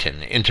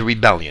Satan into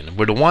rebellion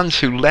were the ones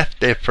who left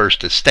their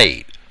first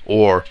estate,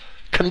 or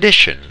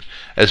condition,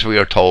 as we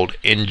are told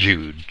in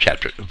Jude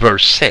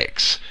verse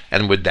 6,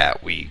 and with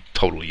that we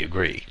totally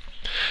agree.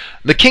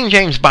 The King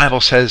James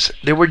Bible says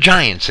there were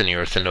giants in the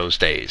earth in those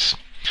days,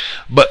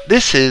 but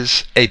this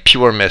is a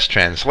pure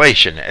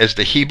mistranslation, as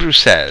the Hebrew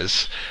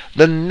says,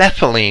 the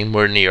Nephilim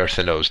were in the earth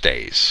in those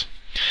days.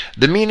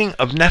 The meaning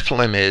of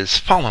Nephilim is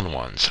fallen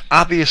ones,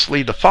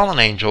 obviously the fallen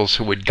angels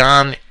who had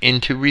gone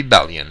into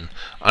rebellion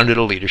under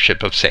the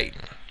leadership of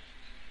Satan.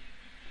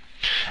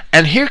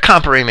 And here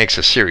Comparet makes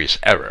a serious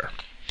error.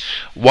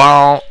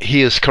 While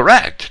he is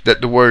correct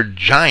that the word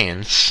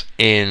giants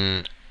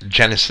in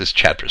Genesis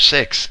chapter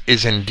 6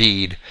 is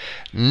indeed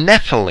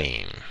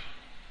Nephilim,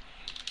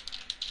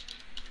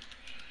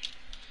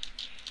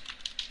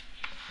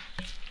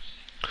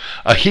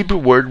 a Hebrew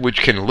word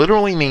which can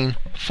literally mean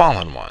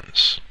fallen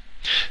ones,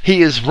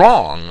 he is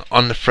wrong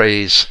on the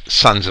phrase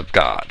sons of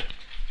God.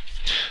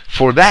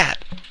 For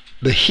that,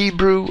 the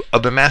Hebrew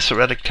of the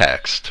Masoretic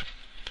text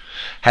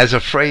has a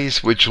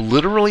phrase which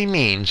literally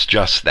means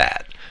just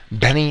that,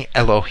 Beni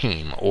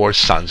Elohim, or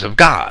sons of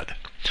God.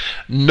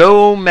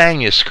 No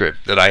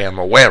manuscript that I am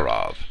aware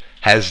of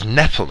has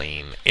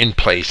Nephilim in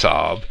place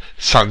of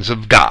sons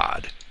of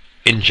God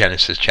in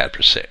Genesis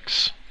chapter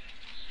 6.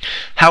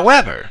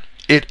 However,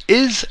 it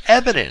is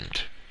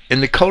evident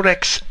in the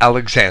Codex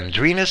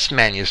Alexandrinus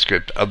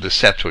manuscript of the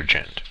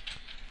Septuagint,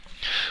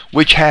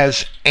 which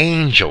has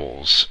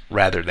angels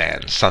rather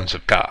than sons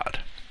of God,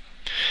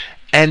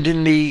 and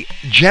in the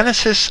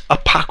Genesis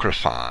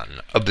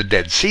Apocryphon of the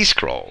Dead Sea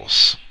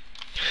Scrolls,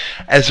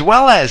 as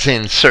well as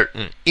in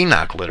certain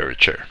Enoch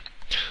literature,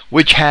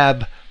 which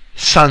have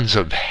sons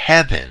of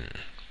heaven,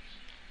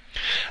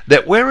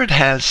 that where it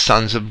has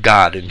sons of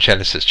God in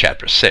Genesis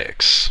chapter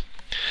 6,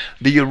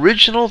 the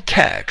original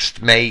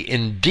text may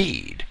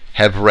indeed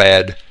have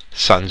read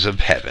sons of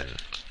heaven,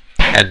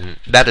 and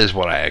that is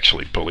what I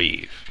actually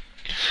believe,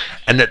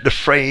 and that the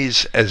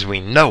phrase as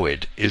we know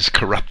it is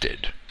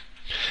corrupted.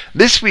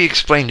 This we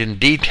explained in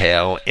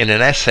detail in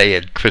an essay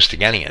at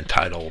Christogenea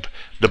entitled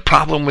The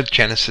Problem with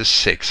Genesis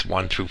 6,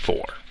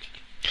 1-4,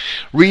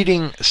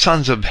 reading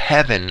sons of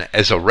heaven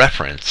as a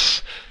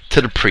reference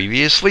to the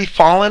previously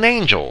fallen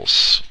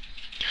angels,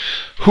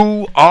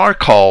 who are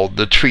called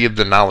the tree of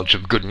the knowledge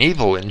of good and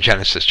evil in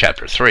Genesis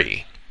chapter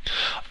 3.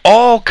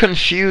 All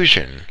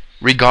confusion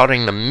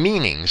regarding the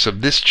meanings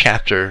of this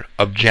chapter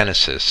of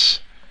Genesis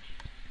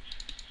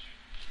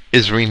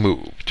is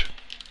removed.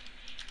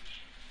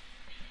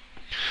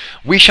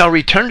 We shall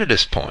return to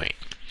this point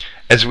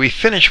as we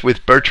finish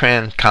with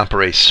Bertrand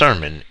Comparet's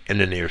sermon in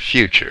the near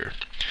future,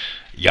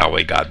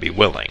 Yahweh God be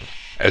willing.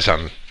 As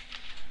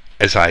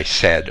I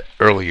said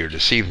earlier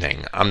this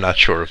evening, I'm not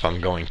sure if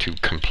I'm going to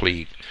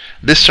complete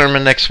this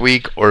sermon next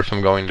week or if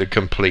I'm going to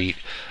complete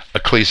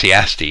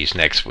Ecclesiastes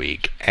next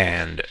week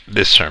and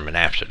this sermon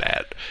after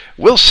that.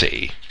 We'll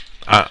see.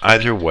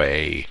 Either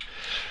way,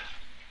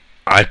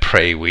 I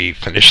pray we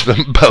finish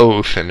them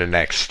both in the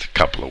next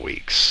couple of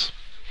weeks.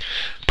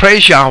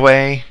 Praise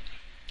Yahweh,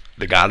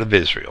 the God of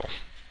Israel,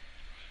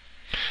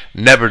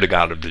 never the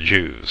God of the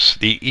Jews,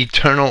 the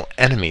eternal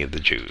enemy of the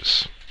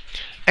Jews.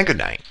 And good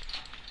night.